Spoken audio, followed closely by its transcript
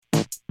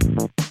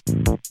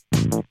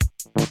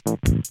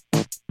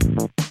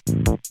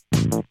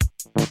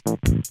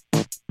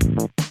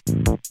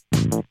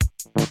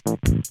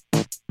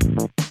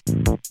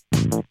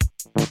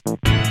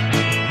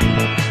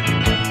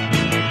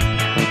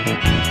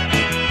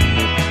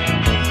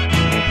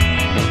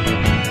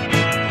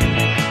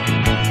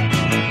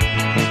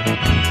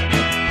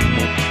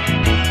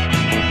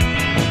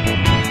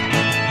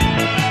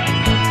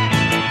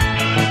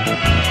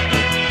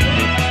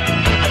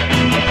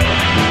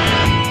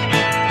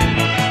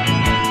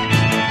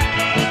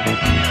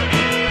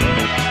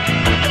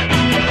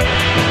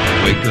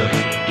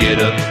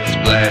up,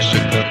 splash a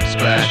cup,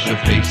 splash your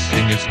face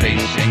in your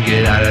space, and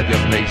get out of your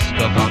place.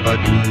 Ba-ba-ba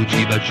doo,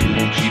 chiba choo,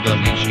 chiba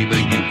me, chiba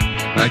you.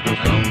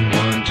 Microphone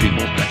 1, 2,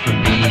 that's from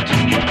me to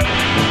you.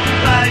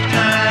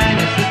 Lifetime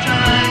is the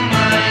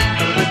timeline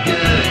for the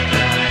good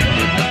times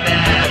and the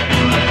bad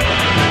ones.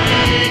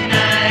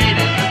 Midnight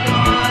is the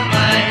dawn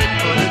light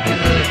for the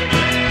good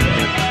friends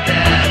and the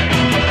bad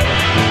ones.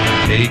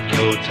 Take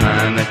your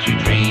time that you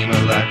dream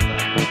a lot.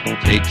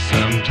 Take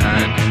some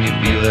time, can you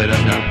feel it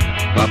or not?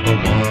 Papa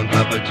 1,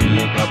 Papa 2,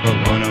 Papa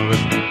 1 or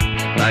repeat.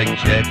 Like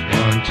check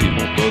 1, 2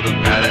 for the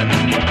bad and the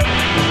neat.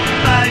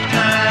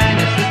 Lifetime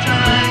is the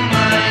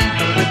timeline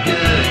for the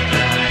good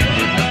times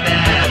and the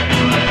bad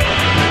ones.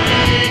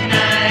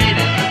 Midnight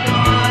is the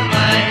dawn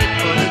light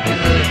for the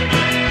good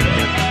friends and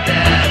the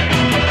bad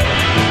ones.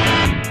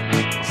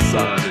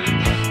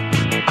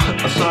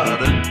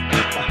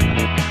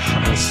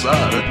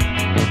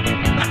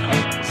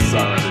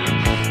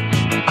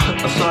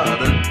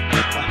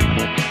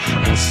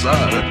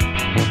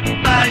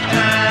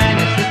 Lifetime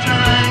is the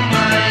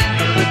timeline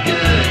for the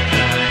good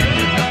times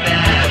and the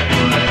bad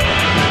ones.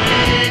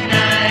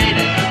 Midnight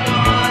is the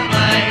dawn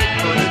light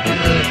for the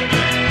good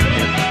friends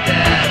and the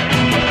bad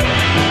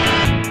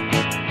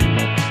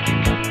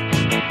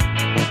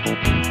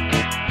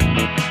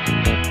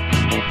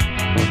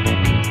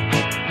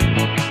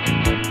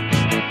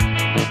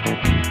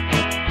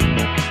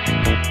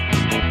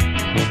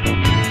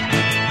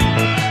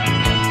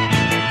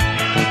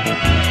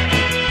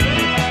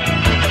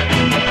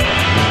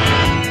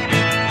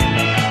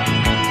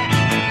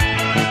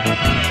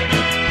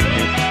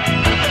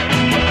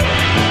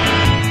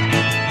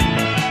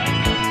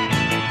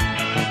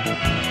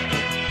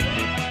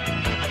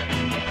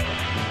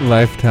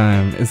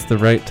Lifetime is the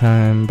Right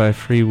Time by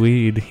Free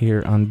Weed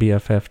here on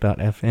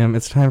BFF.FM.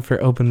 It's time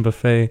for Open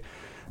Buffet.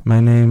 My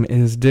name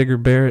is Digger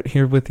Barrett,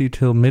 here with you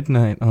till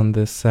midnight on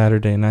this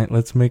Saturday night.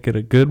 Let's make it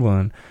a good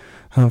one.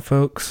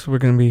 Folks, we're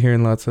going to be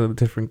hearing lots of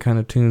different kind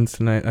of tunes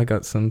tonight. I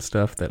got some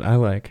stuff that I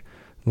like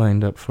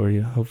lined up for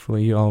you.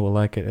 Hopefully you all will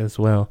like it as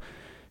well.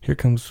 Here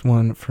comes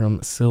one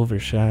from Silver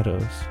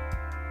Shadows.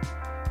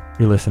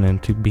 You're listening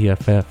to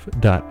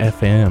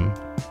BFF.FM.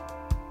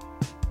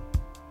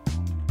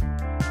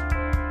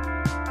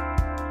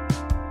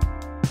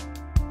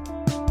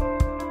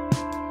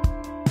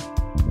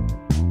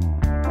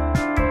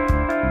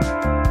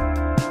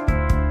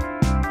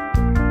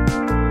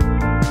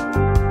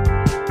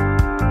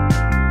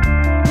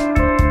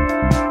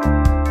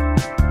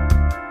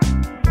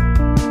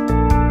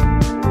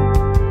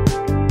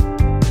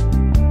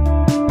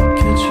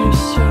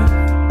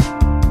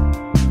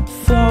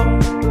 Fall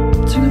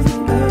to the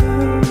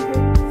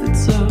earth,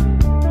 it's up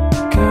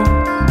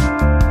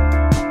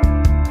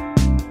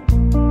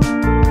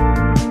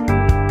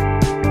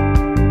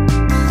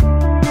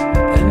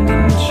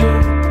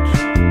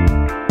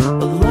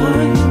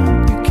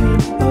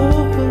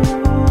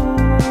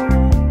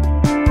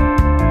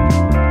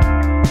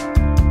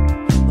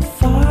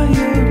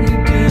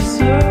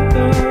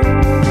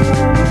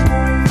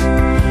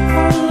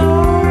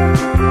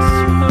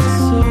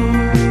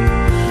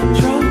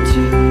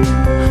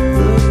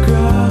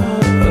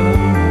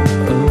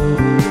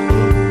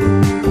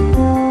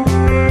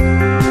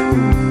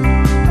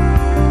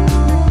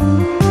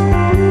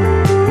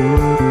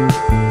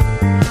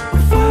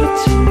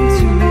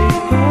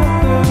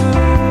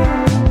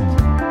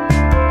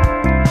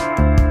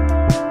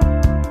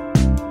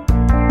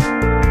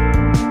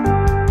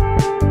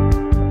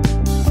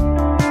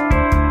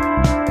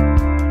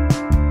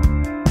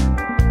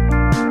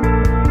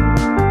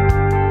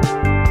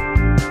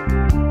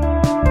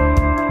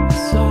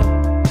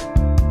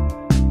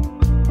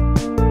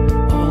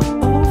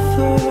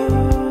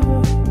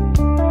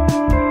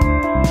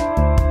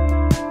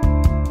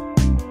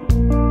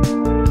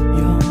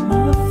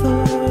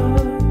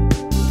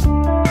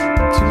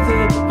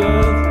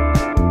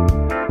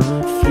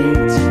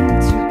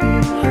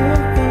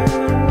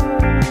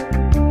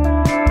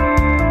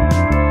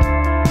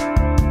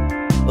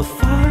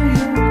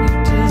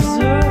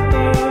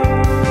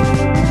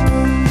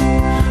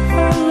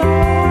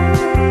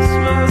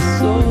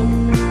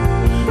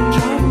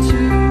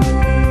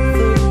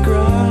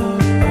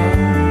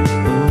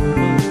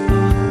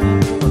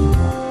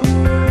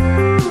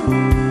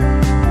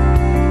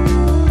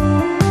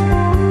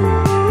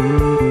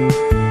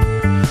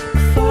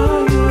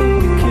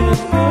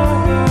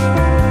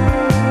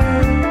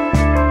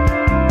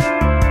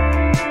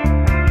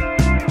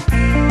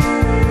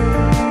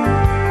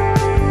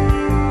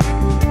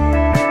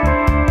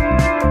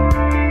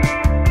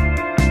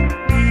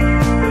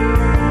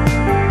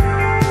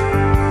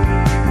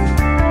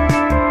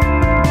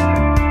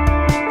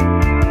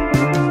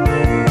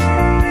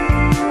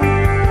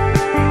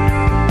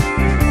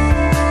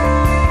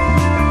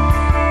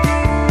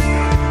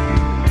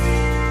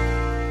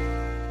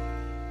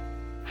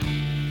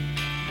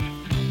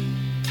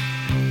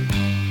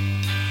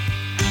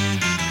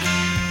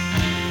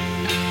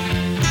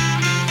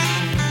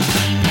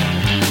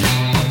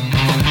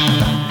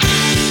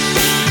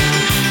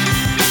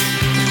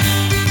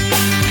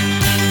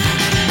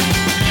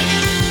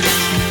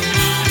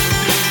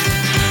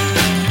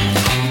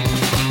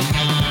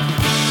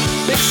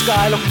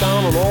look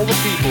down on all the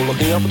people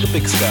looking up at the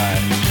big sky.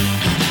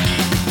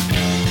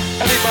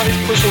 Everybody's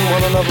pushing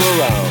one another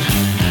around.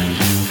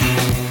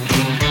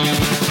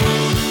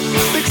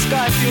 The big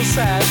sky feels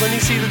sad when you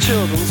see the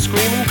children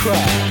scream and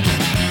cry.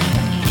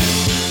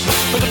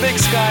 But the big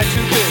sky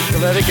too big to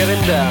let it get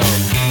him down.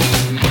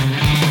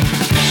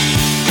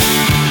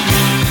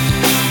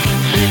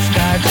 Big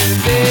sky too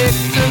big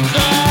to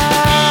cry.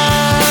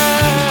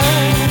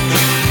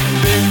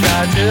 Big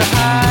sky too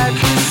high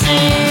to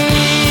see.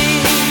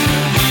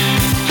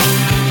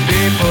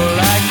 People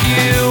like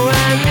you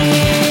and me.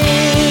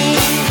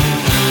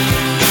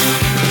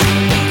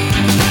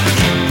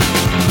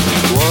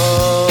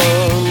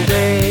 One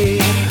day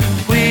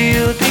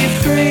we'll be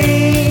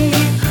free.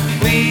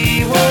 We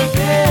won't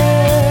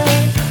care,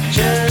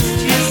 just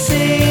you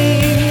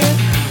see.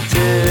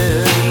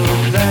 Till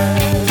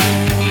that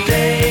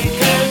day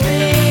can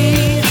be,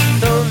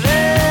 don't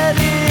let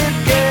it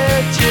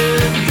get you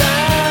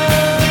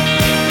down.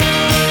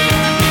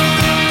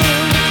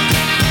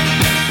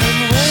 And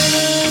when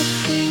I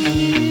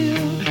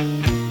feel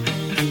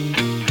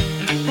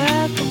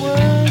that the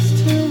world's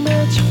too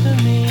much for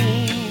me,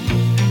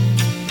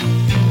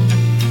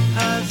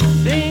 I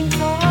think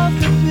of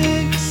the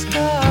big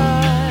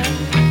sky,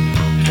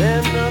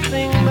 then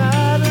nothing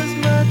matters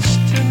much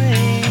to me.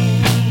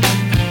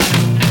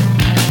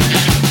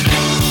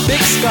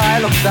 Big sky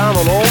looks down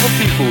on all the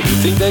people who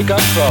think they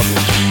got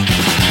problems.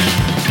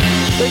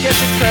 They get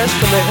depressed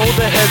and they hold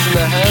their heads in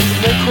their hands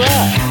and they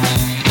cry.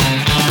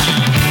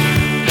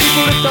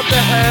 People lift up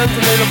their hands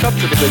and they look up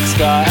to the big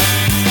sky.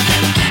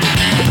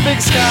 But the big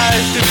sky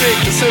is too big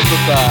to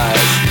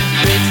sympathize.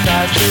 Big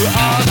sky's too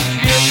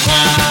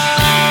occupied.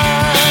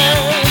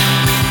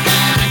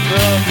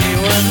 But he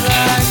would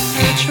like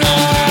to try.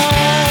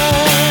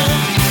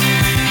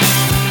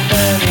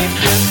 And he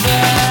feels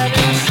bad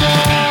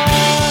inside.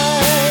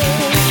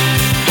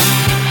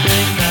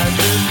 Big sky's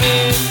too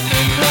big to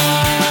cry.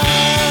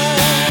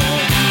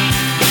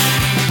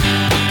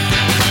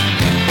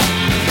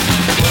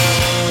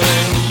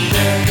 One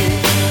day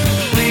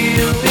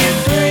we'll be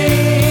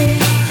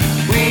free.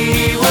 We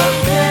won't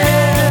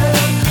care,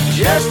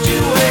 just you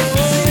wait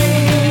and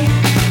see.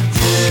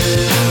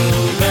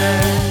 Till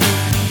that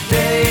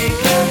day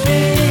can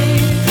be,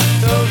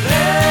 don't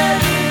let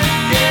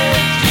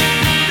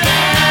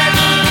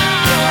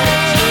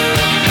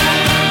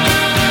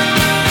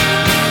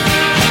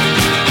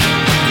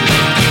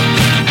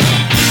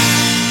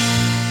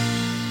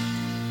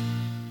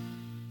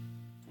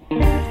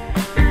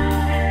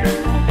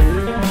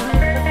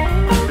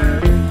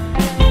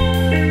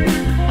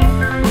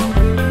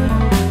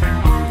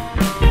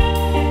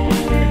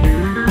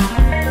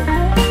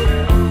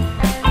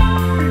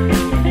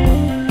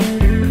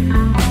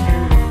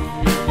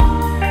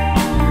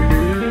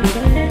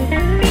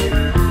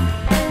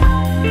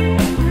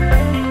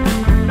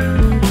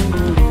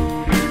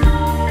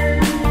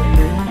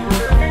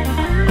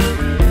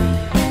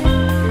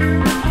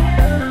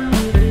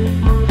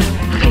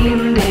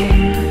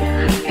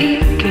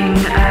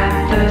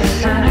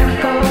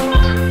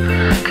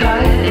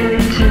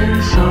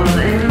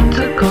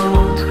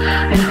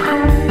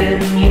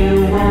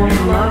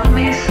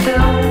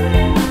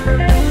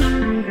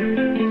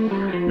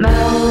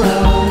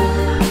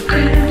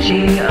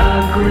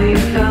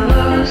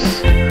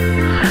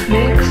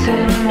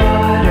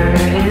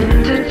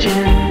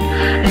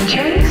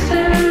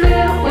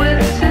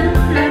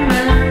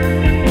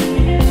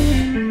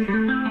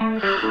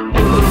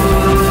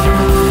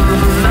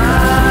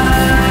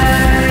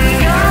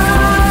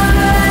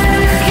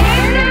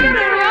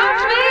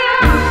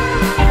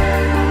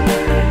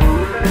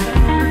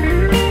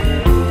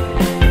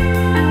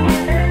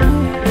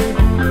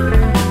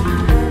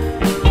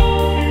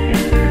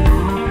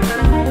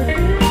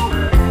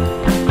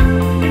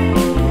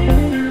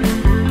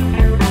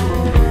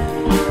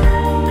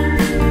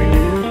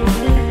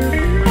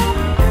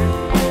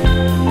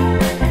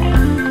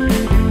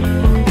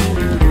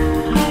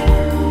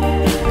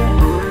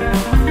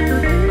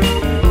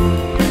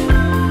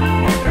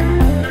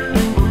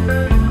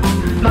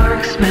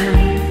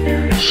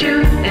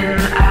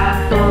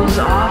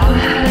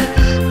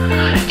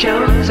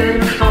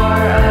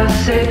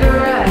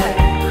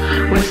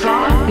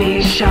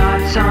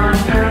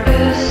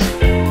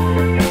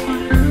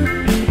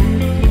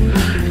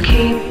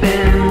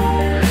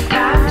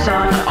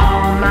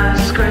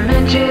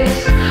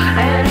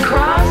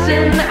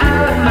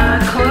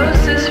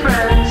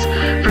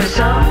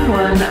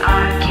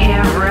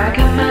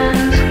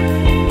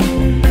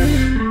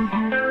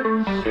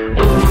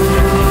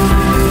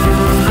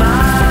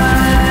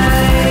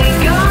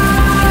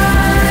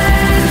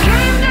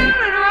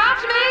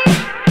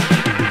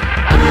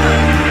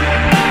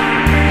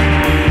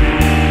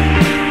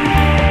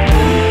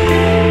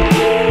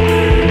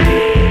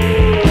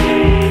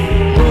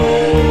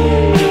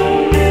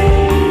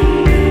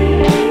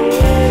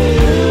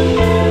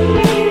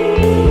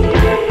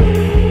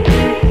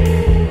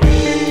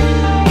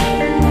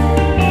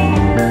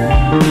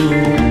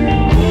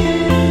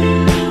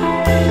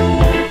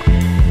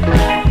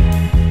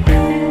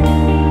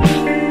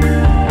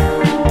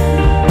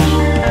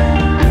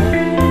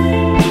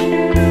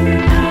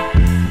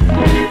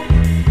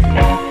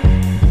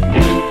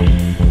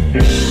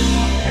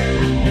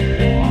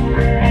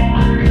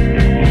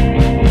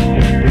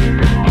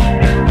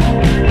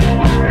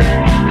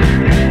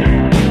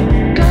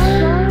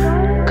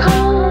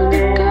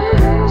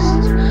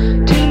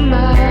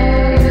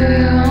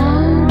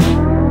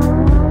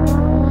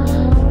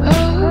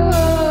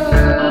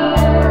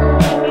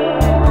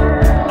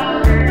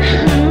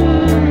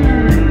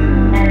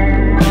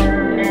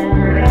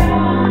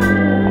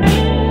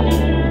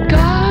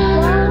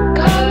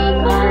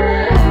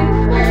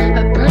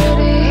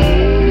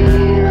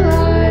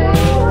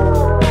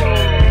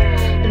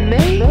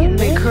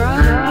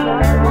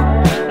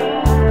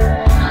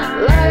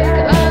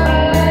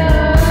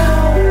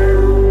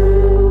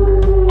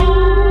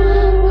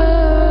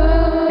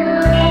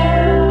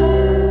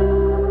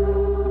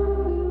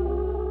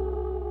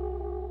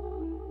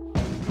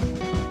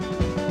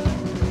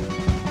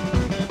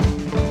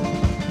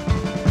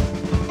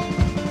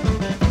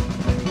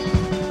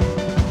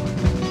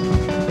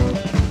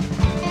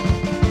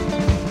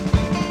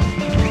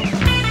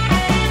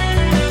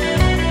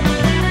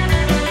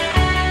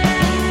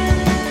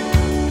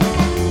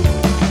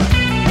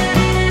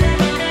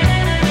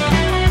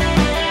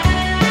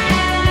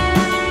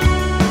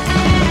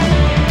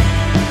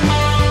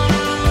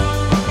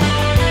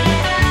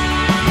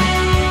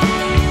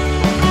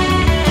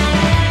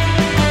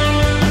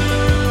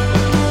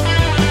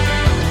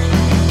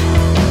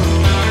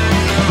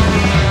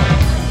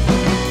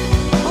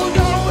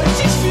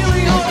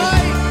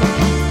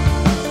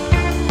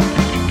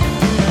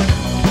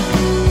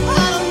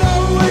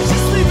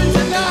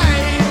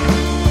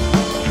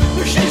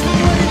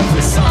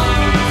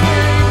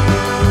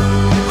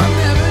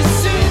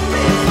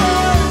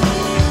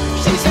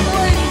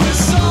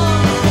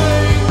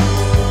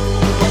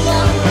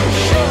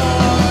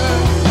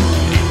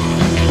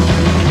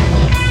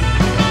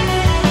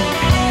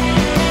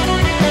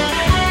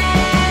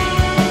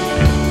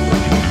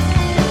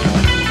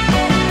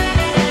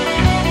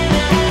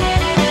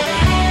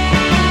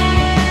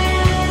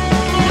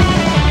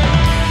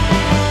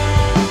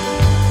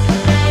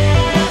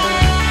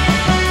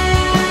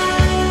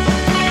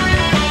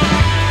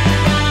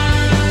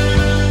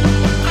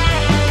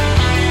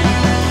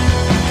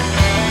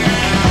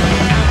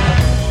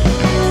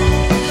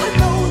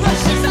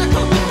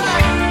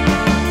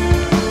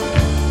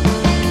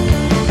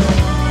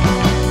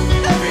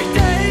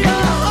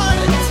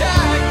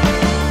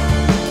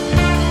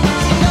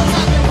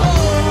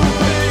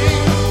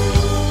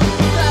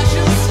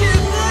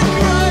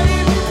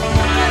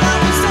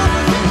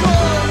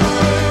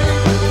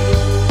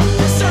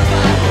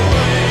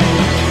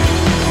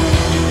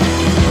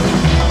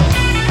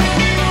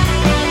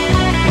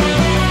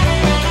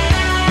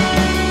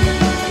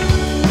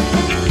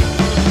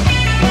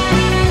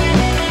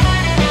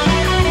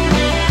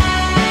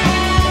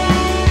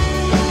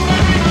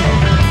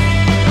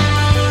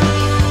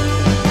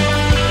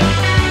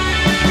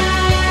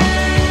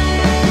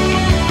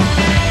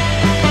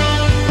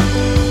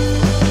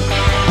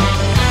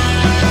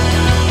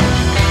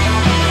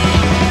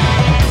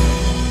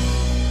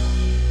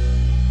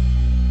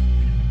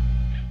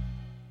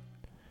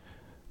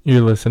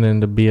You're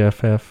listening to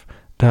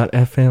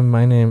BFF.FM.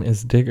 My name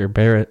is Digger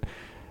Barrett.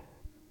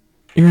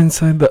 You're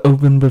inside the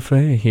open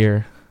buffet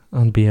here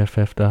on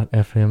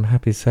BFF.FM.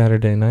 Happy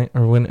Saturday night,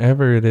 or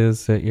whenever it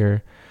is that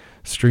you're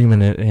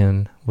streaming it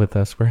in with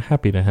us. We're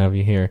happy to have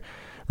you here.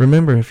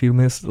 Remember, if you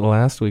missed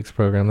last week's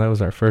program, that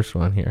was our first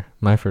one here,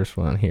 my first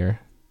one here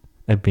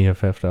at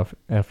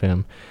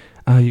BFF.FM.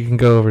 You can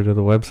go over to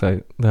the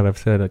website that I've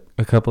said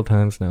a couple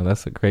times now.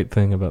 That's the great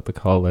thing about the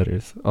call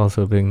letters,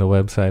 also being the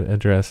website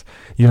address.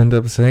 You end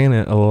up saying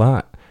it a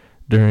lot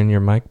during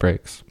your mic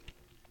breaks.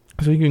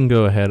 So you can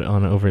go ahead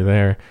on over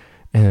there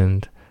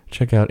and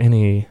check out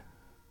any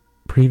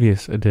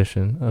previous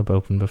edition of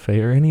Open Buffet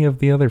or any of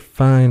the other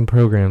fine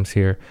programs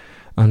here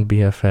on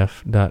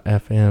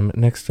BFF.FM.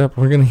 Next up,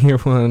 we're going to hear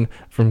one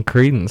from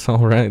Creedence.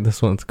 All right,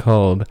 this one's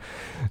called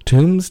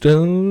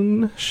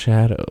Tombstone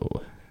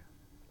Shadow.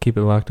 Keep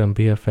it locked on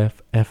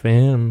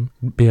BFF.FM.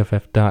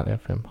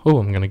 BFF.FM. Oh,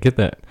 I'm going to get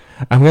that.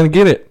 I'm going to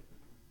get it.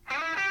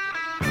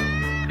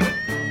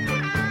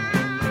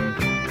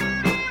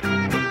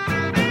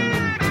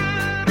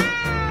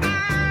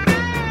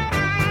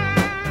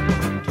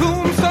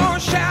 Tombstone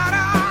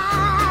shadow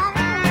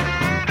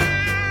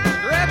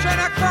stretching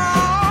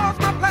across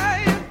my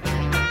path.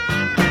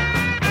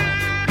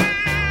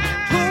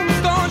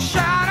 Tombstone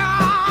shadow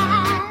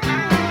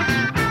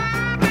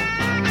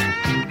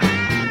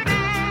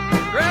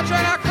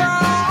stretching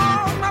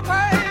across my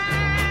path.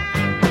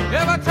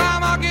 Every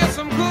time I get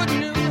some good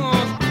news,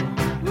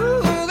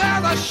 ooh,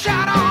 there's a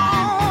shadow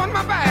on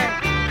my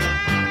back.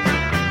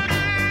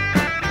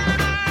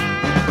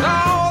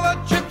 All the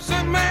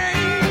gypsy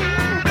men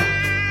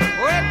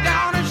way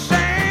down in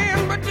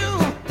San Badu.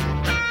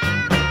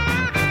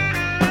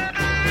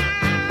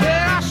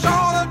 Yeah, I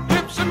saw the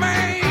gypsy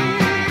man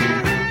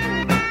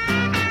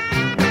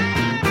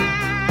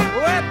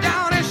way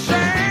down in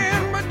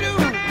San Badu.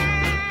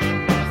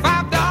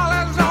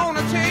 $5 on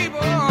the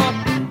table,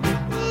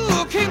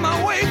 ooh, keep me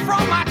away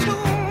from my tomb.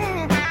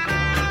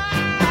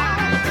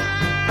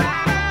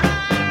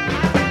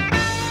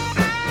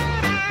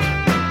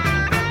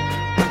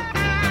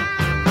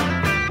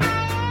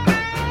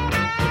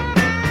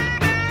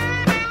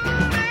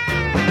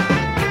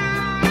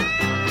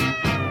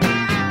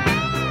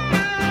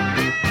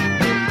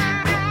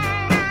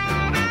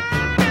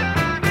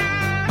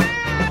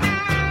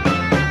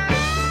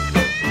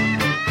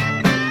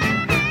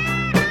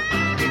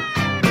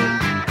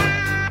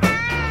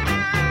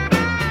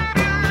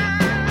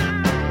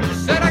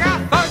 Said I got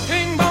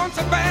 13 months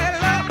of bad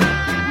luck,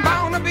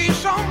 bound to be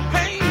some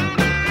pain.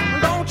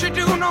 Don't you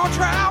do no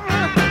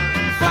traveling,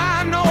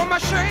 fly no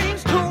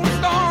machines.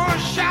 Tombstone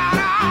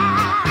shadow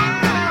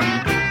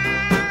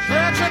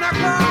stretching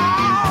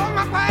across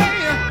my path.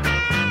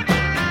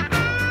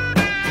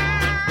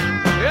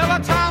 Every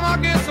time I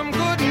get some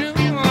good news,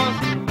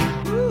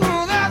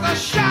 ooh, there's a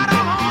shadow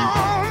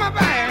on my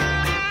back.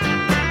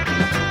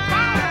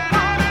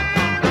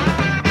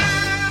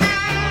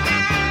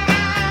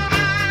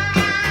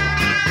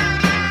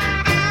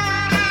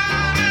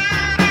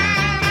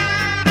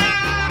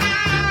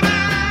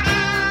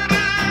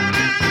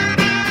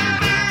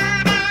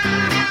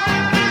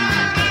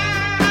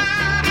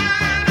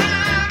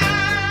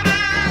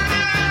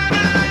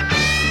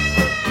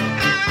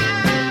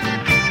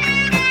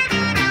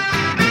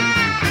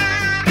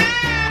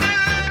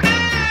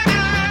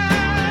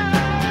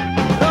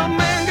 The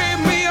man gave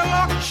me a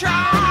lucky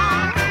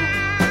charm,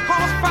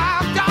 cost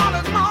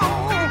 $5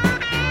 more.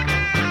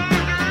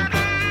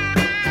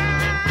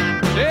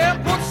 Yeah,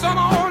 put some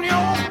on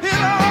your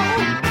pillow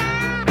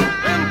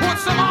and put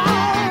some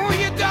on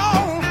your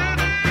door.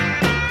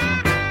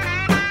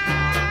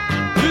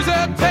 You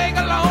said take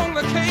a long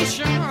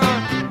vacation,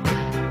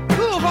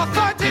 ooh, for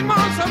 13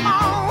 months or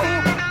more.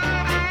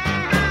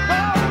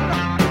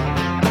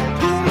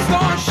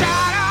 Tombstone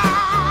shadow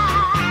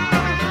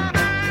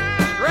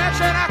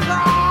stretching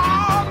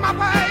across my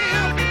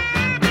path.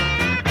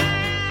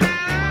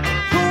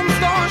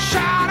 Tombstone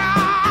shadow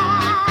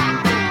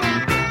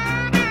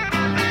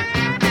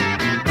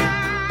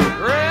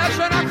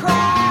stretching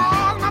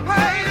across my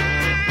path.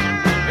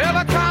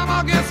 Every time I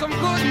get some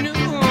good news,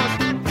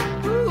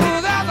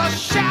 ooh, there's a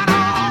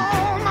shadow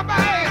on my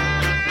back.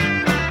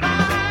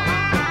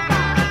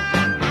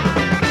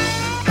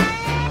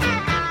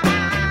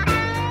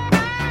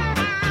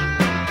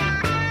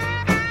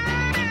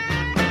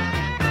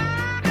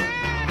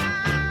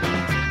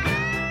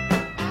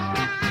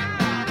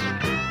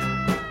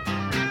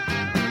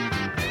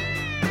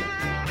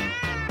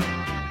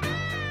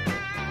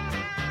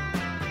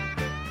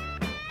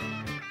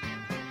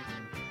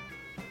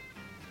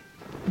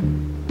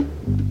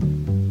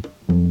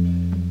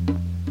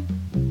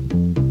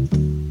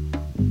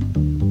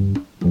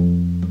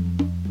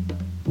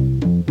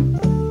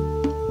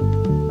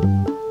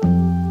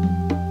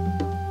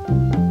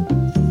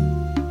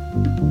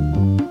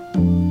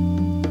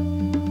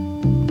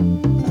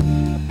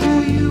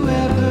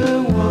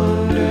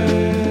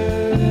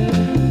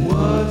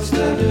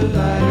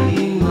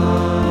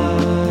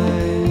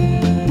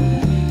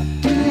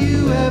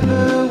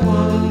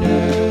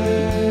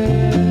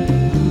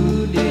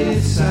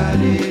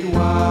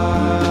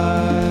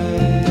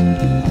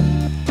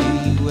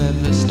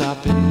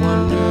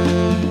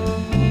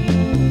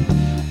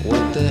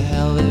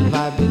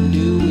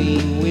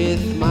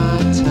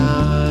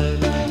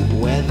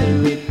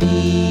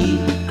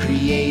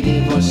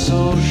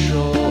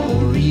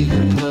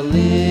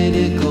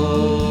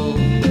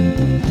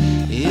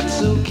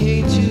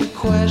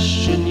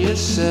 question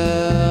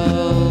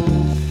yourself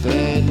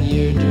and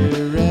your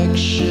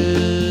direction.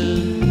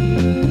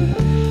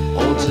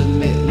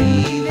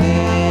 Ultimately,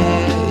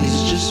 there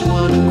is just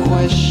one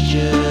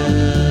question.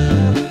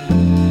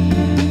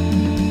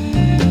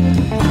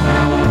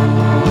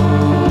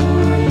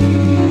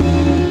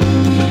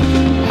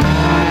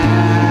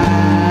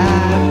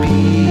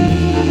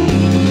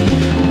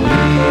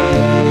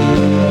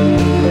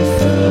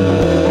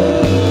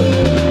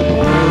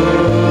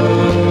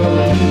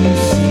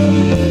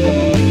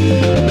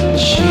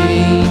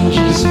 Change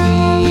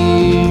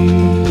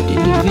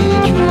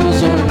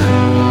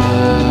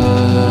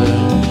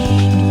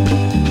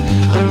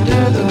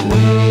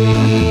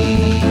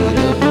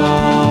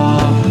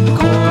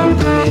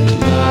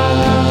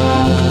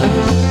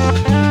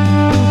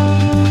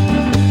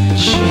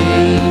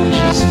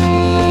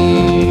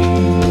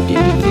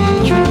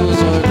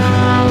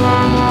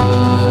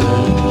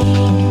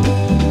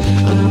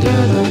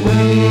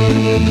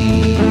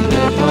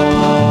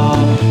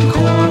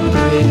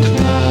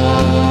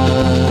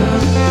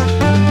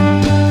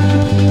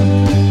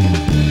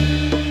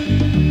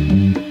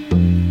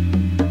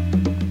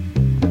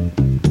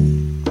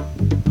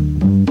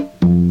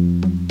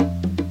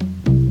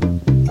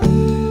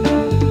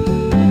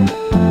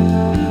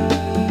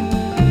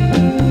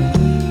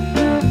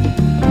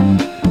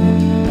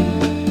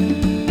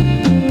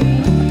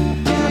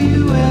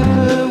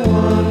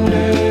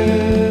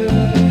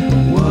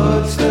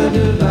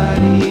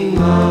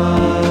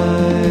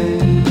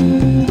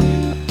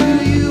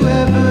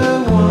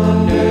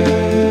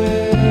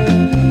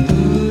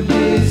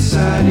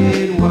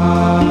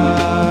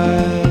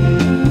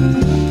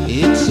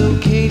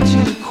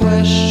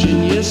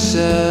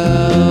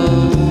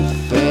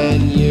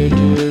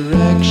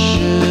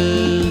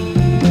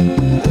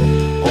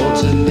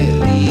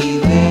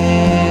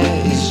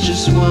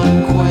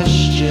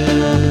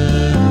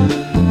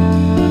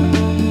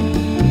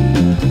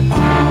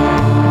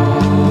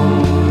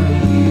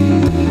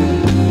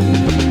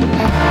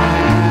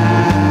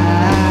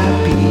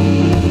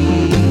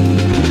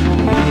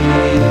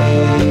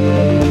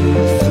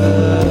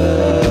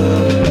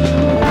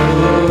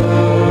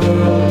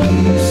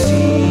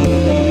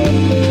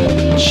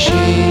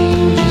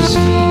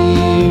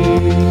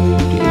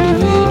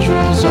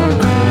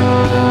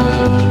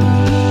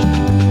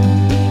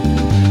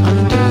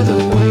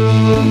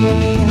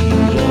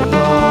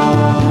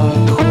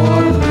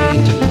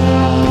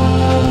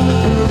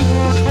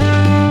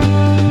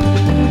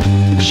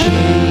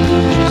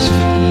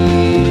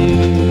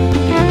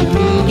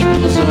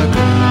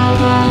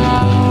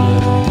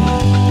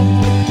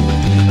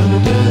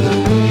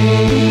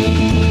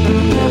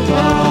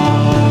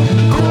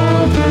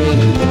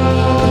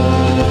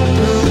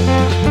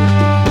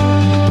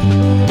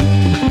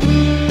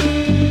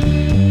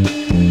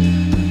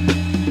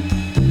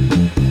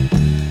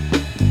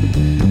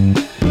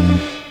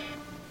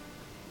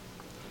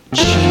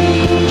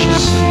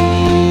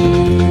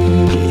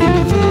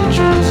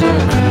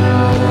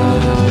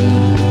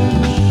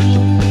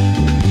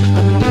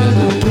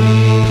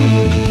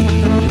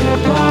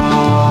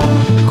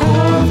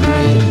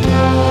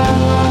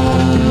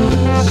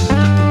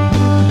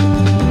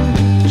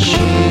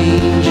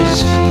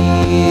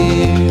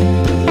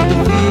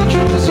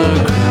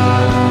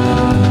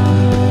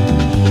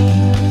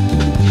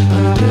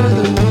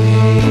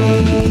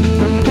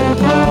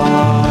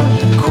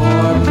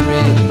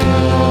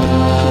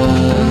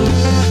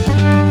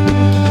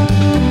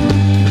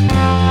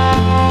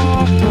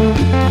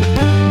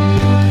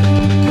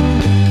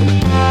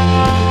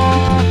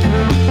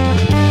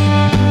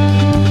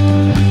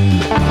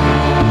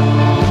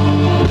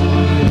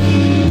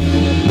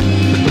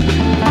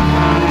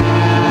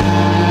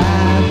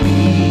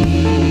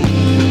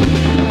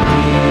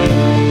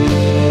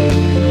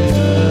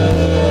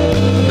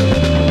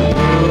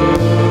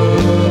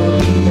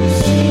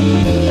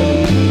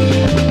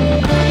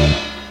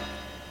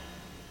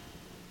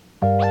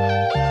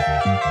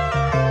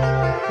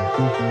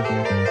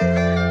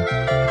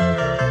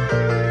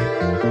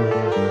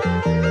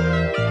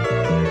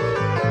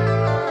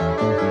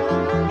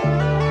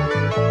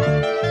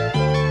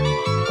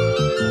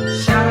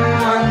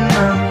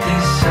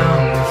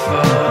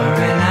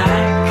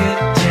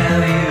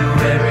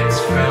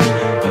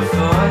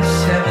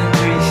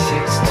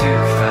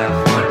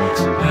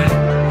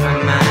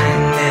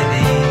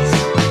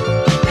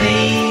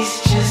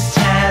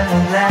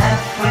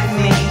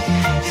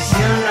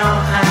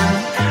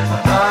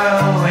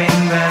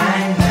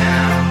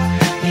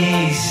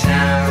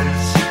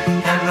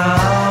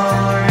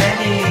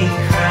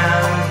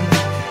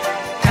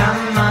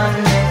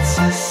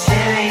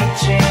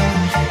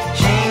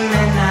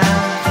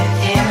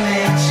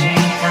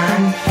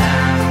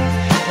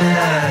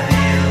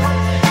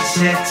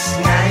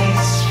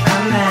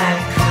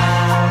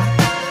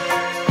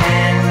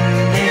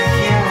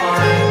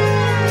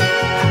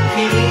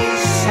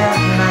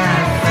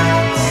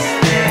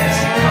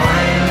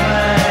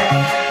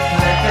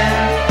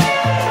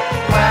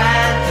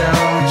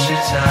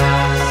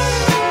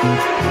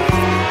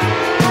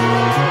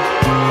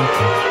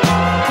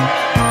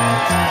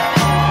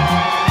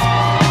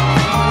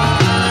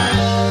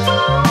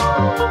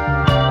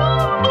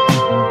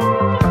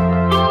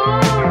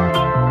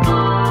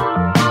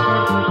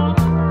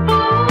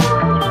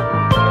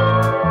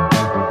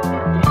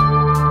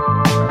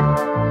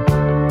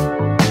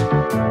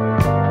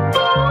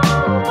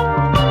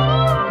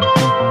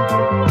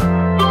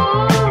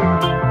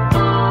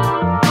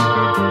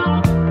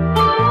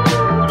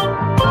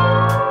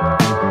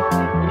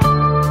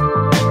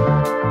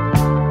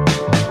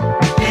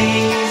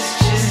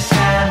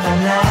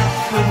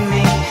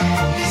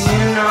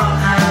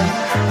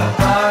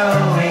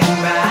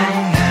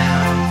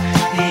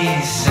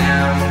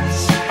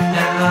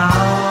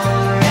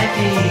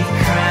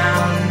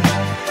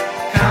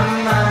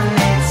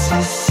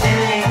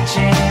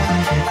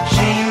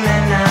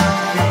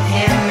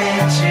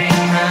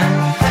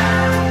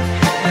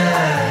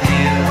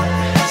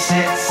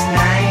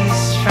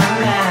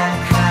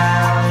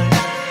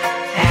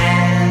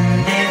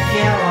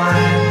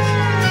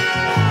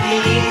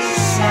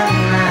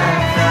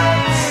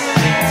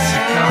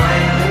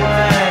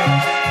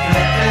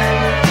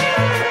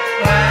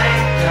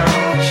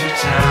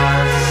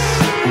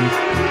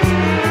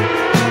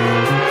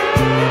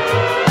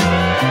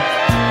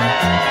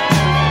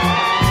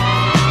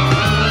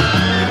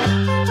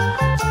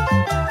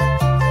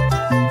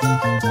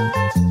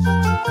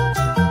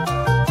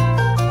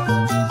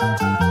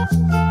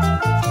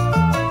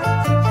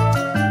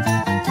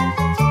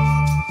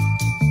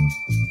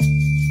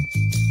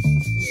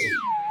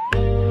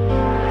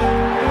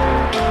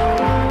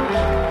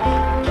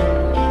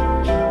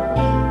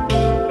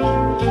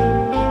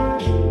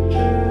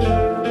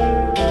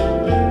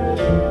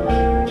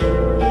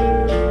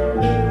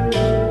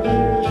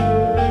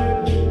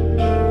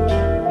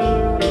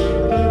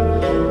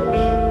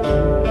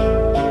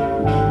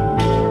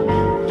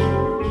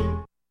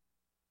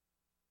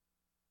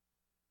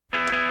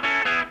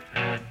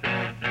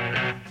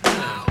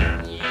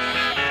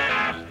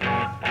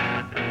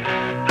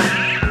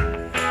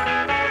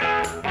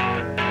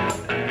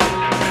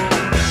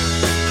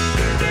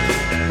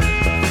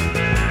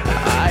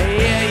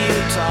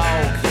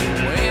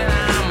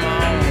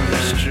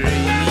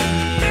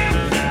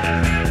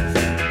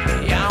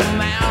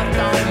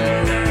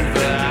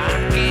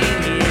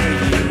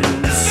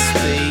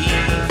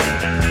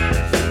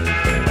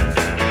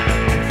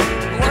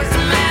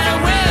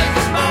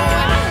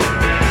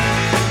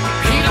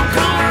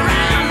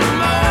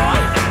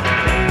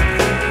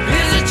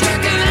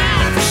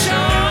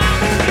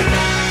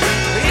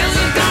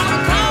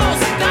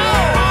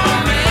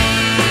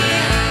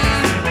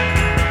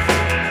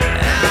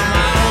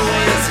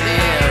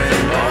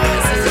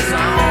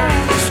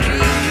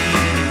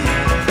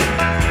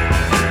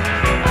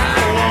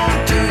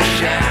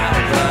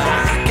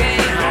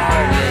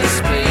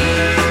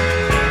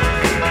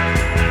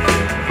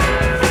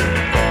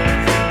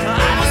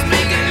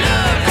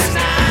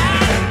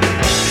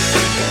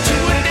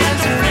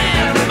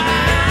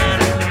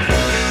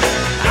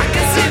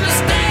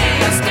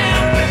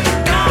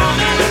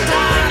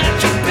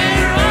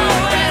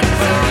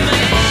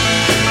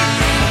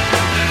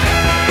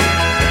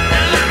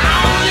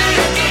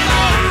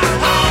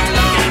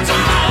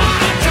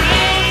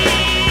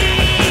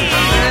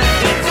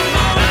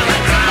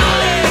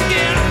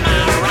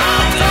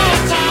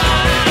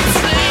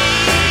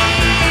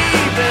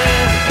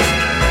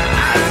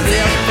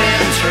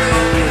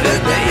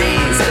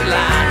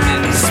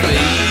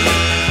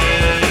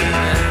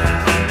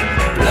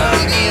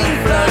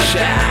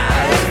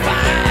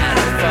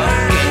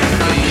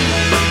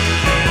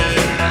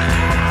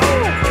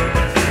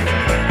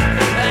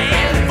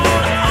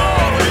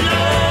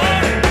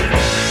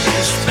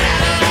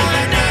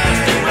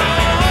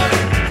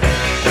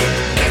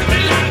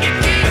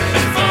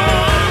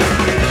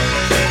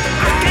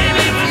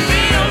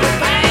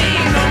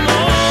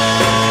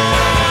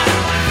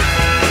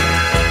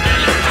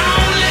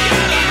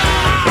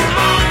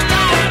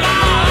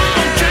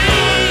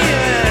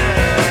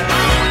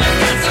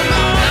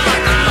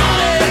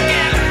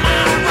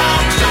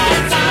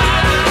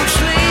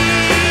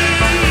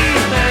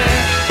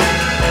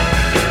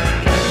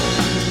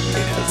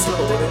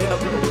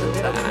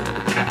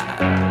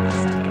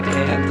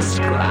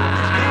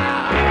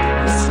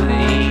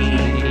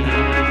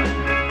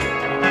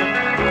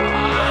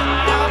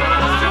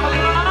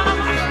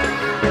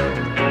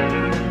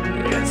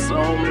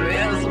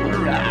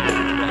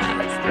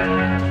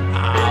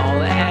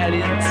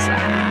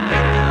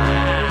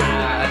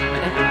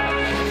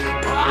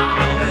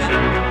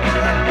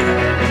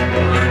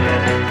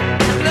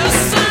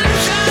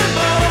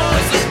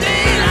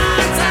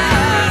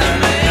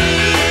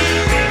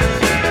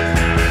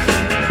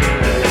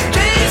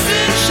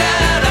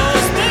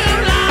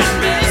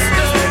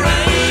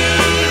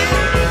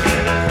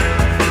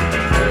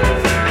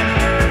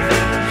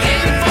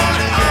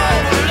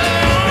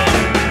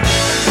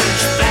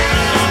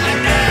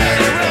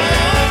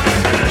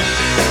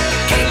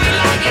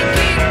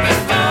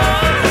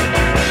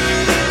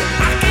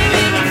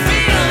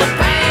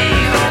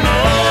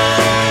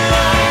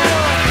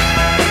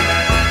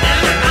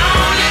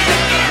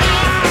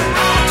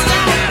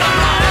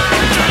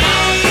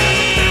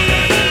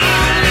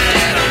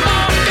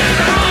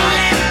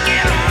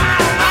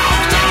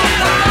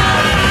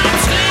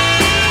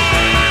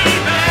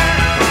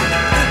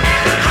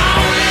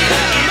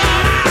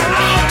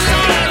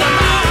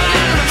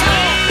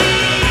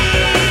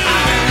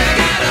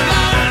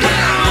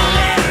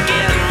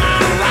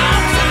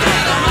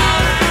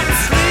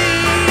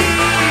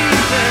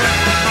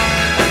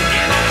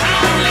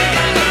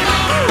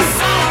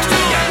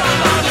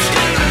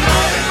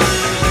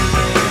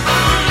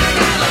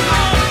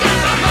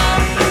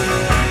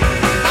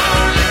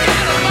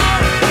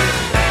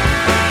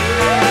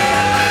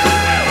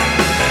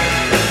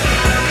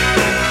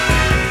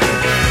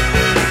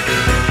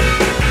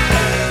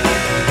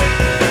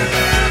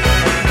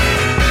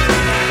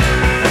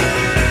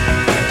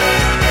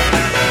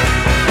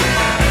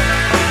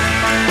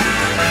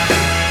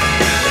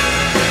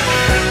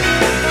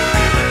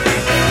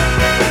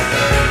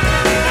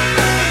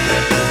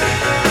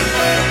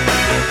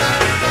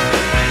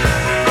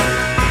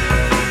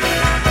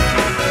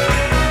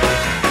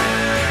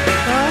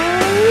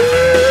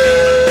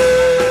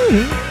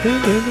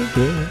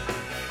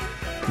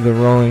The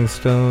Rolling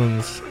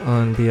Stones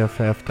on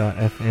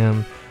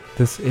BFF.FM.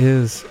 This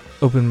is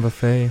Open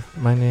Buffet.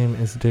 My name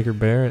is Digger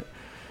Barrett.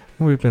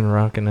 We've been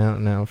rocking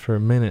out now for a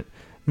minute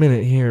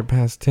here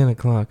past 10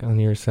 o'clock on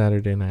your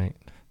Saturday night.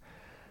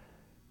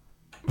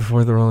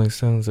 Before the Rolling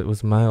Stones, it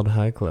was Mild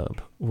High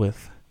Club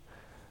with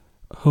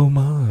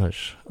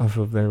Homage off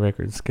of their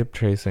record Skip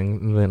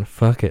Tracing, then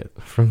Fuck It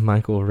from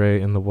Michael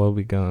Ray and the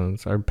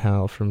Wobegons, our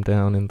pal from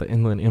down in the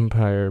Inland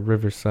Empire,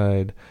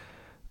 Riverside,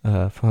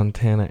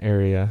 Fontana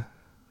area.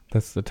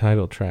 That's the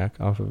title track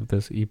off of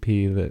this EP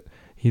that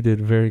he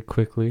did very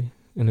quickly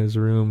in his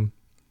room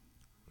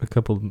a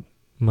couple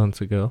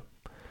months ago.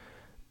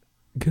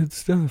 Good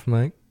stuff,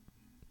 Mike.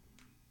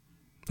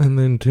 And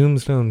then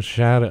Tombstone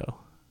Shadow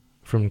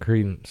from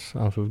Creedence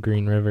off of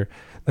Green River.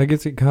 That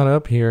gets it caught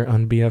up here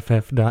on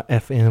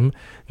BFF.FM.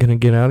 Gonna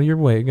get out of your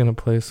way. Gonna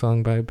play a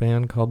song by a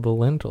band called The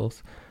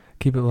Lentils.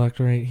 Keep it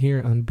locked right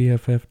here on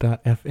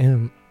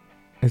BFF.FM.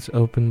 It's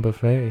Open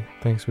Buffet.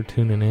 Thanks for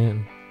tuning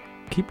in.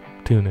 Keep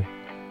tuning.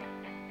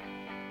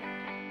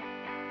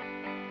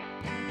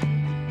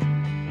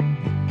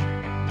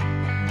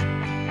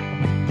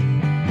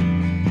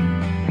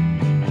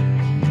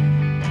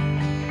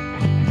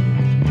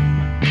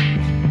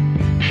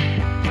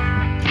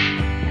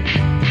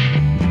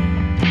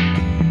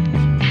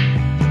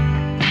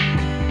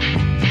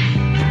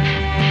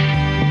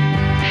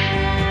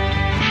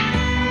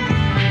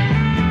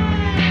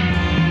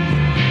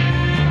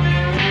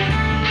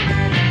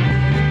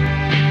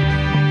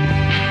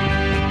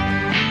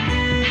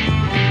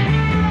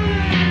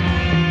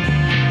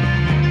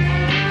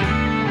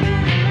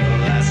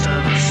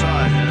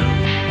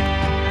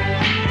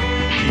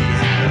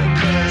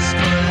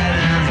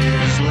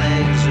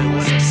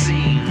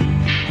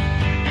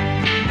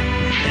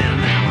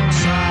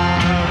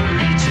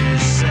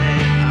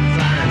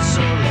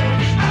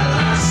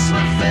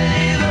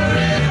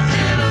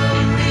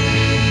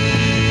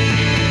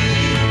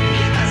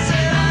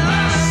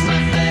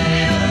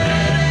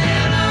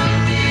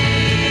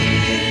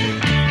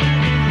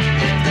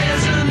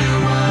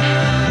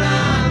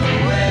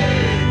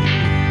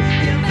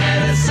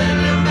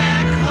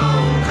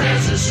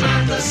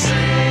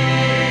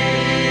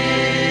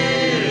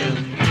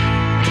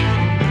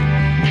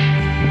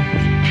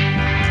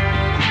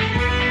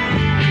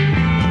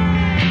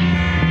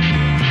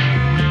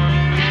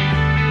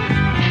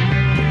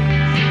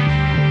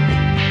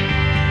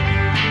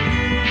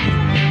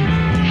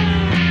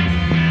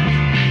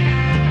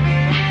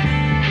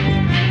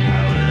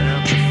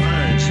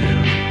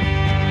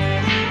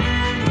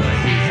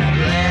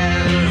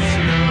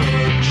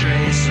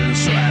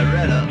 So I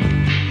read up.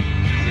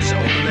 He's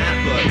opened that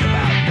book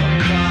about the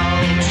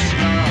call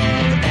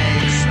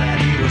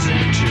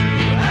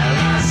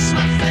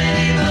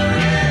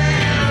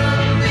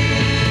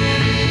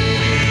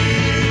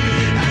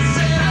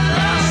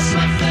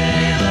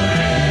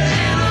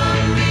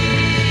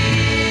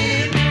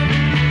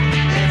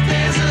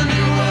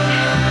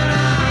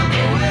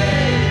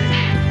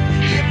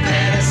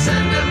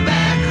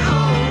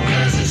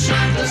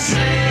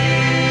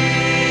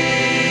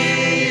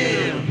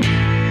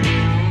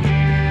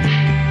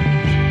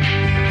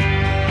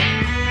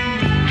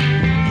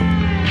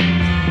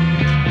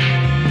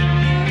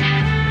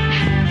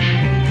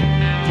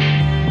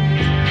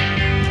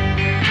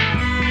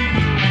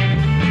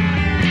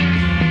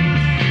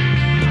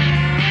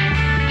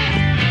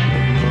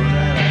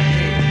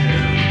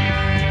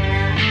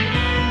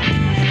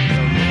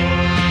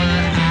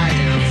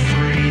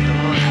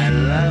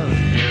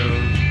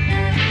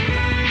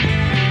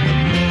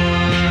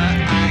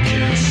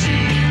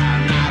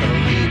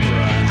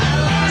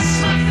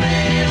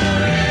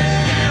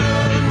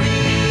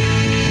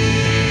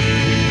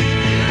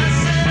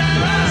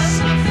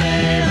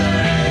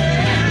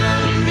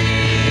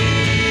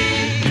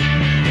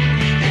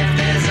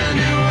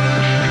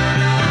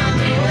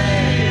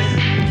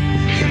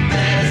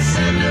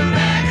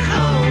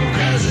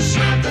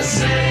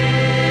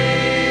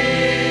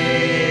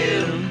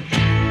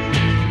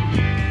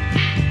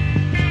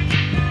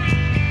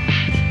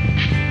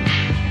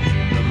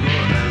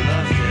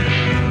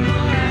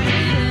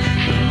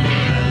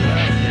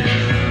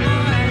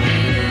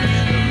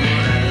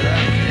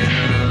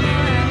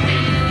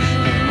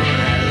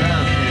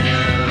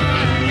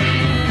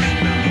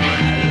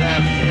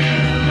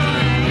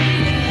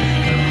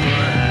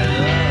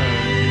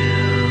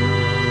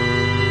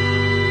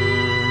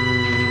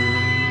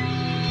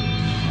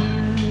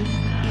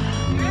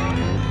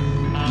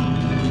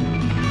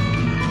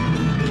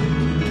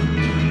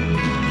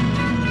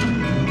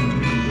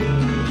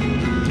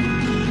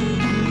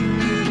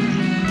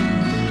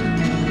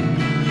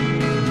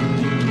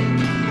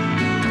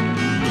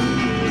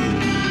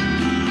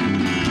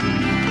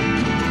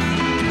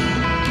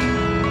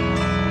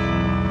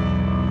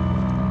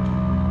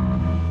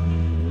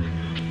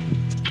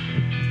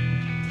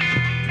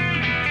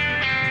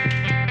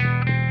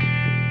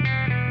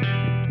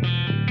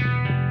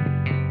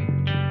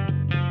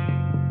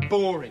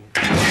boring.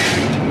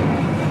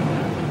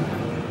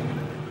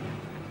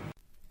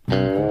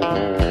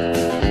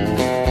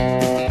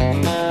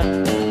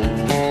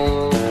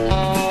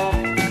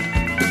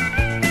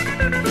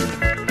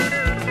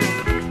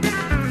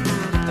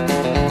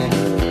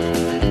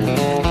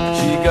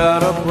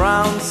 Got a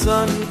brown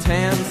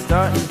suntan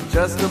starting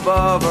just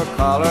above her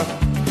collar.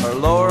 Her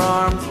lower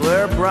arms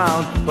were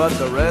brown, but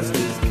the rest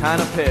is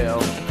kinda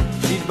pale.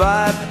 She'd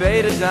buy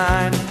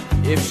betadine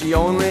if she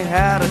only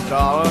had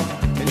 $1.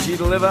 And she'd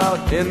live out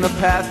in the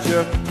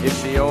pasture if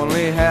she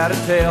only had a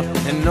tail.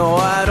 And no,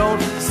 I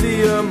don't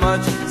see her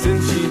much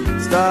since she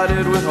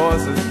started with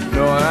horses.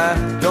 No, I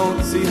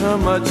don't see her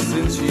much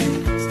since she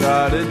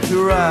started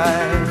to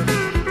ride.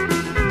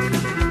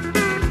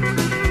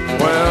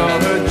 Well,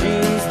 her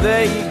jeans,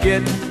 they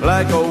get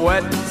like a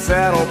wet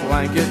saddle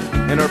blanket,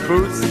 and her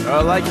boots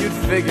are like you'd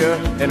figure,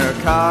 and her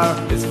car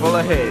is full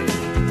of hay.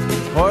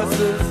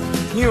 Horses,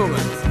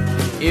 humans,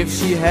 if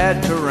she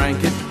had to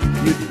rank it,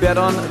 you'd bet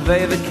on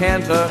they that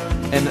canter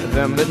and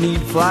them that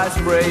need fly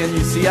spray. And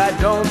you see, I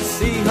don't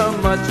see her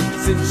much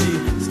since she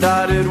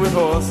started with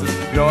horses.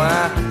 No,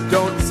 I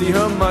don't see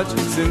her much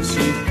since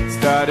she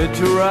started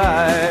to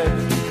ride.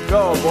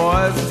 Go,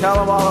 boys, tell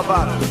them all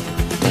about it.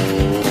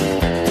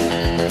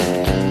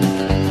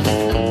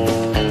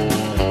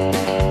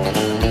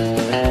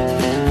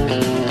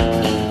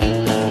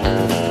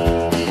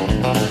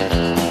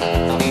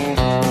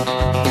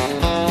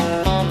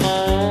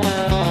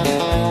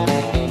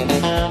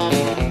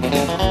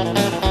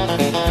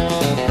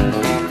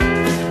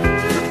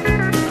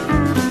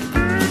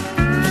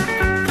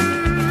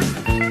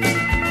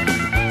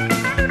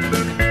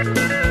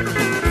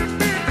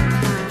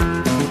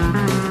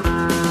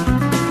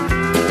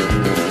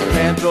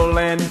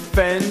 And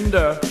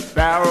fender,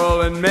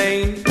 barrel and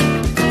main.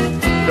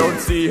 Don't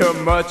see her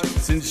much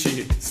since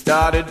she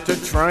started to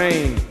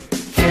train.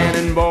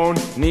 Cannonbone,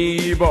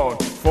 knee bone,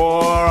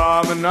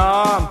 forearm and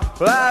arm.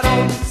 Well, I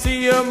don't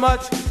see her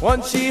much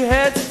once she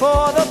heads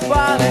for the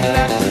barn. And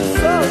that she's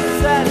so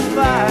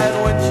satisfied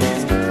when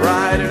she's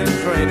riding and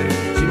training.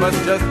 She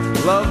must just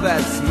love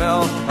that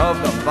smell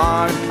of the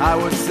barn, I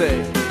would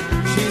say.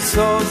 She's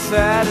so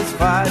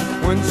satisfied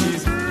when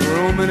she's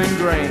grooming and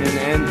graining,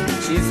 and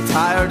she's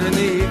tired in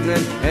the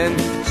evening, and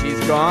she's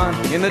gone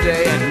in the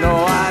day. And no,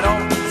 I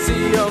don't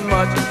see her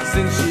much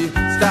since she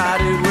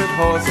started with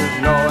horses.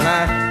 No, and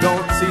I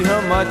don't see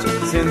her much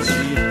since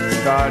she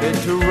started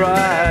to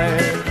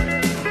ride.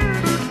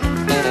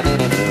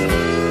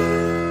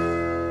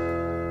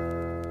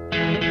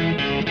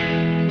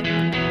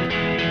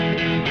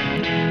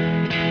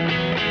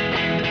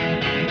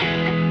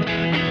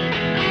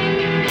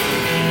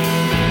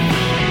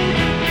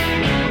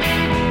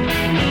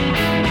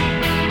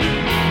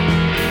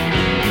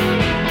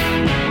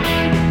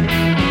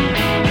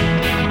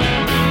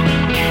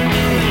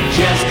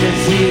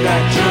 He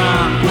got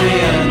drunk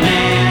with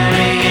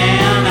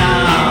Marianne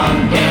on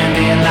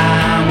Dandelion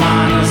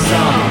wine or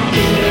some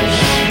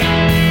dish.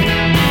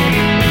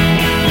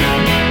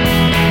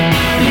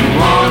 You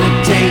wanna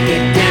take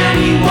it down,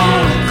 you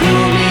wanna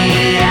cool me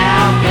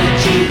out, but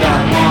you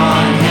got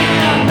one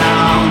hand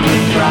on the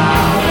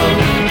throttle.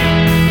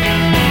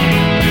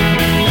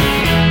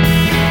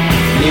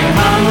 You're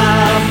hung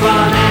up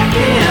on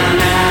acting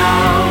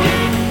out.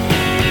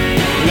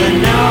 The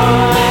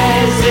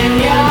noise in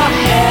your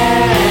head.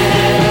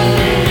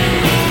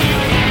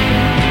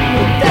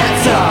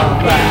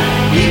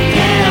 Alright, you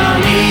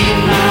can't eat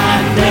my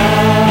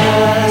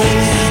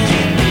dust.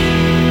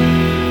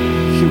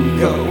 Here we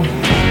go.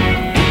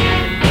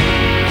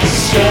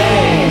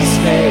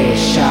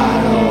 Space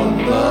shuttle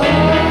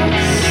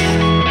bus.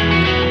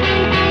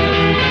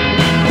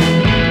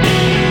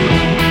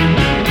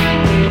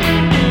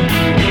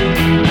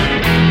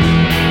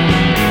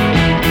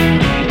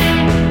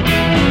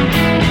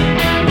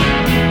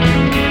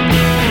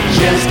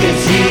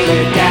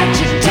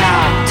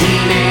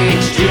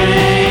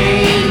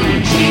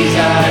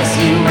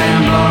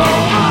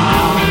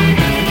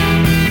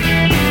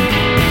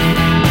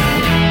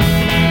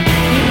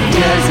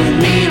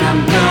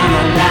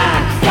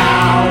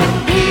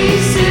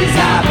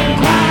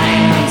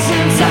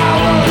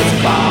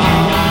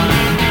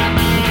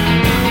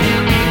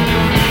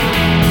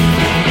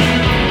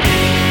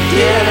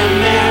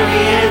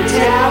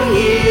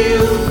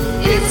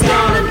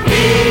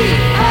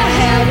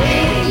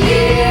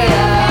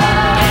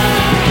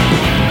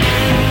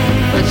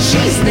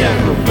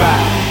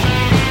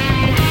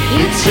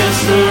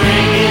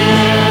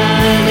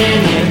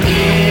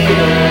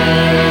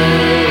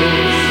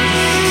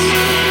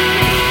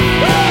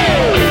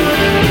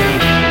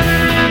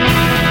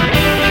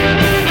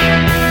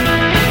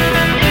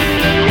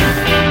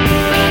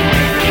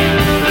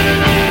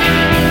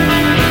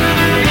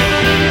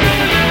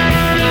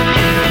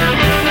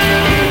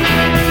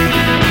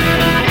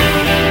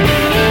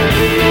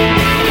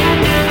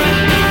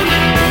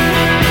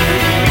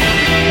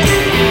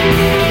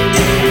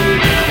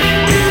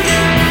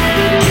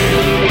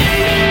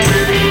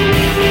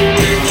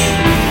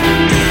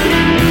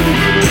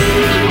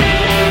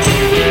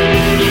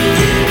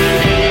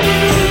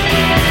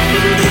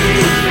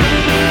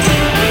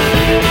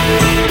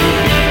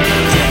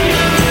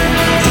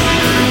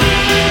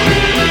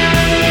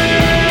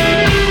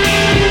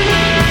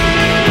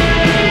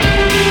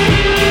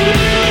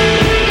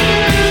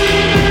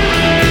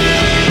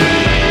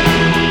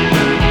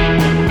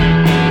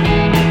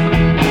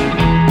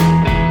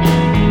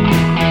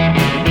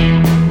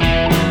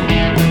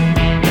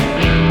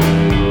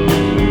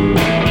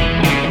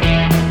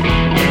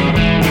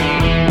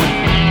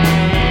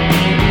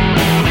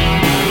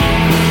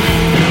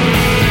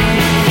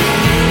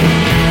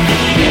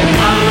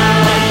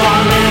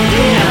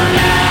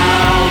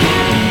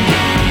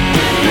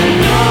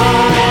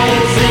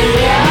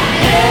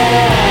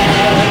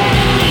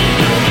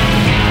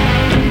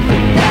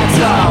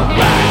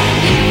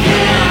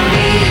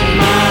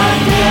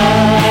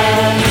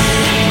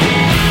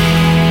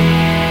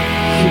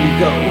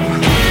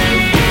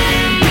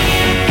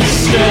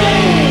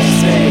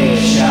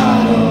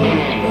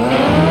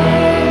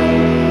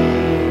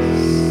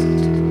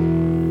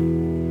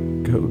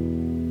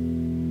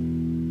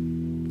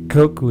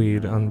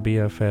 Cokeweed on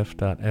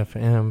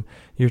BFF.FM.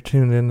 You're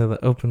tuned into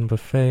the Open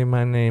Buffet.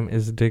 My name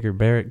is Digger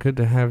Barrett. Good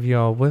to have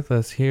y'all with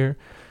us here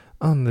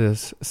on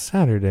this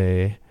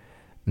Saturday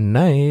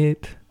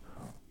night.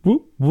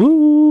 Whoop,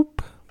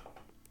 whoop.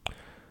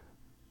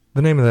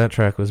 The name of that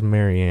track was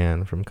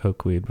Marianne from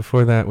Cokeweed.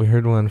 Before that, we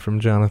heard one from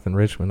Jonathan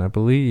Richman. I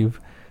believe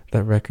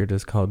that record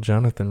is called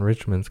Jonathan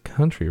Richman's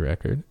Country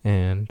Record,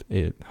 and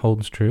it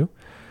holds true.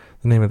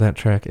 The name of that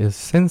track is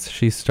Since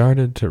She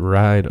Started to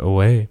Ride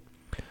Away.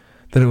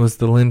 Then it was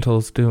the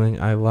Lentils doing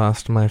I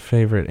Lost My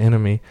Favorite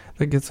Enemy.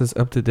 That gets us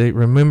up to date.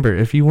 Remember,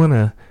 if you want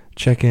to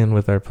check in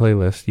with our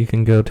playlist, you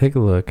can go take a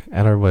look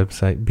at our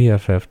website,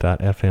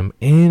 bff.fm,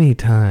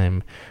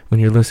 anytime when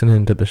you're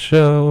listening to the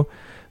show.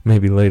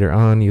 Maybe later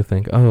on you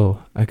think,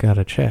 oh, I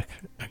gotta check.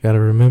 I gotta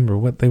remember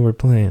what they were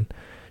playing.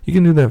 You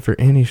can do that for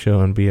any show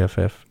on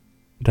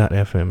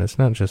bff.fm. It's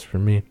not just for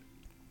me.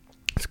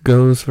 This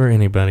goes for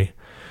anybody.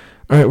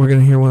 Alright, we're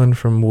gonna hear one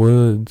from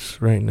Woods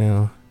right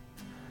now.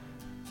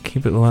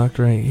 Keep it locked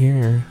right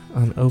here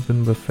on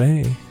Open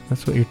Buffet.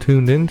 That's what you're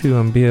tuned into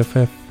on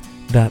BFF.fm.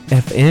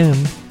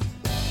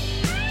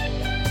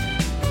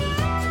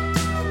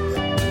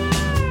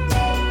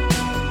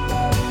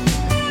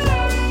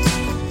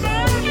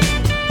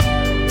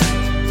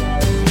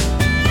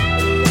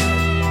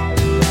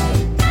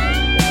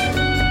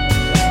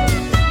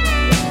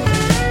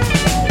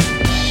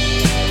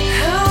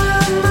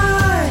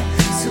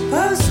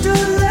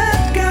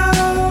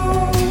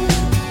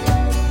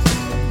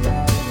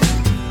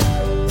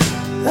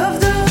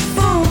 Of the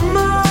full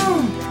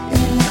moon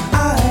in your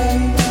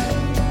eye.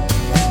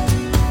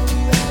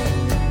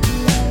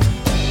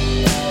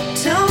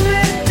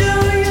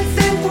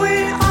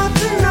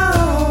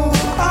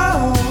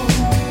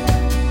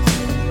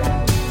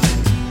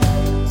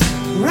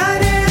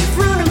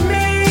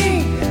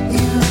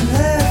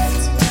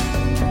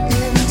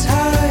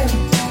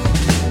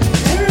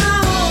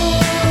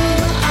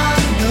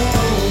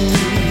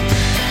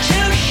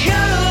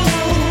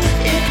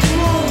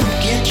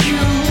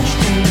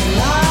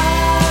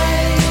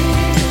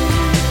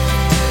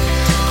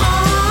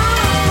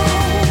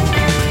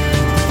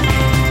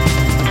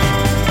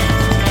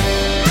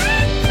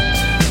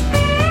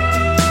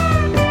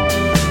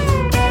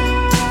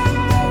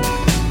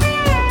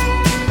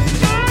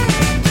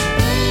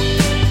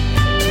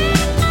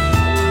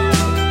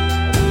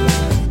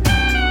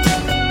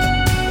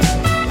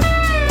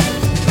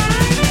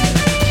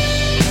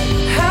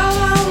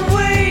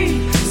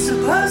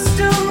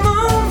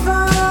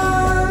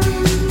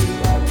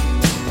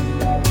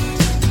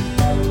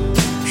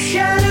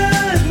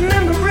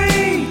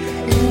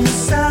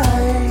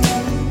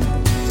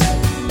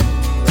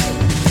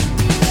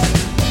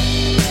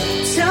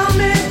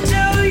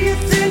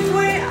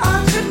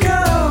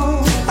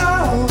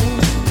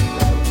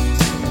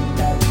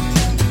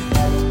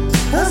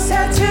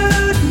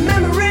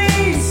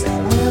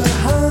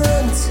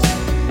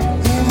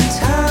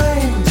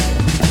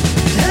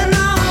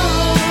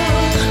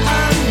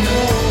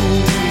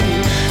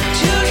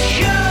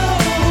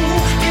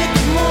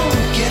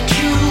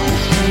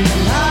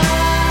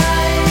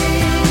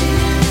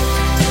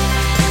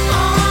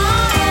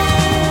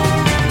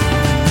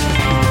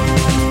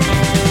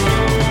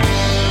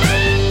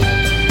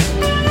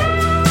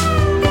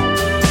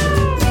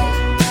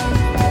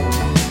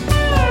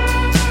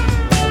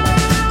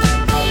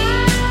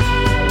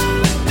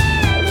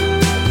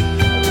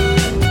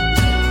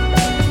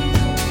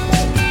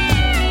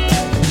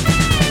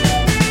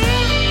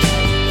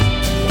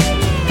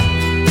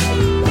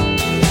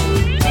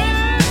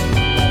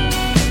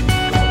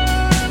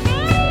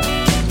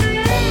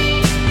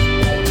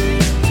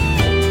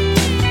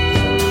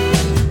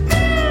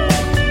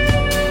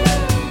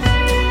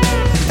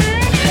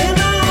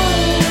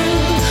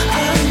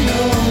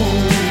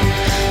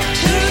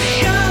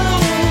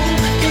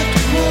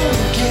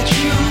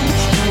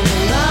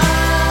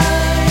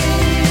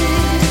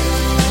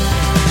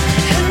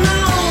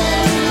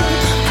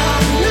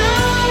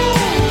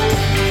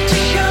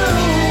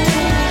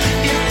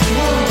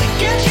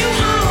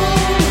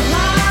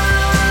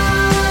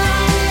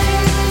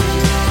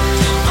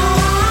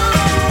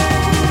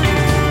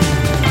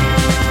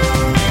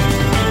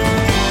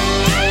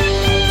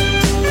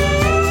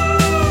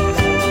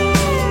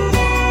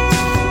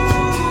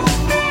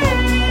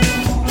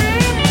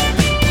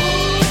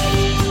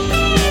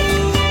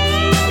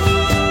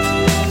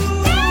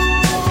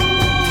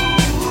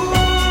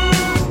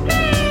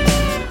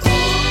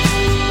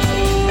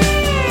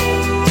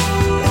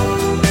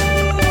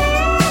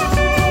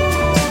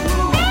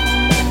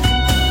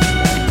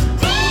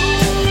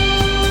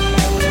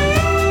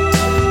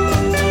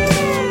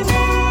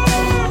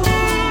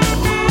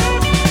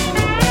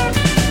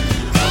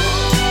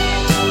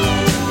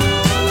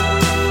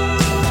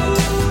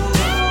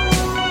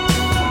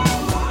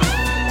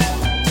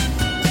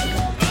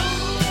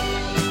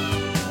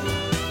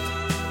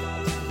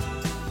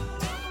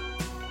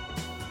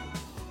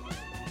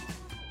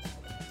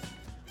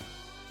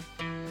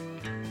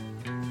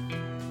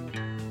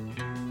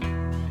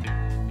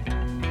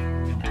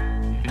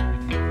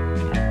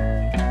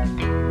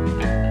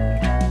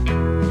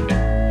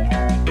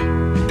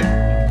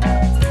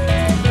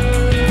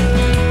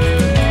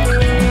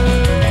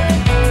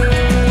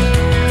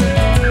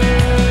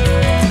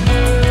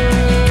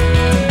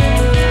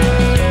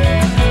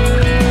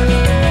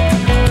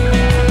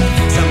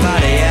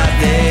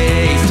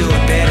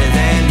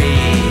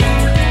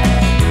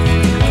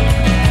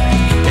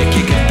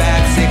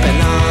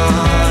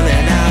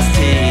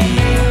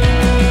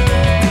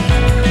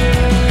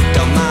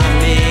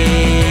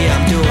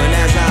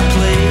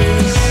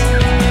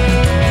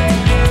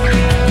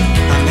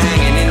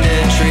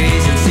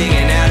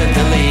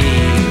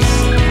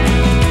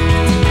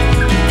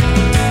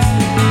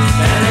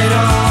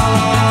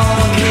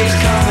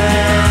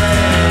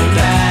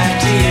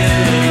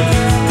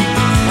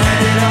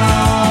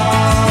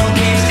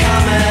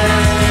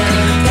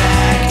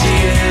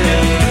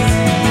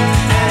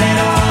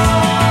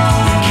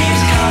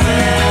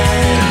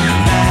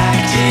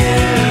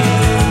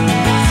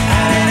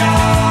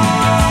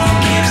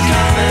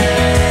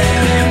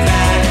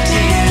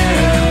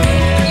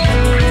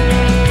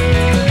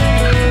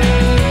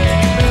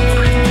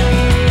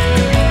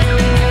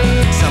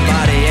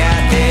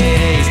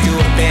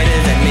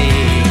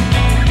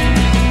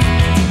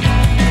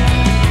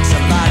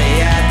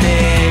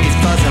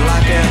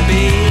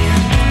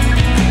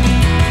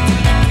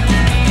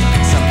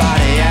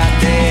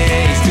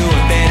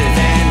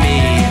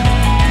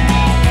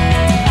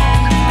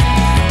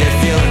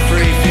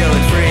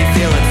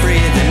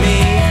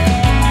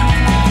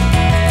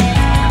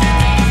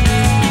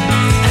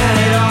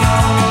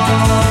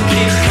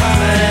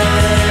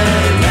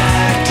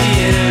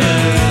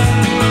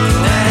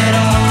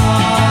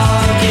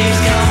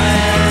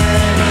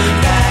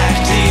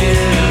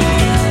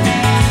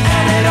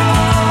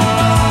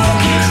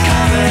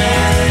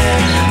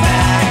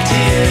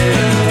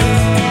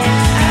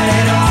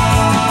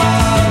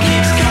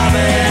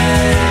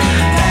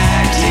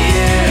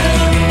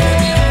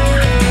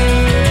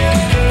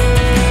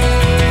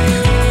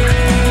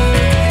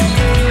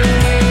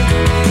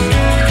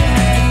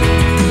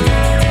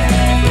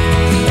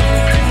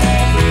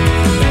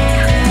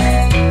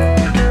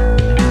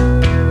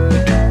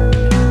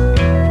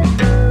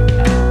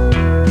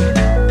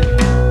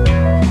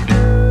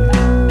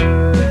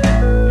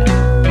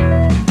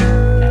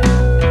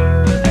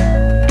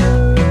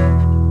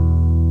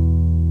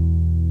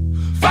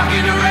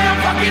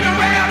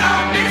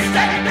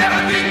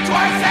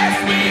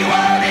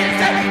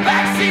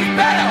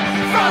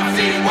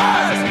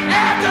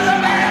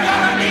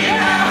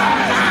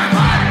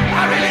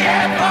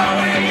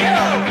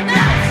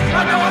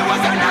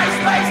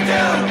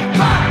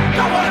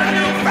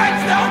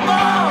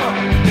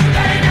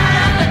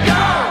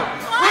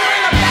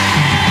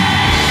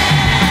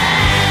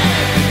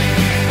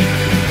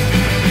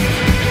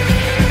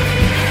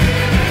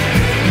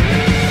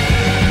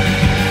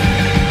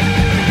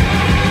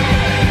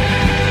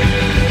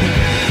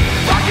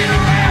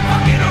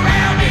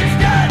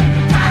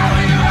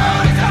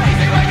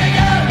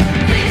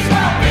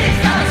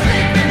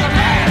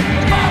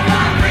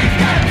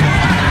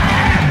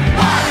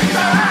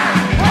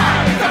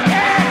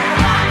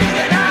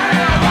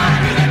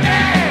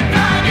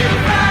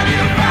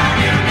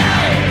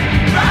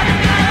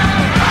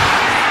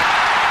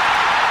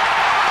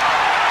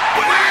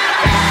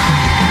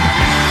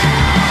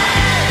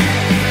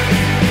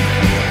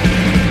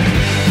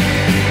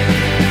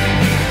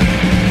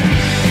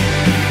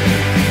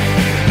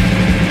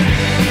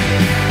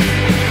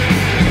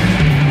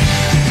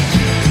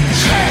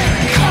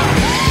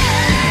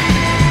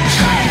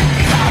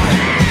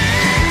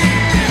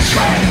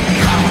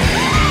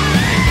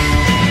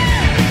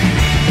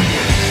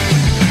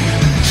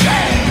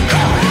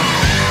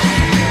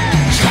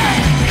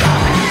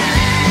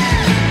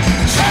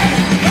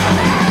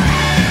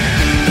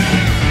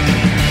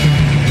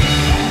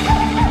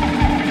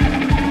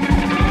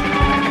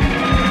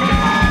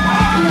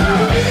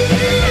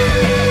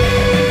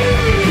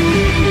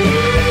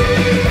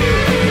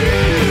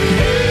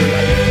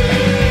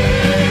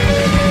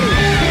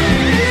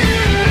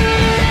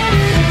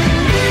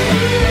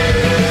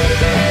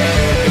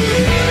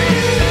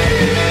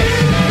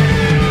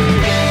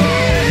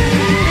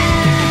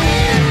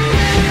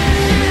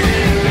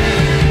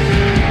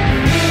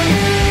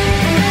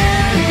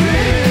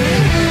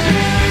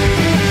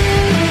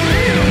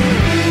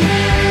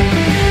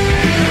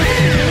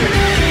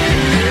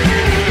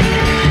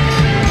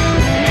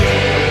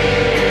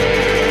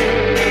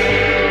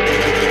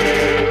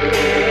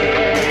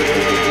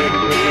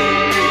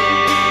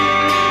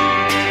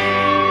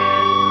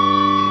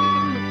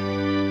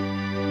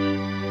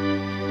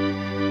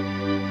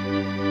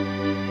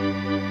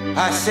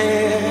 I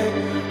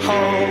said,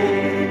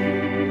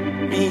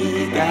 hold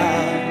me,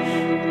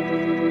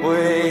 gosh,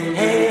 where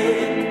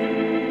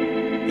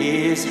head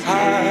is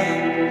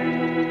high.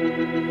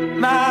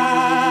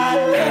 My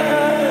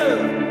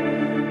love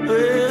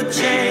will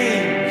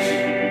change,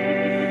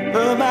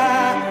 but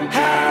my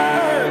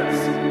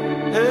heart's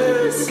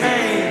the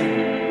same.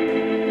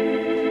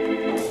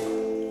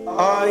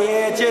 Oh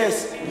yeah,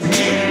 just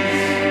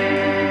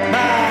tears,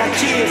 my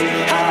tears.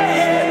 Oh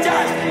yeah,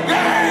 just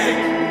rain,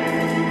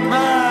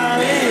 my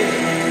lips.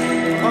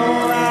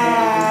 Oh,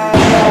 my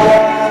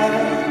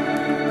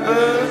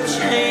will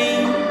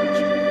change,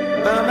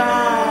 but my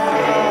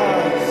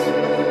heart's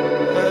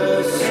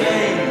the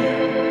same.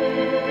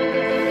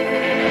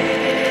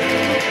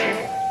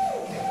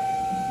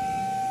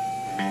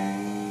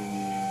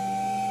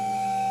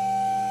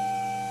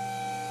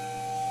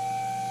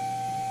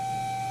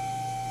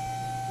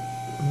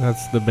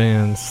 That's the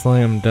band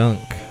Slam Dunk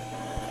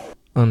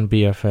on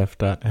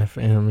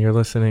BFF.FM. You're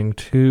listening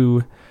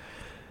to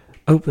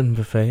Open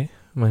Buffet.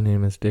 My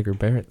name is Digger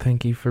Barrett.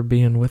 Thank you for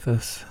being with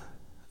us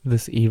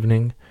this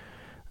evening.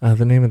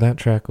 The name of that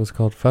track was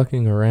called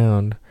Fucking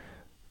Around.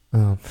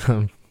 I'm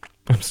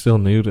still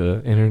new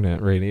to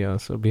internet radio,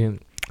 so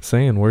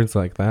saying words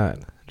like that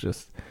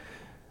it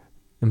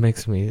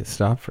makes me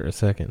stop for a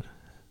second.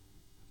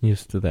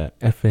 Used to that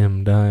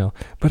FM dial.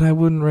 But I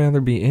wouldn't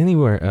rather be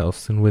anywhere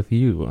else than with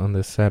you on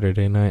this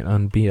Saturday night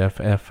on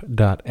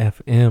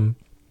BFF.FM.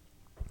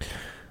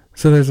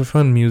 So there's a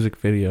fun music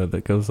video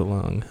that goes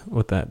along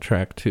with that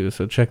track too,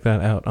 so check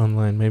that out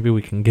online. Maybe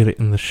we can get it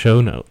in the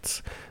show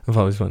notes. I've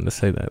always wanted to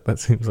say that. That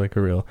seems like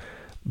a real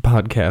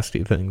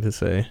podcasty thing to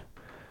say.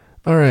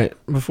 Alright,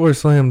 before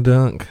Slam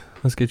Dunk,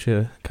 let's get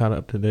you caught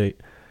up to date.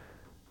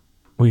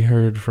 We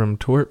heard from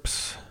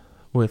Twerps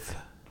with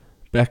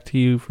Back to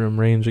You from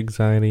Range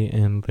Anxiety,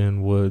 and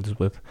then Woods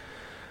with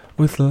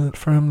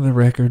from the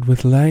record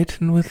With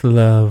Light and With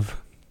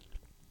Love.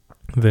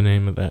 The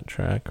name of that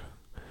track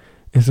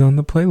is on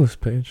the playlist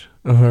page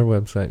of our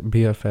website,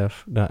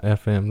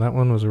 bff.fm. That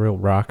one was a real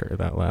rocker,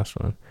 that last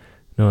one.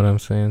 Know what I'm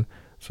saying?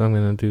 So I'm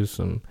going to do it's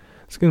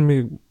going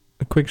to be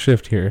a quick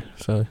shift here,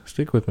 so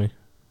stick with me.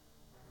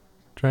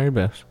 Try your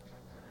best.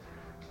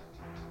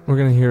 We're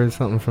going to hear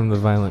something from the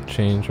Violent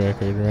Change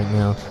record right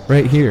now,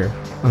 right here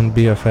on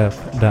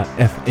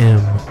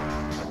BFF.FM.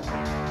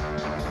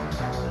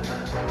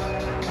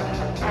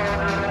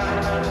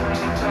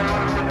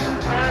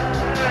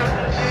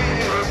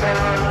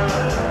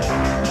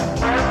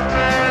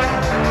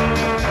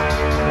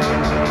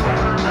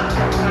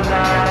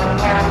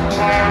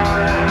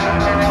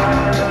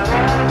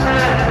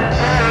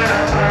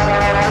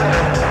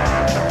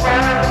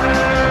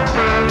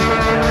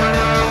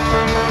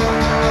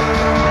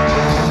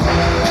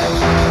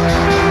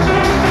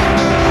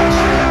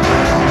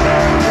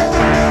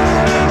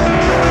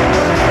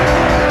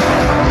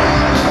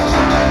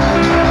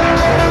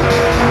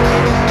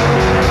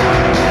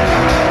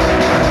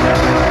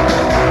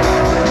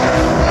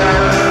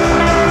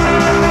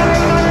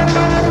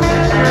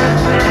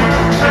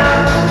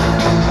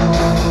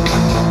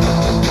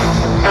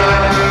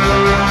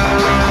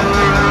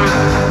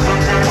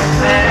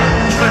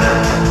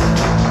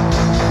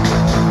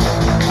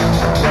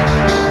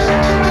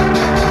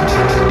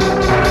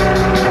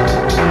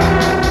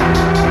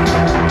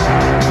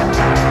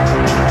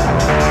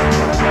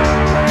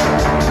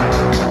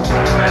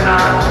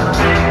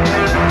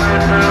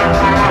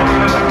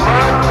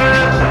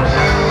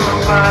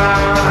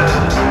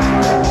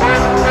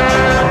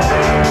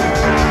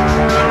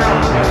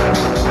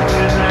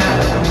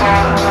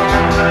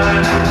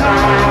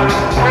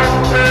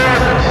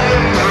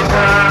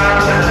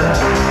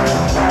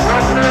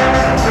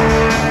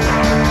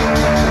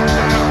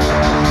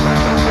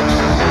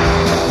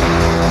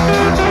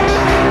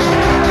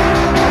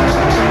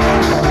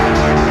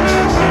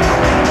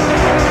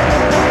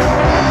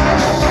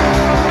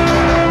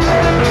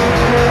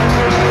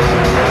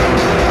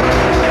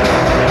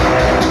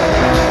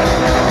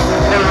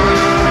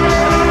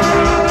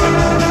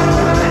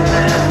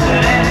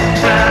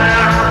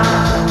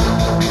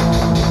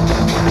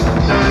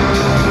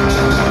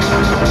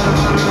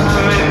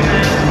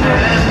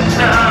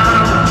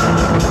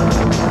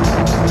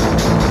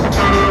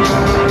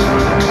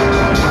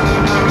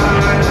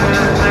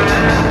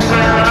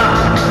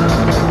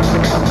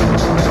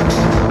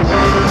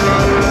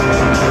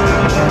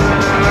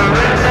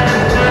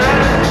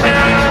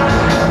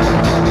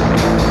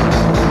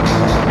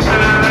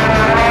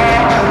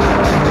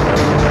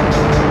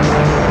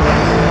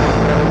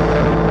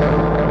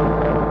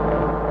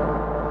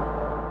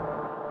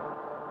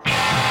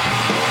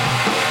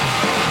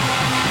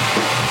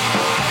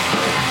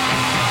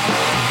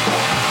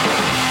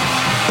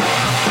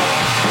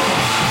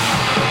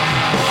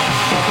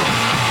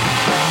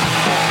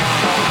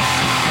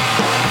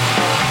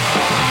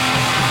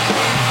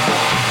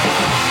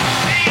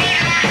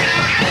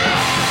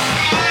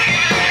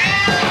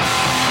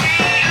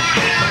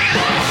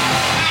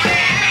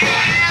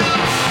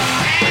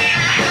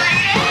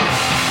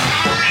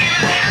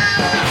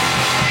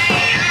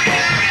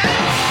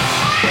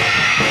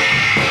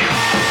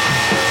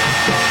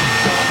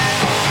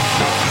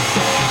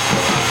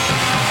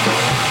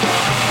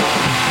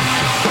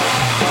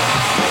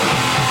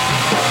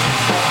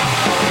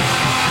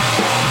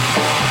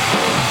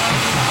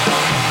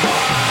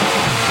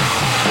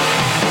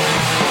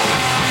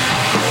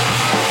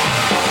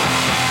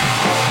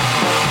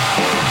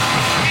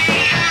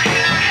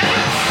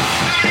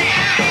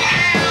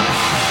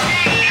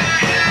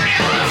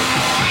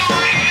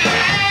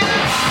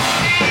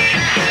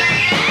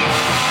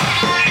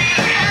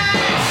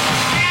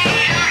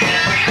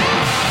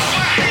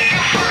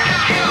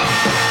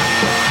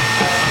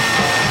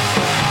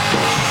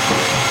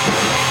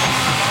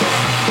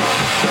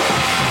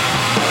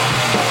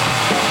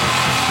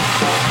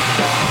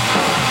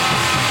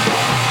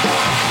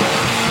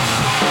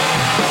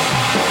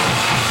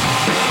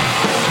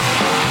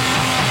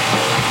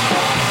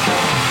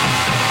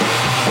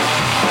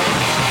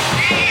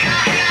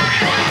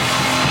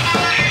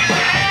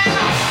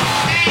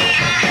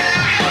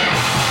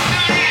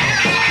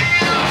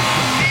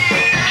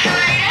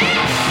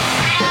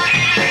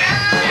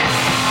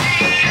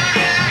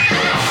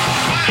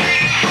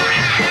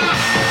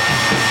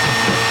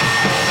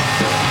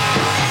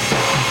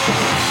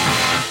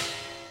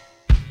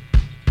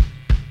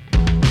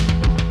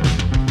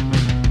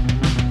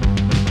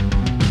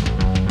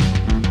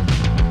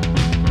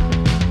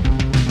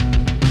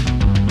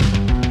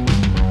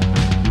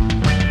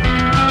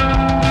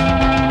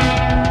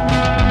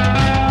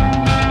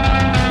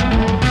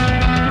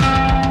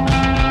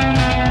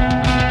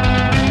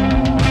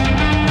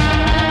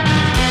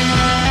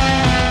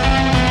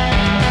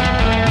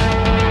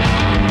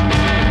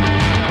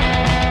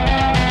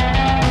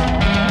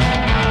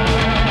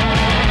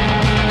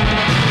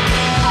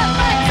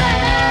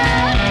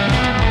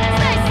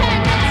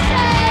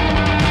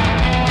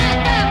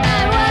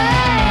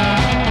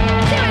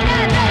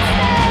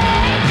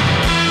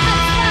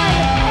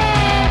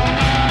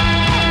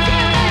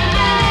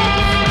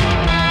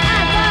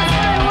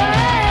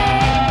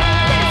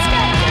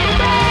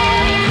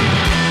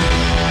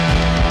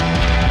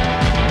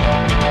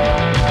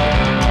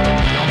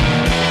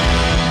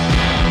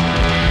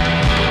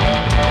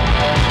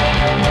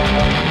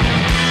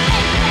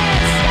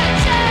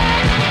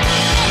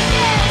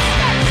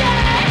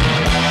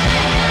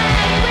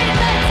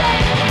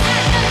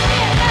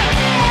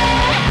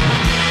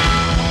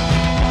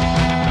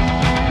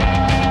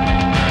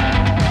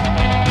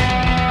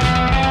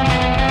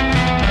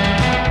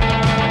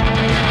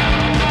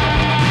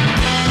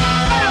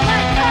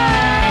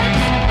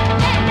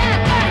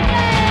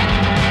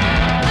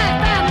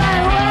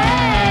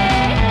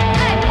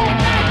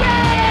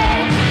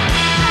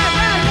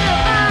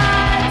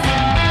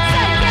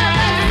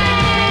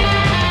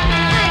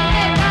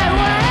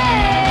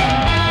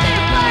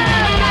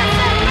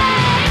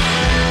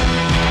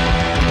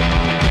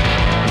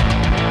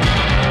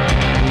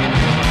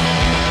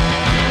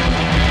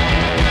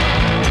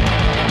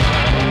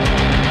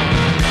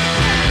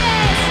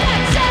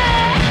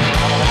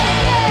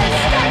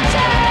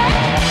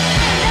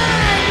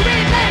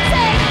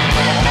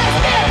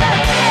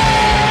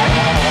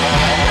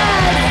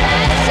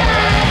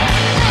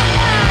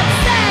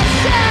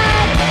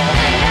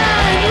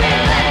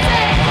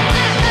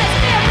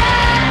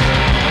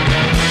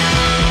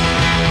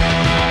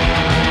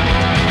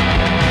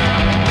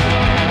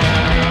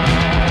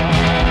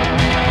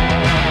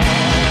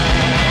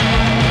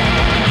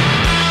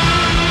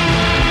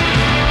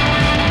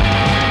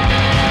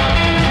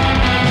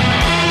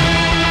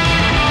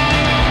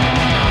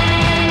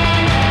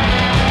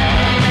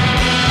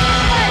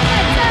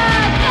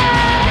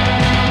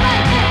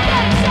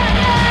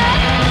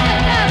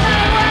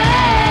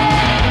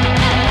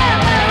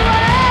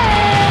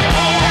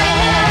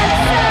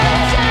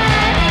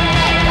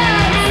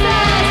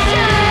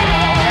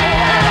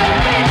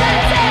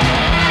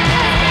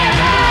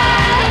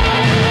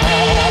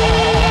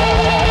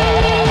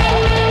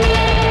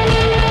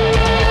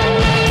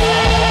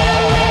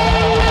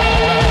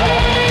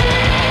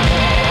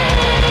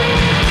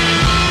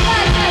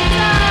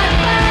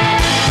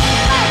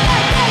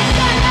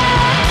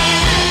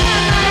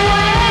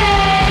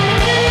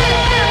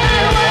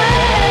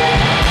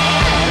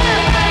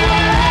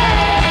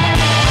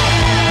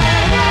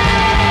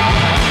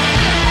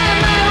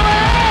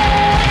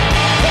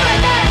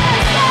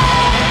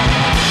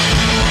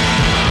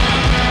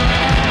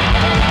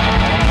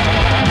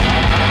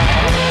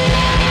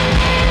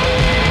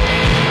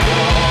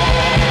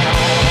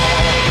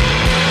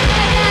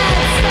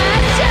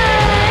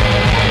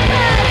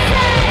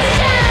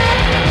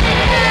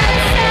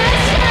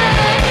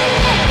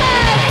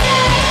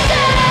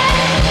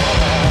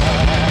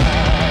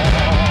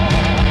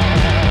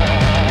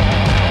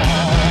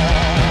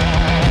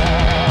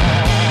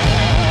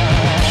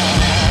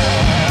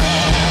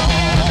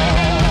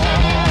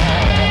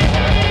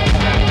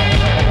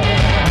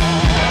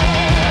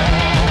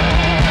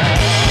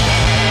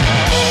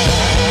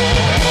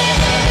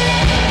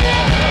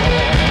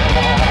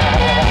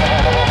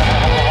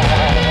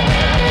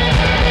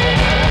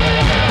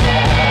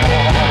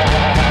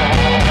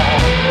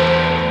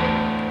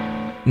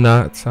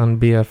 Knots on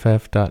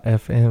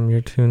BFF.FM.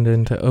 You're tuned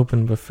in to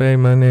Open Buffet.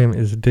 My name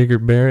is Digger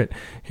Barrett.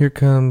 Here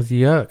comes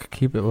Yuck.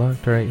 Keep it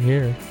locked right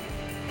here.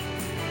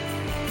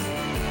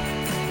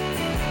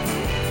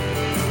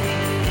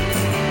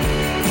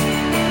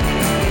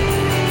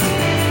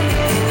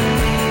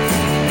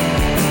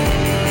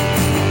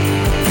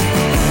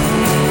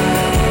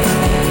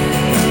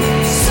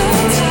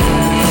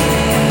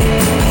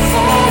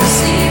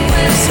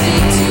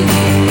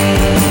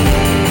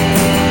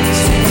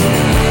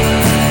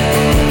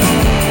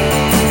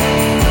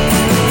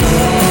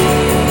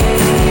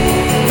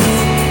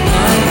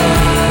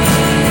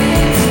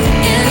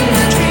 In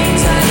the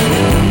dreams I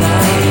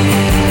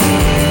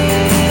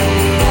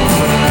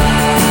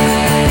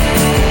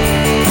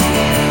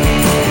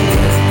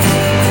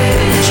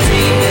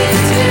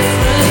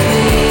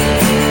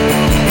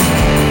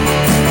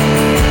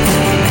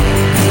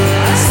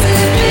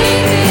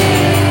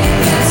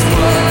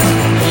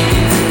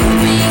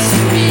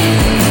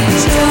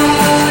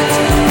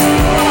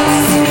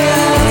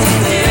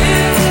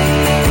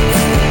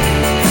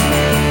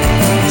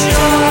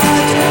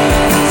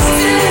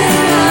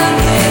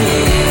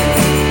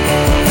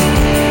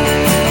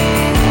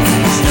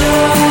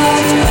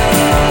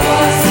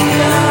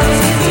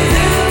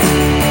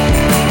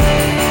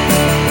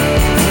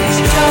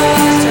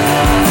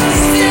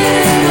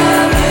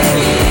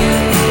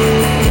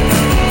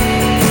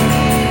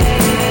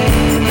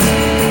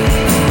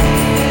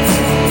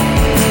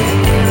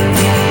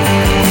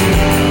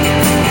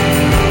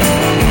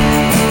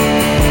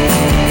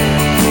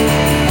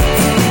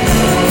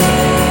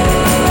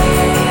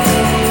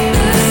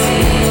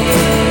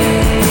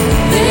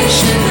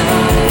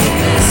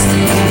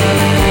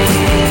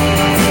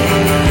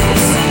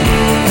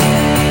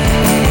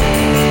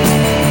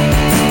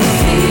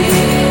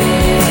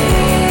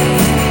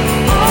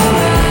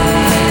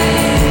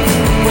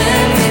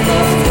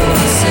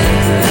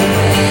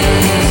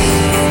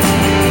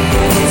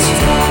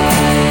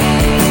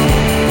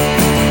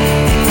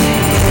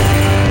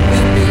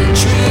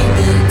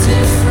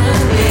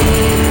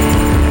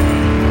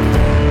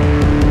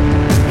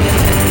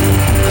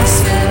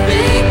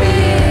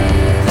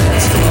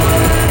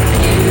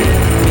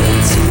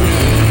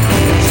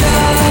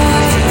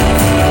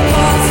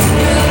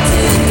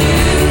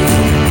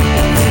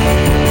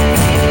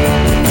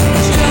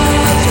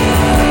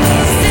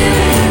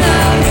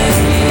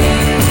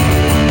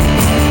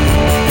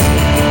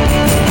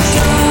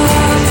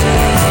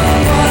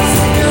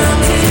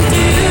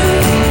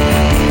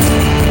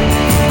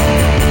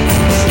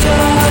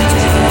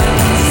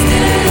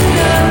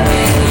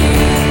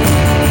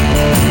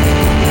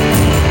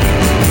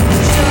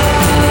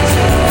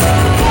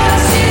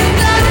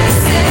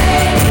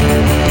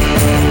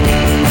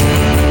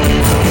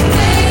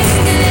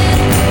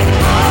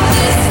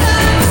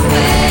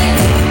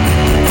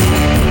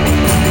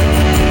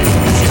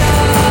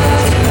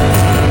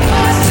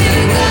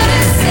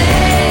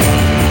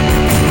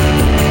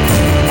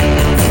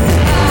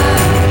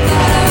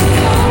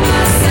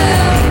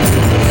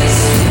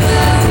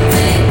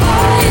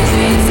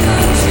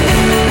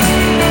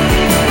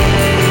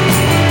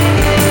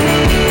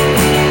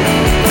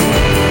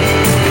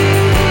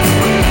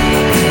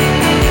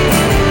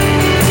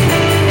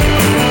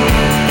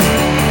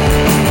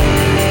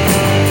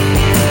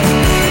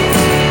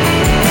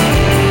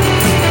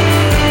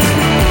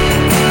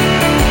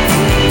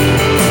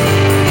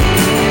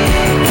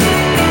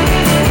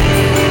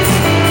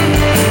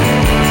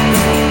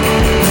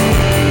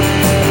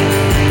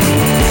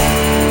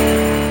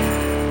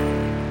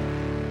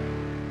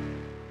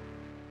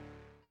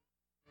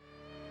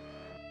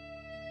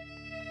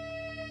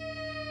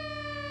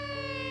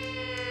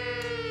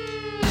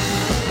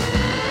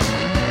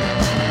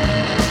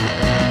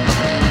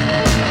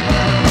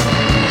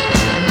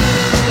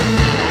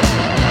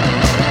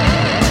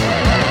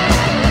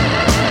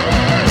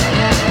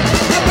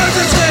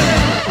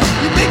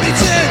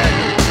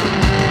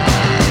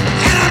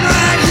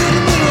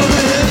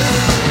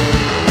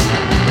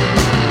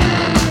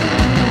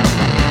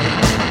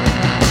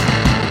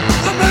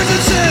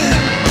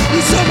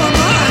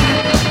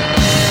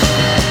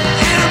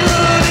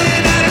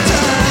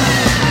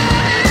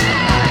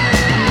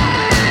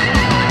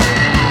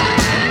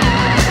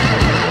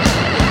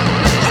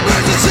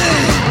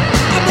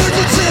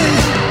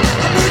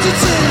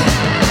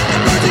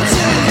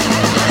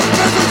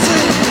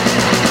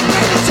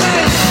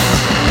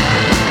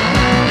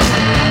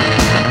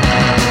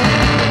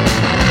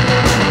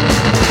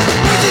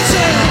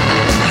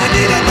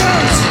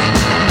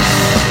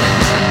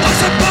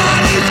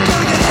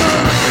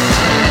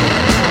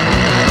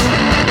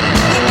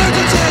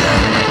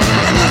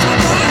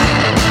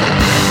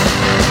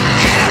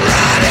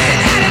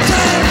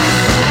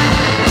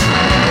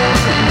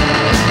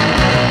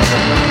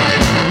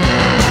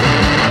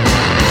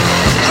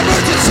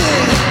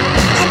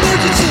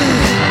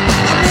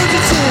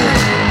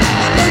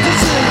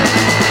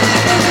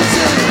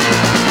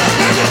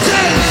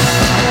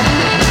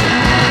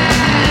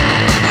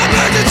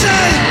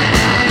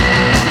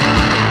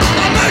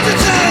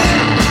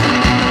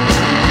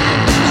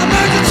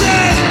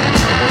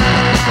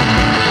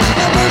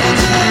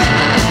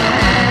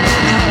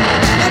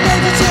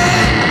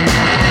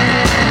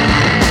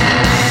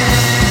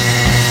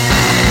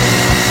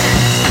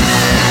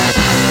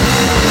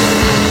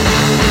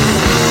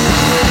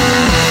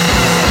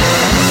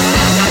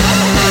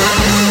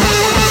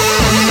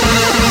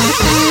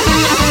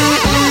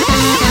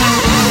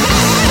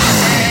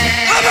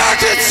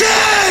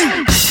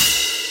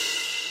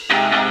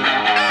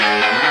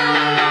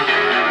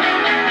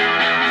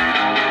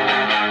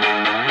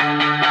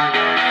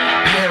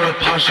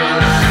partial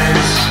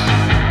eyes.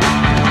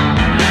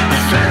 A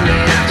friendly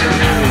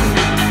afternoon.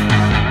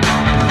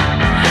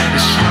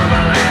 The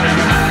trouble in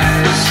her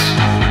eyes.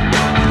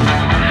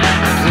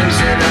 A glimpse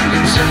that I'm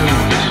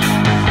consumed.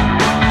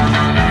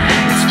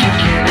 It's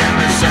kicking at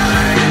my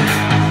side.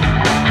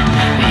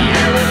 The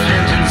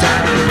elephant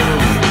inside the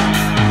room.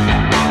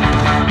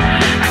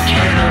 I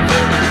can't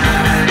avert my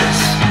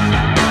eyes.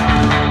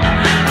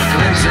 A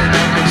glimpse that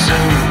I'm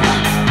consumed.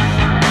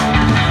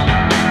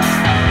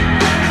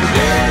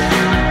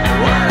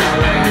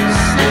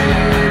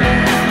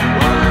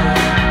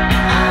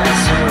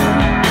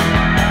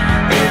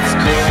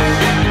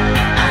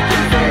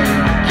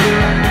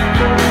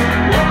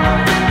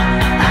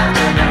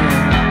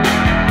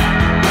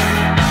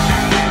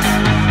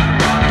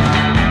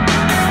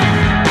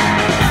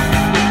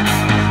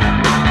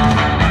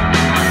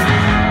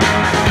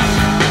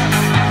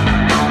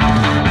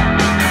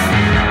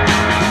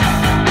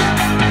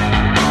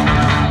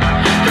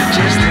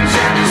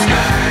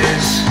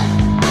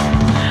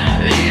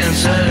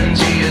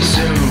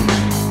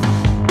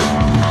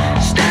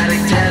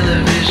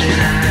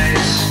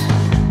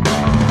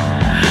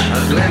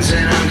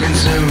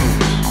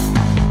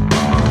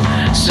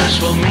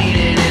 Searchful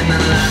meaning in the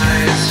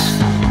lies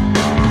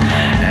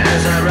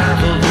as I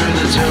rifle through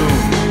the tomb.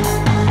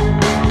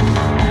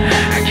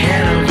 I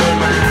can't avert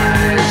my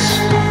eyes.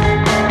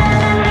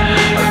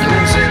 A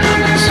glimpse and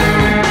I'm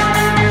consumed.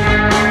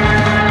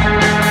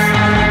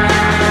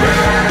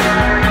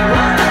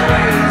 What I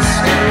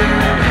wasted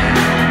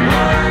and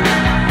what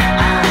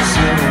I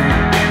assume.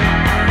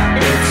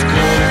 It's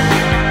cool.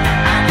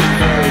 I can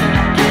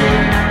fake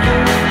it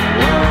for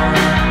one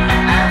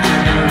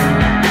afternoon.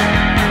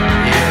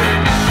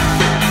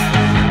 Yeah.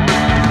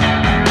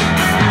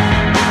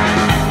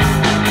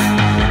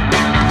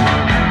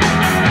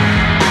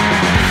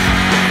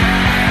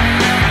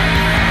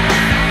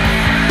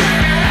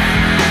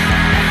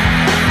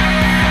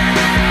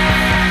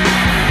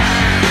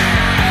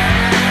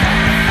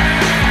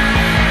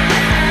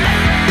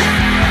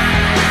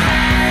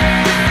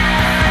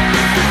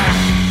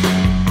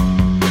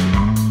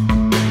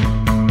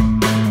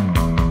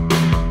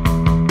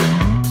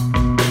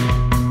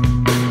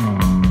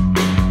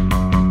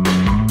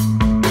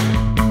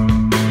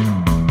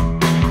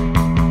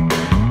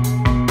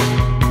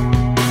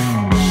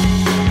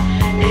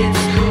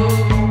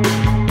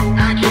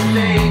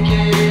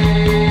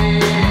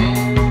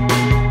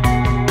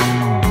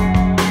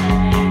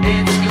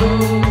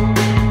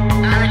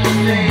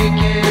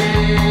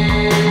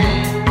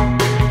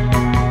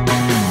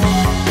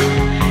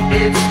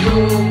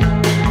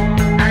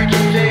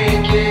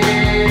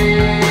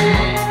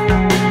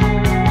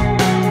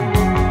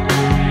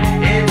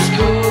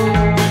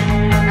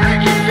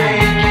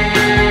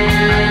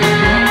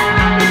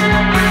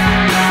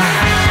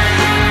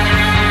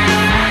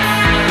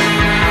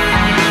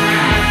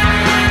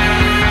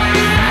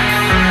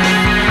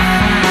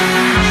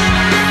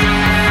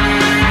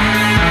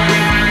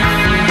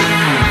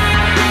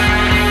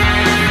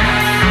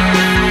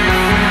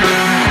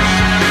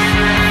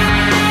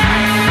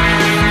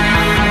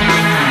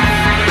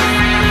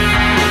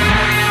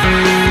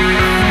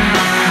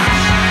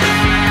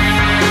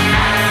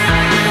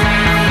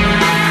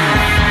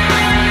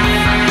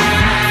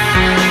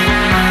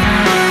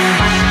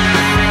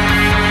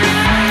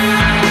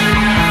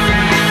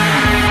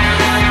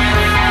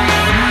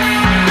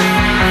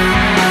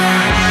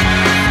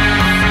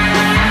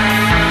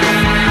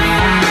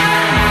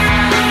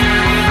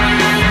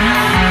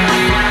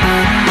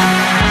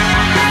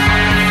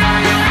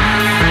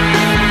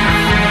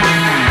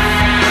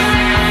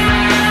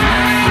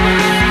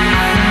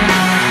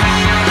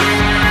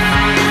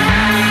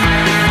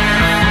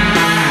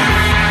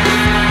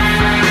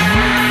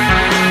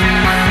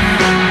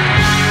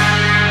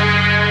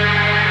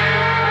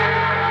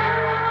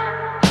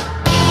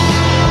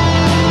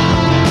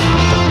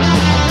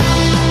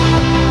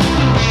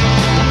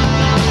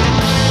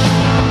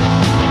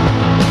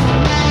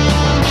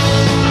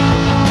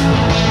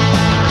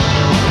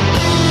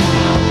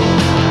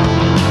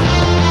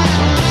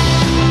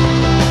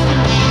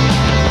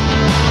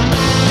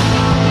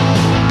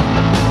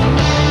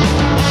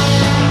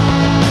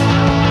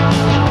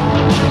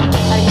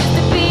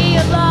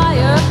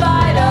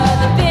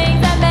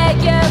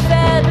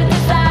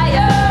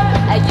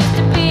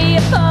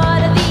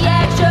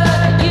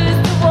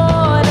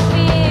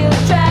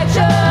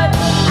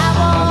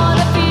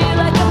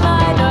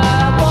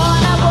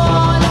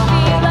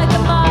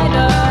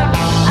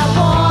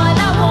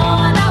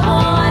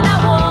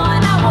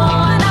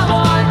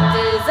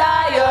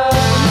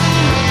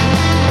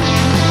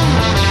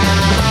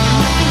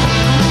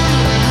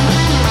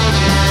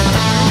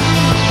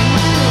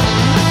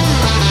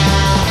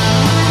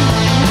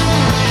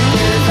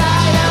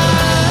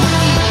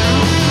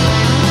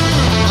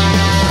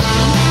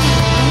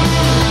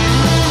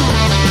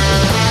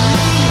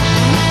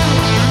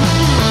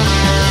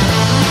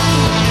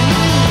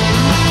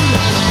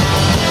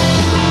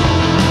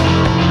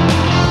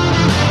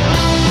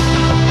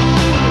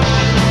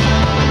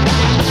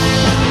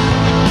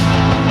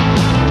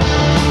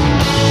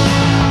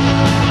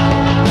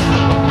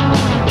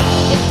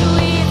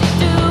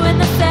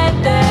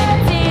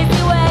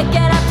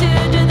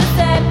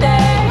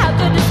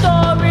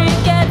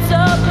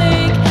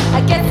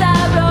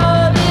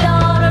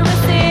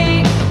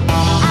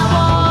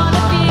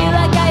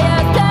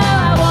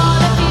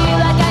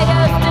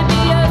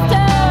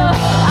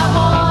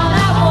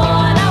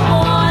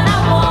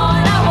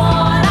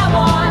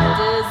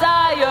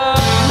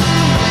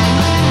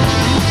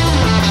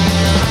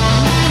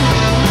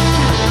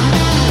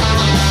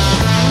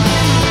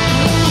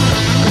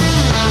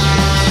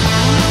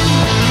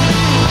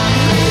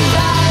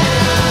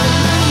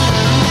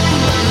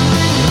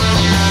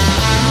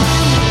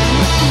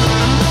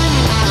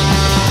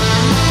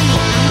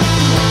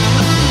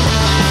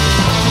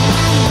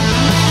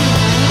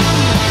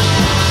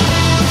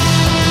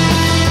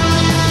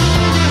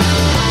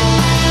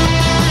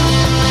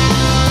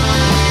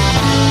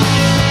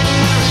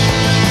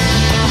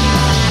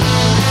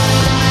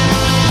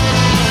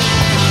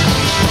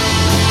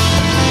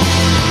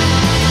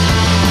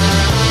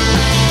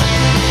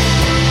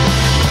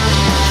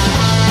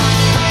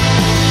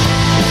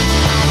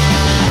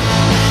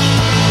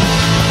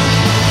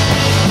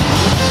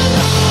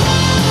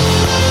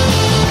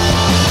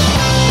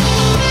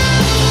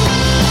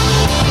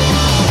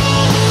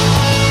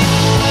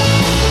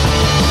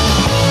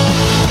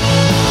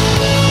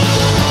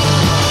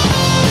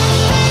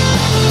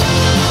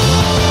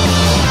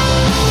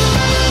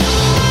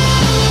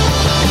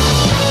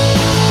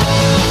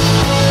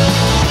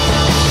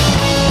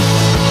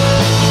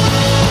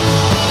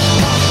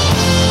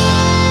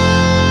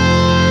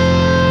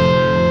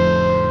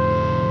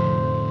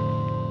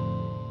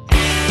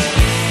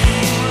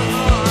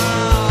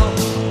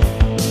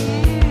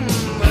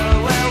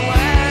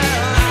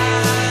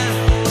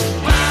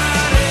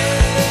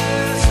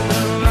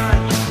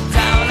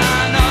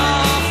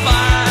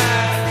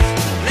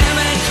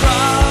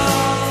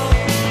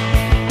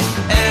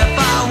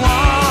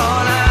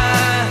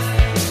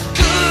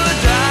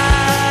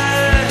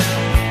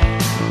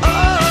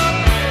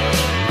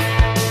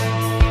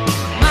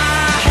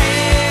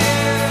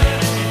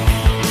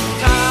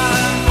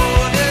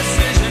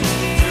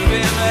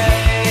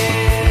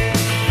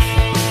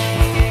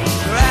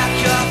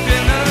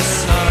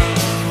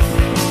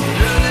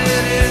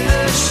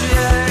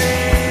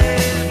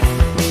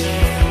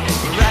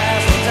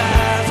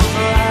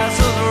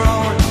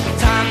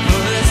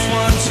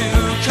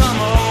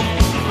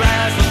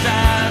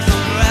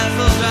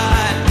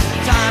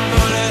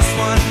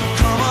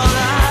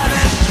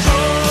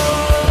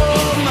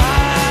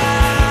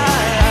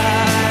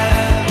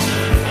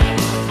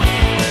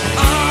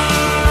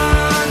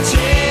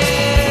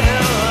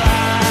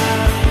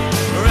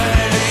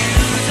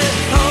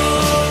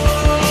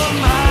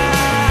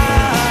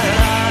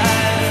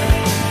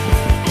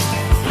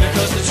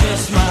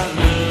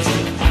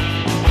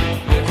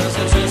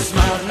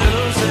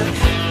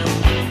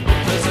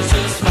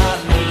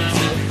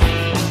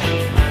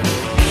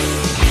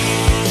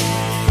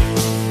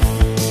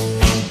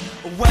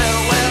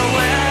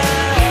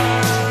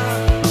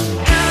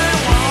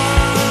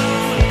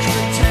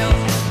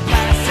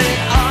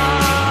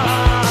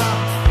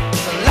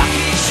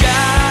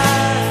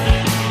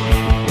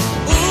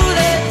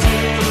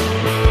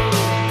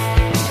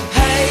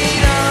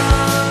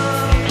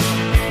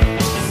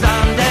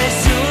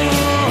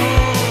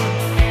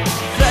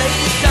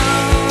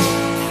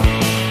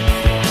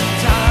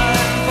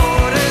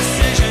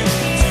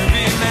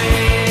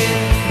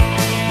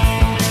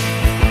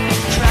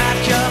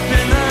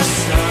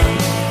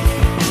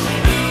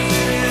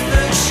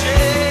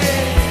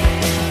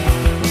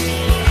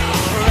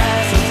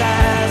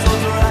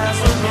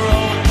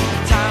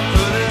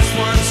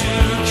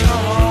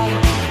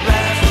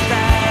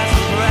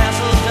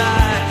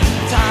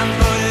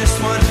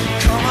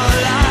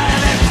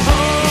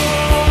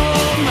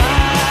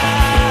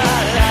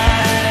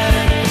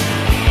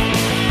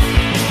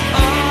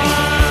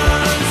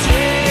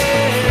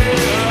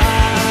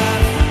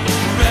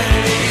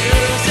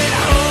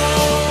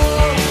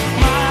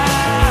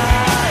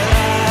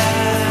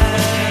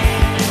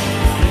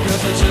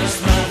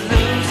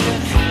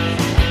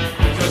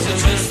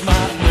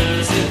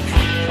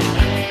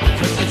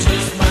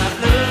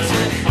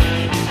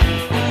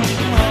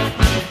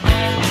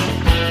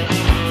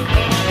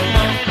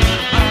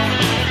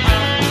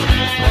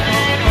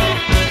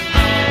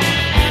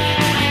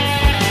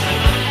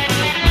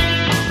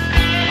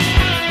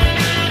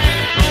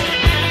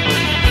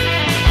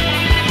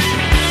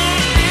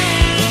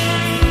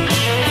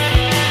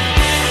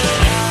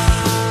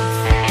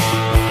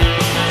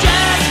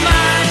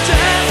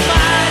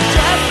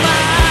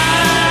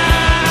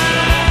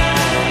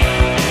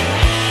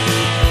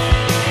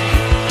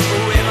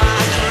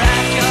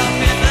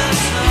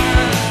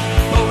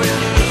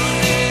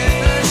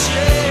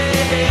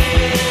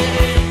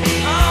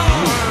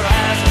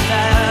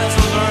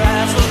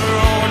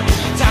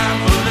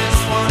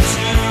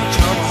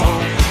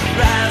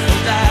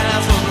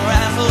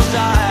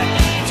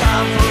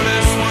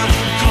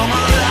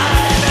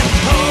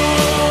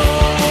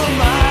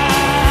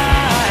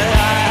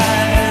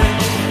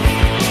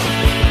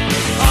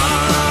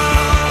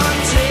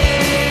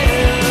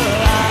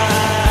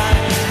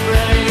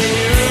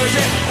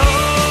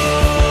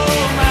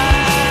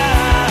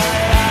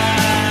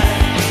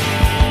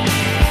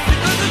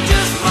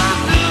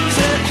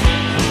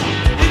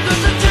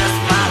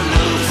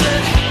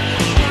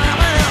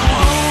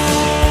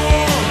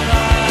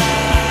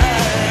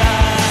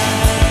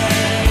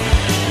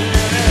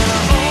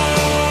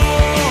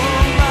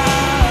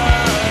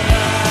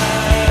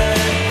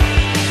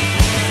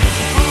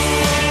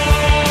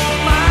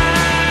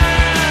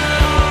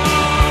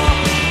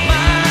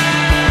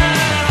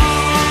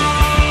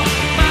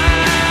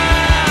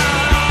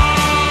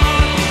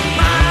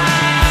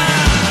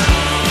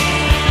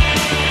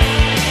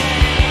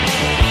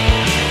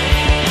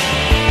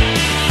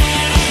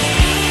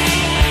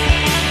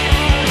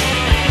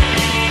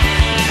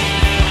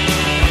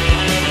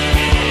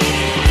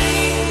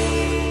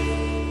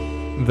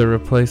 The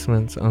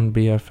Replacements on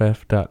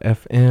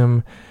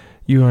BFF.FM.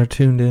 You are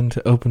tuned in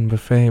to Open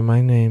Buffet.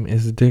 My name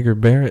is Digger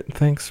Barrett.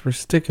 Thanks for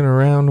sticking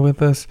around with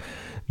us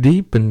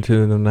deep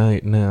into the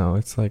night now.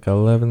 It's like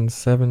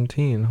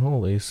 11:17.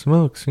 Holy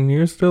smokes, and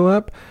you're still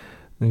up?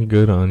 And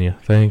good on you.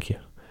 Thank you.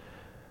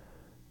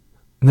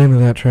 The name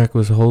of that track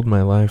was Hold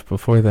My Life.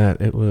 Before that,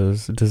 it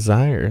was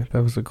Desire.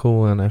 That was a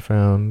cool one I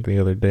found the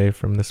other day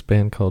from this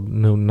band called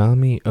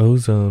Nonami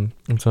Ozone.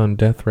 It's on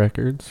Death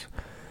Records.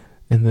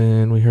 And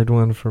then we heard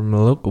one from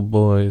Local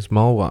Boys,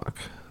 Malwalk.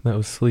 That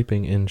was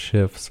Sleeping in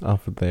Shifts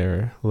off of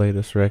their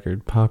latest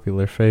record,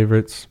 Popular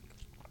Favorites.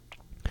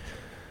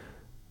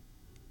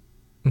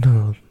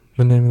 No,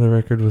 the name of the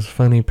record was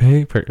Funny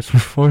Papers.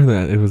 Before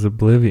that, it was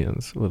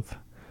Oblivions with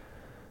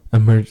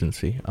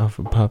Emergency off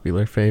of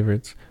Popular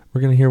Favorites. We're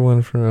going to hear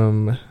one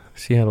from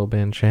Seattle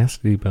band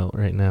Chastity Belt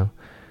right now.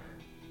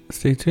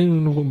 Stay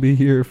tuned, we'll be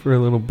here for a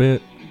little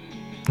bit.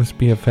 It's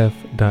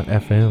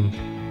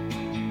BFF.FM.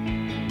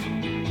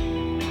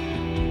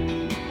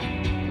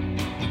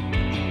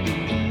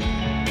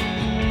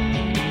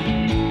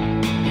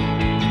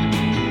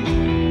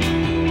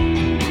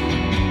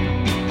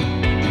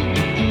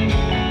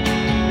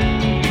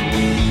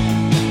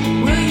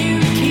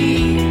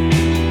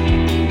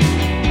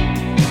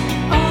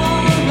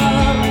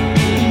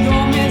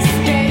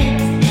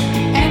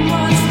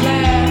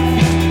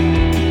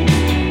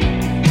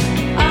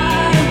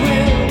 I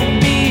will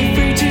be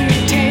free to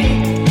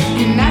take,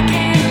 and I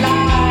can't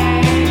lie.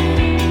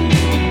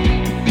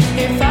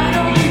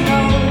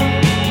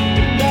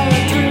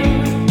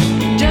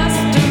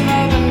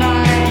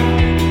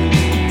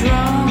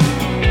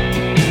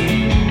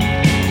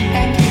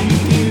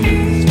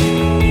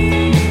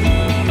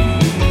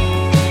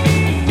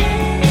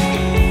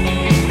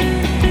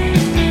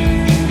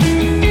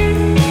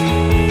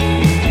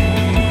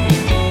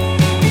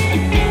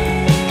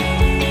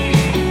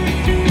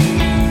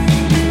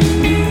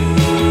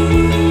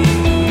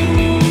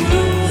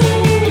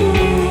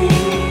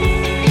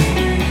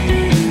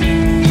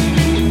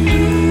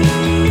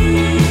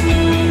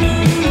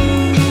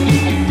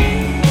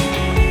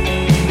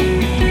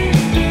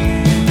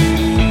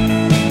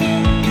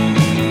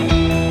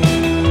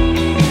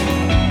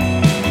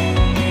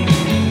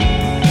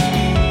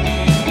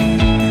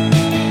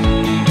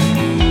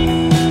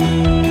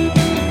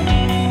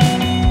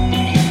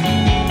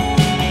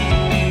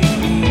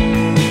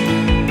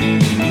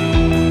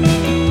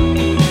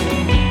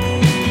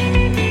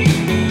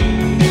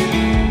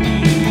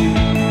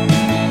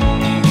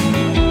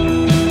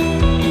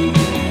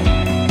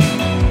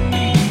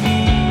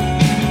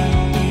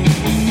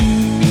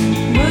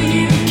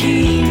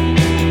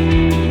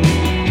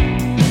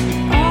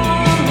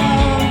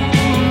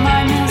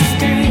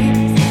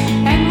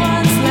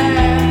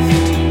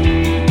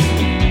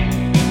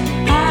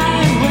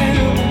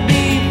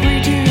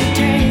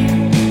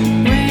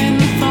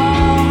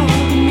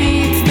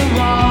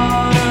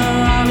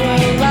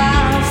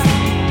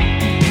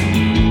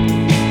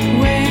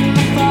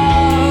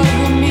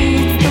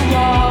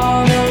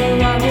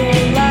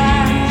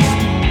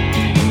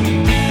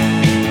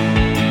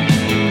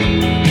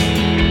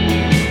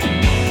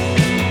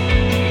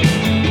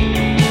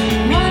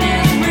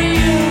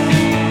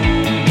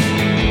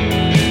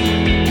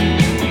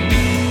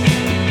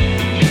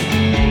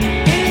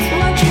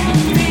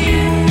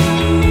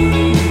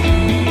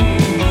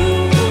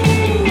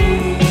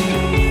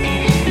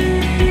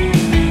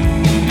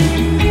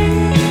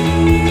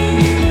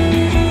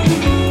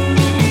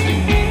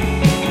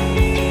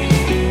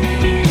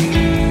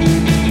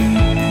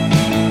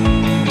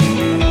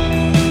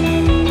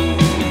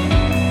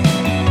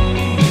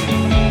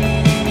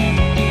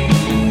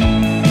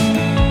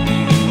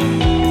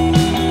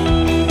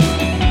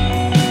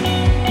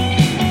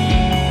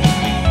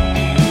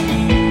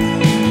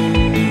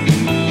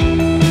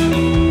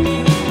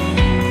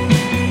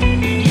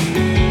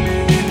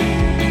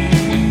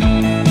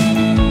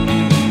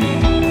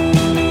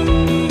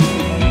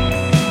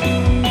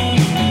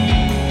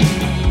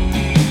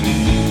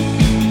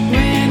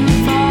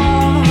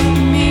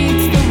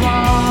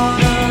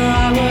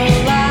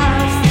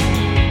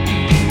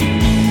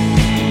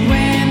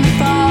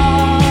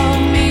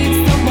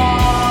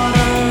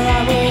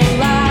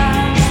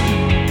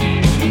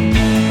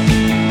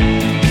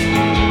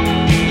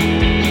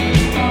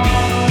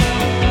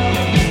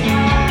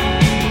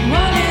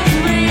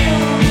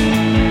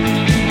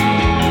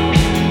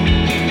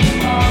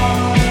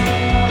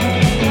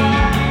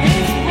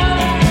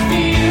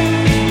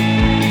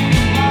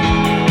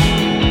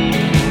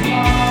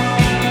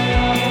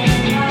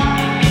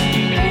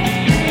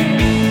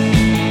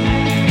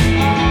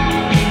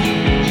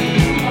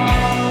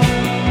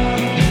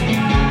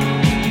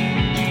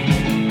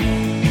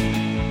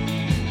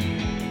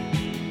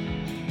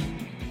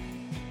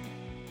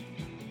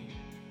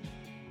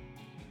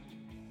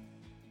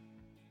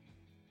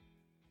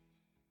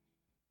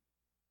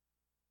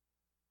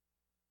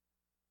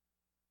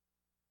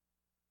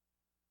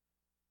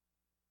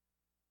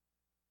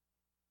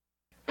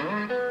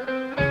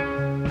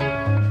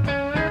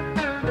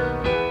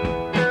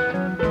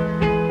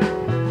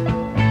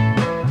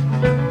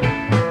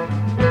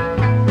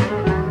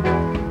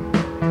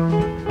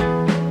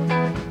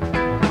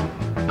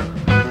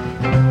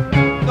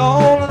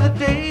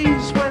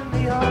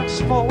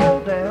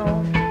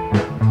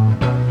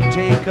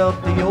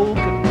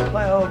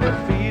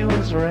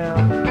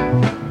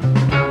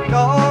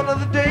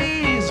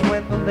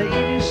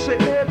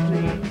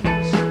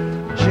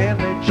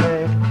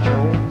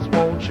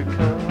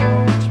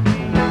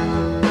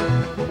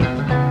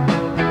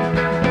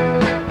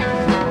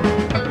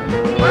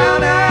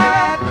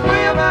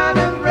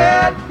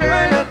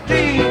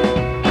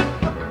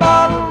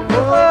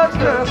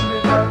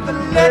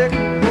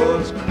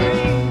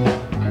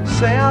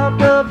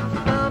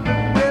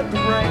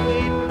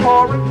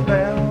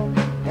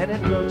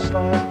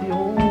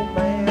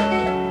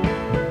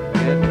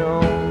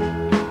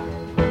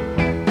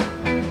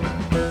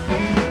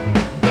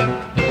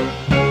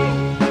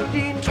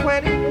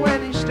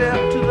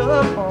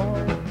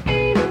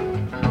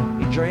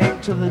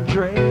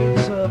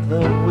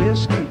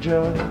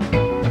 well.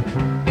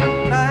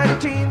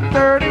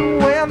 1930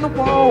 when the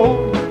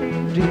wall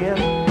caved in,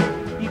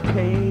 he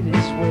paid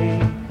his way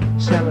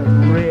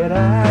selling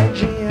red-eye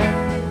gin.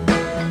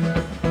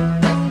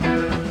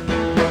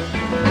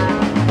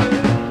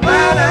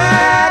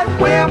 Brown-eyed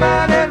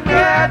women and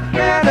red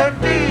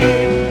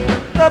grenadine,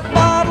 the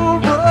bottle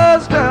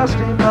was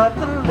dusty but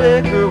the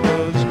liquor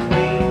was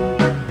clean.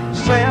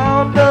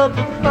 Sound of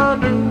the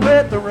thunder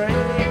with the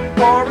rain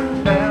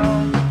pouring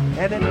down,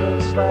 and it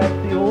looks like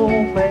the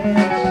old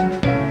man's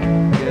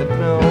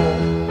getting old.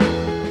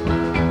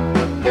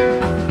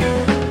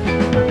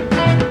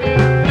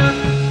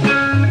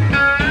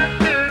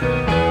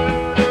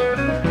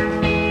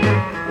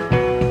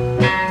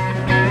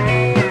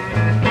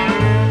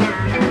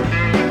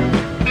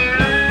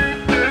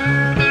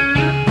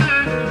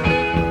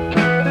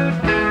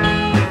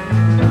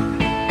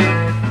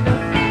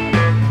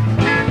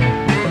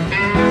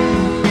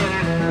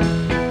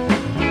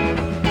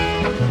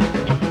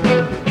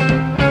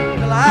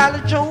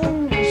 Delilah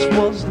Jones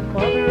was the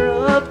mother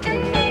of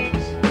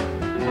twins,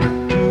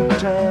 2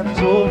 times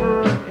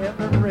over and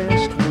the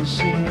rest was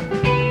sin.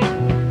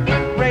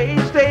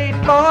 Raised 8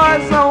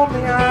 boys on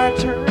the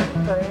I-turn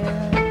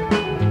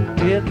band,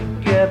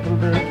 didn't get the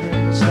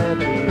lickings that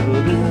the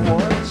other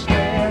ones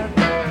had.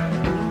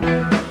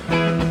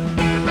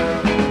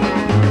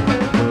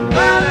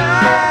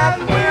 Brown-eyed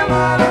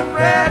women and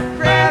red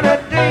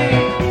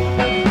grenadine,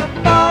 the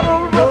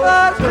bottle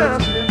was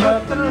dusty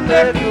but the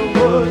liquor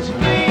was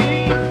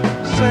clean.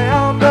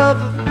 Sound of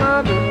the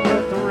thunder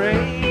with the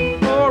rain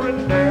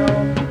pouring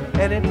down,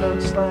 and it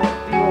looks like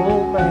the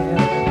old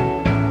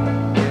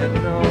man's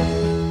getting old.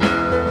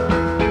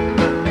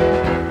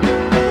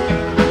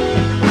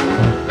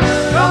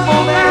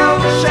 Tumble down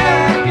the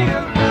shack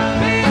in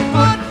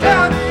Bigfoot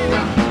County,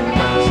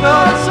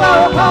 snowed so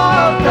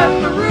hard that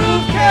the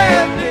roof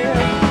caved in.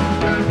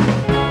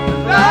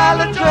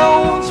 Delilah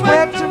Jones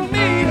went to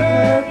meet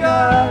her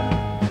God,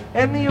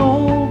 and the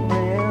old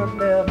man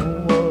never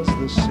was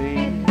the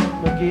same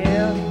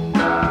again.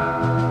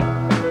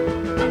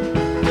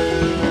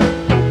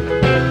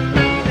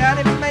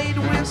 Daddy made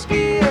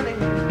whiskey and he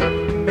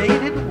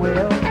made it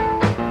well.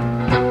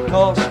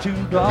 Cost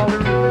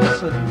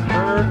 $2 and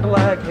burned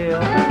like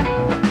hell.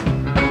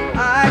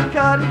 I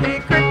cut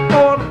hickory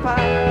for the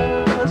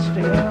fire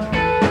still.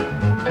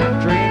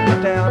 Drink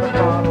down a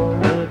bottle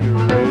when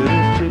you're ready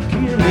to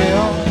kill.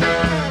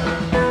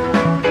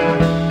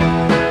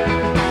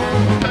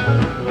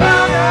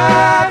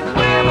 Brown-eyed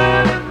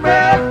women and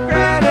red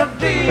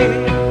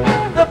grenadine,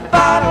 the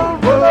bottle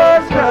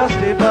was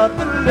dusty but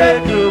the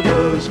liquor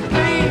was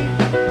clean.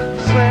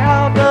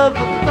 Sound of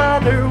the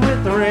thunder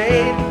with the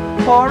rain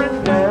pouring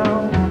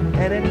down,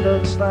 and it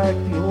looks like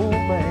the old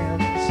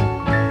man's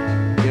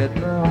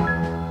getting old.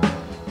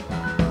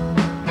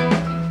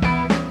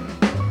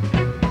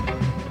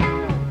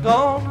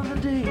 Gone are the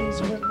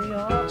days when the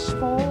ox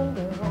fall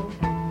down,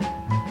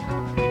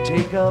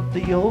 take up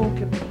the yoke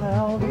and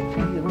plow the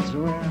fields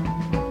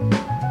around.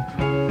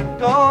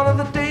 Gone are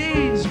the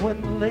days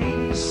when the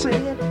ladies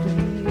said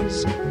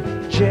please,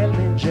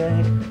 gently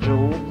Jack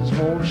Jones,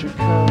 won't you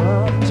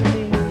come to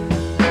me?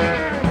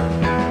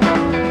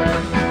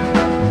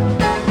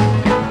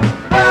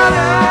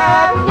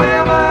 Brown-eyed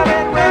women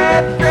and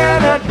red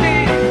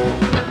grenadine,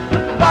 the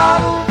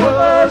bottle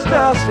was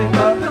dusty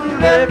but the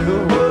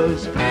liquor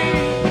was clean.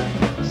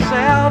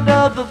 Sound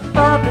of the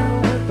thunder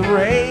with the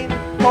rain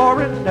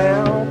pouring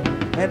down,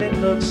 and it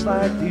looks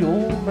like the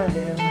old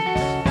man's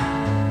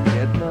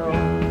getting old.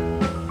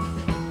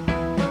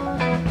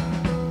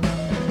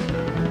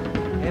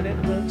 And it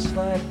looks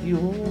like the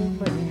old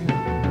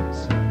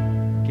man's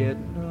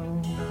getting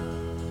old.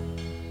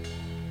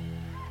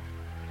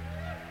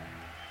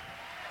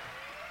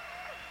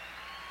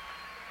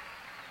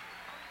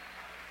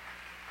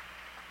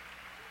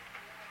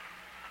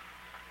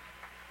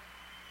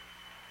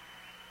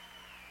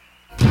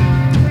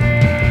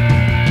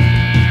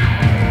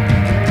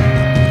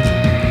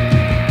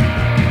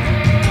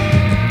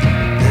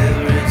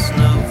 There is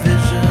no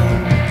vision,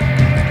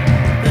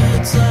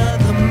 birds are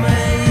the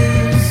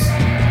maze.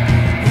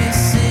 He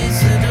sees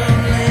it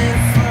only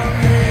from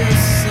his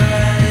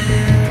side.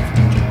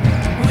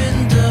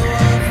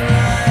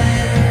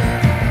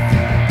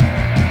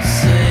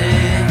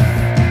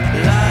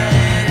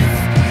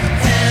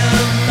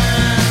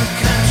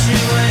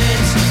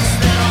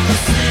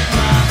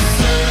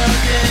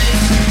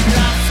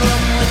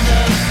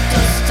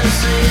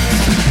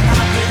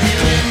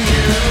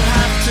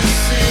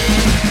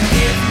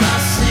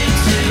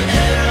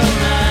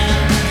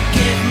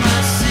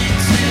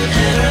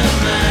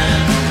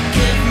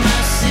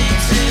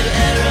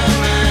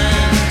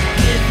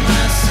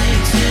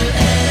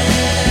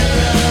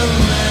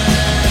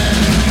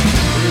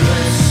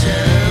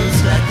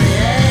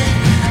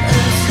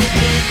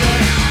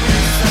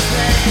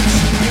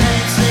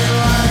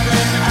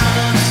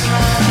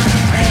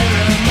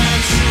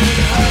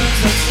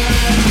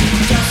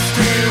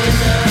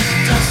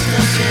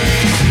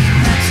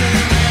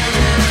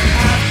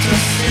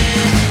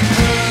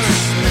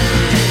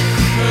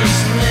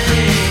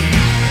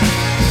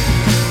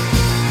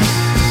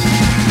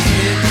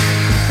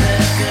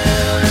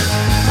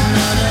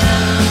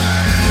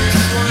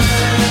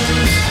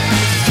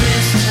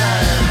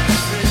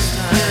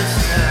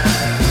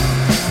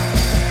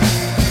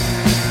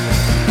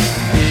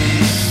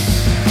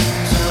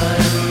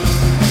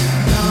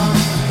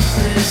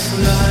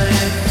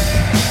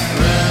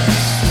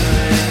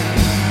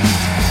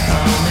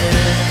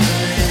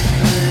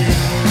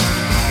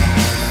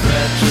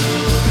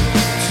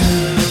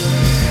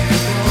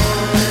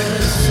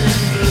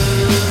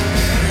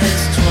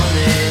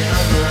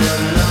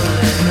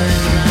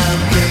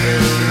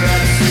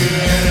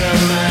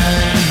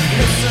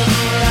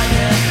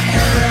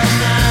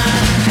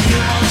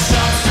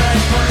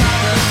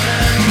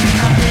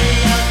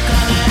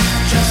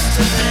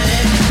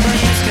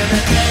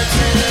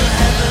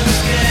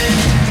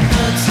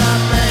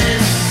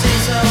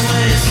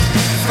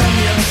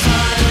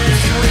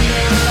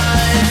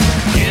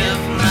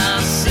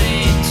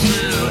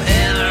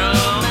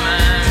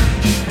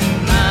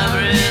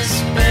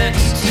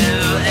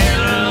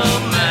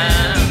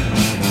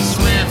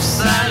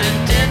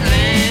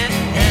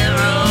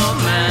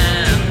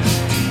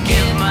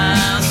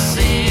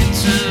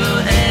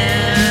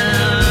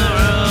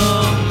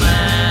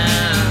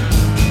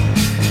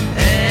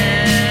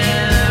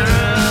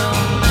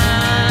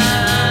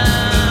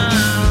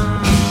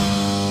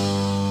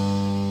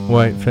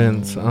 White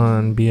Fence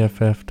on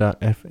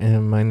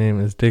BFF.FM. My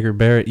name is Digger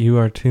Barrett. You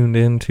are tuned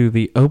in to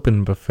the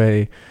Open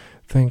Buffet.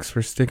 Thanks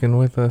for sticking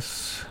with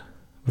us.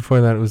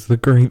 Before that, it was the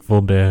Grateful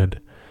Dead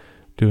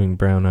doing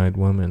Brown Eyed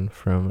Woman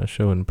from a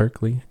show in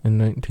Berkeley in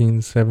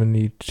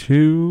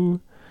 1972.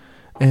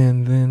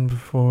 And then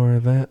before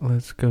that,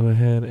 let's go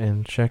ahead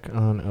and check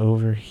on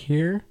over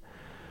here.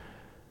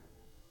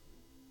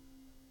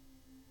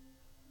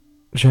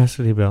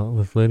 Chastity Belt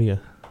with Lydia.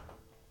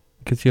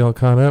 Gets you all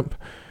caught up.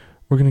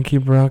 We're going to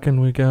keep rocking.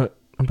 We got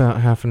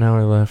about half an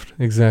hour left.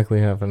 Exactly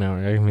half an hour.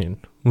 I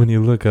mean, when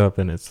you look up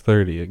and it's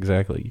 30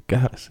 exactly, you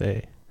gotta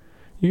say.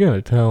 You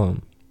gotta tell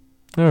them.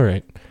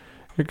 Alright.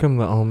 Here come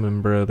the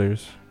Allman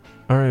Brothers.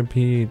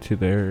 R.I.P. to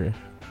their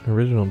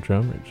original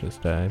drummer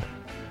just died.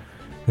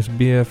 It's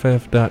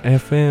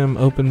BFF.FM,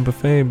 Open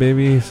Buffet,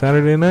 baby,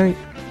 Saturday night.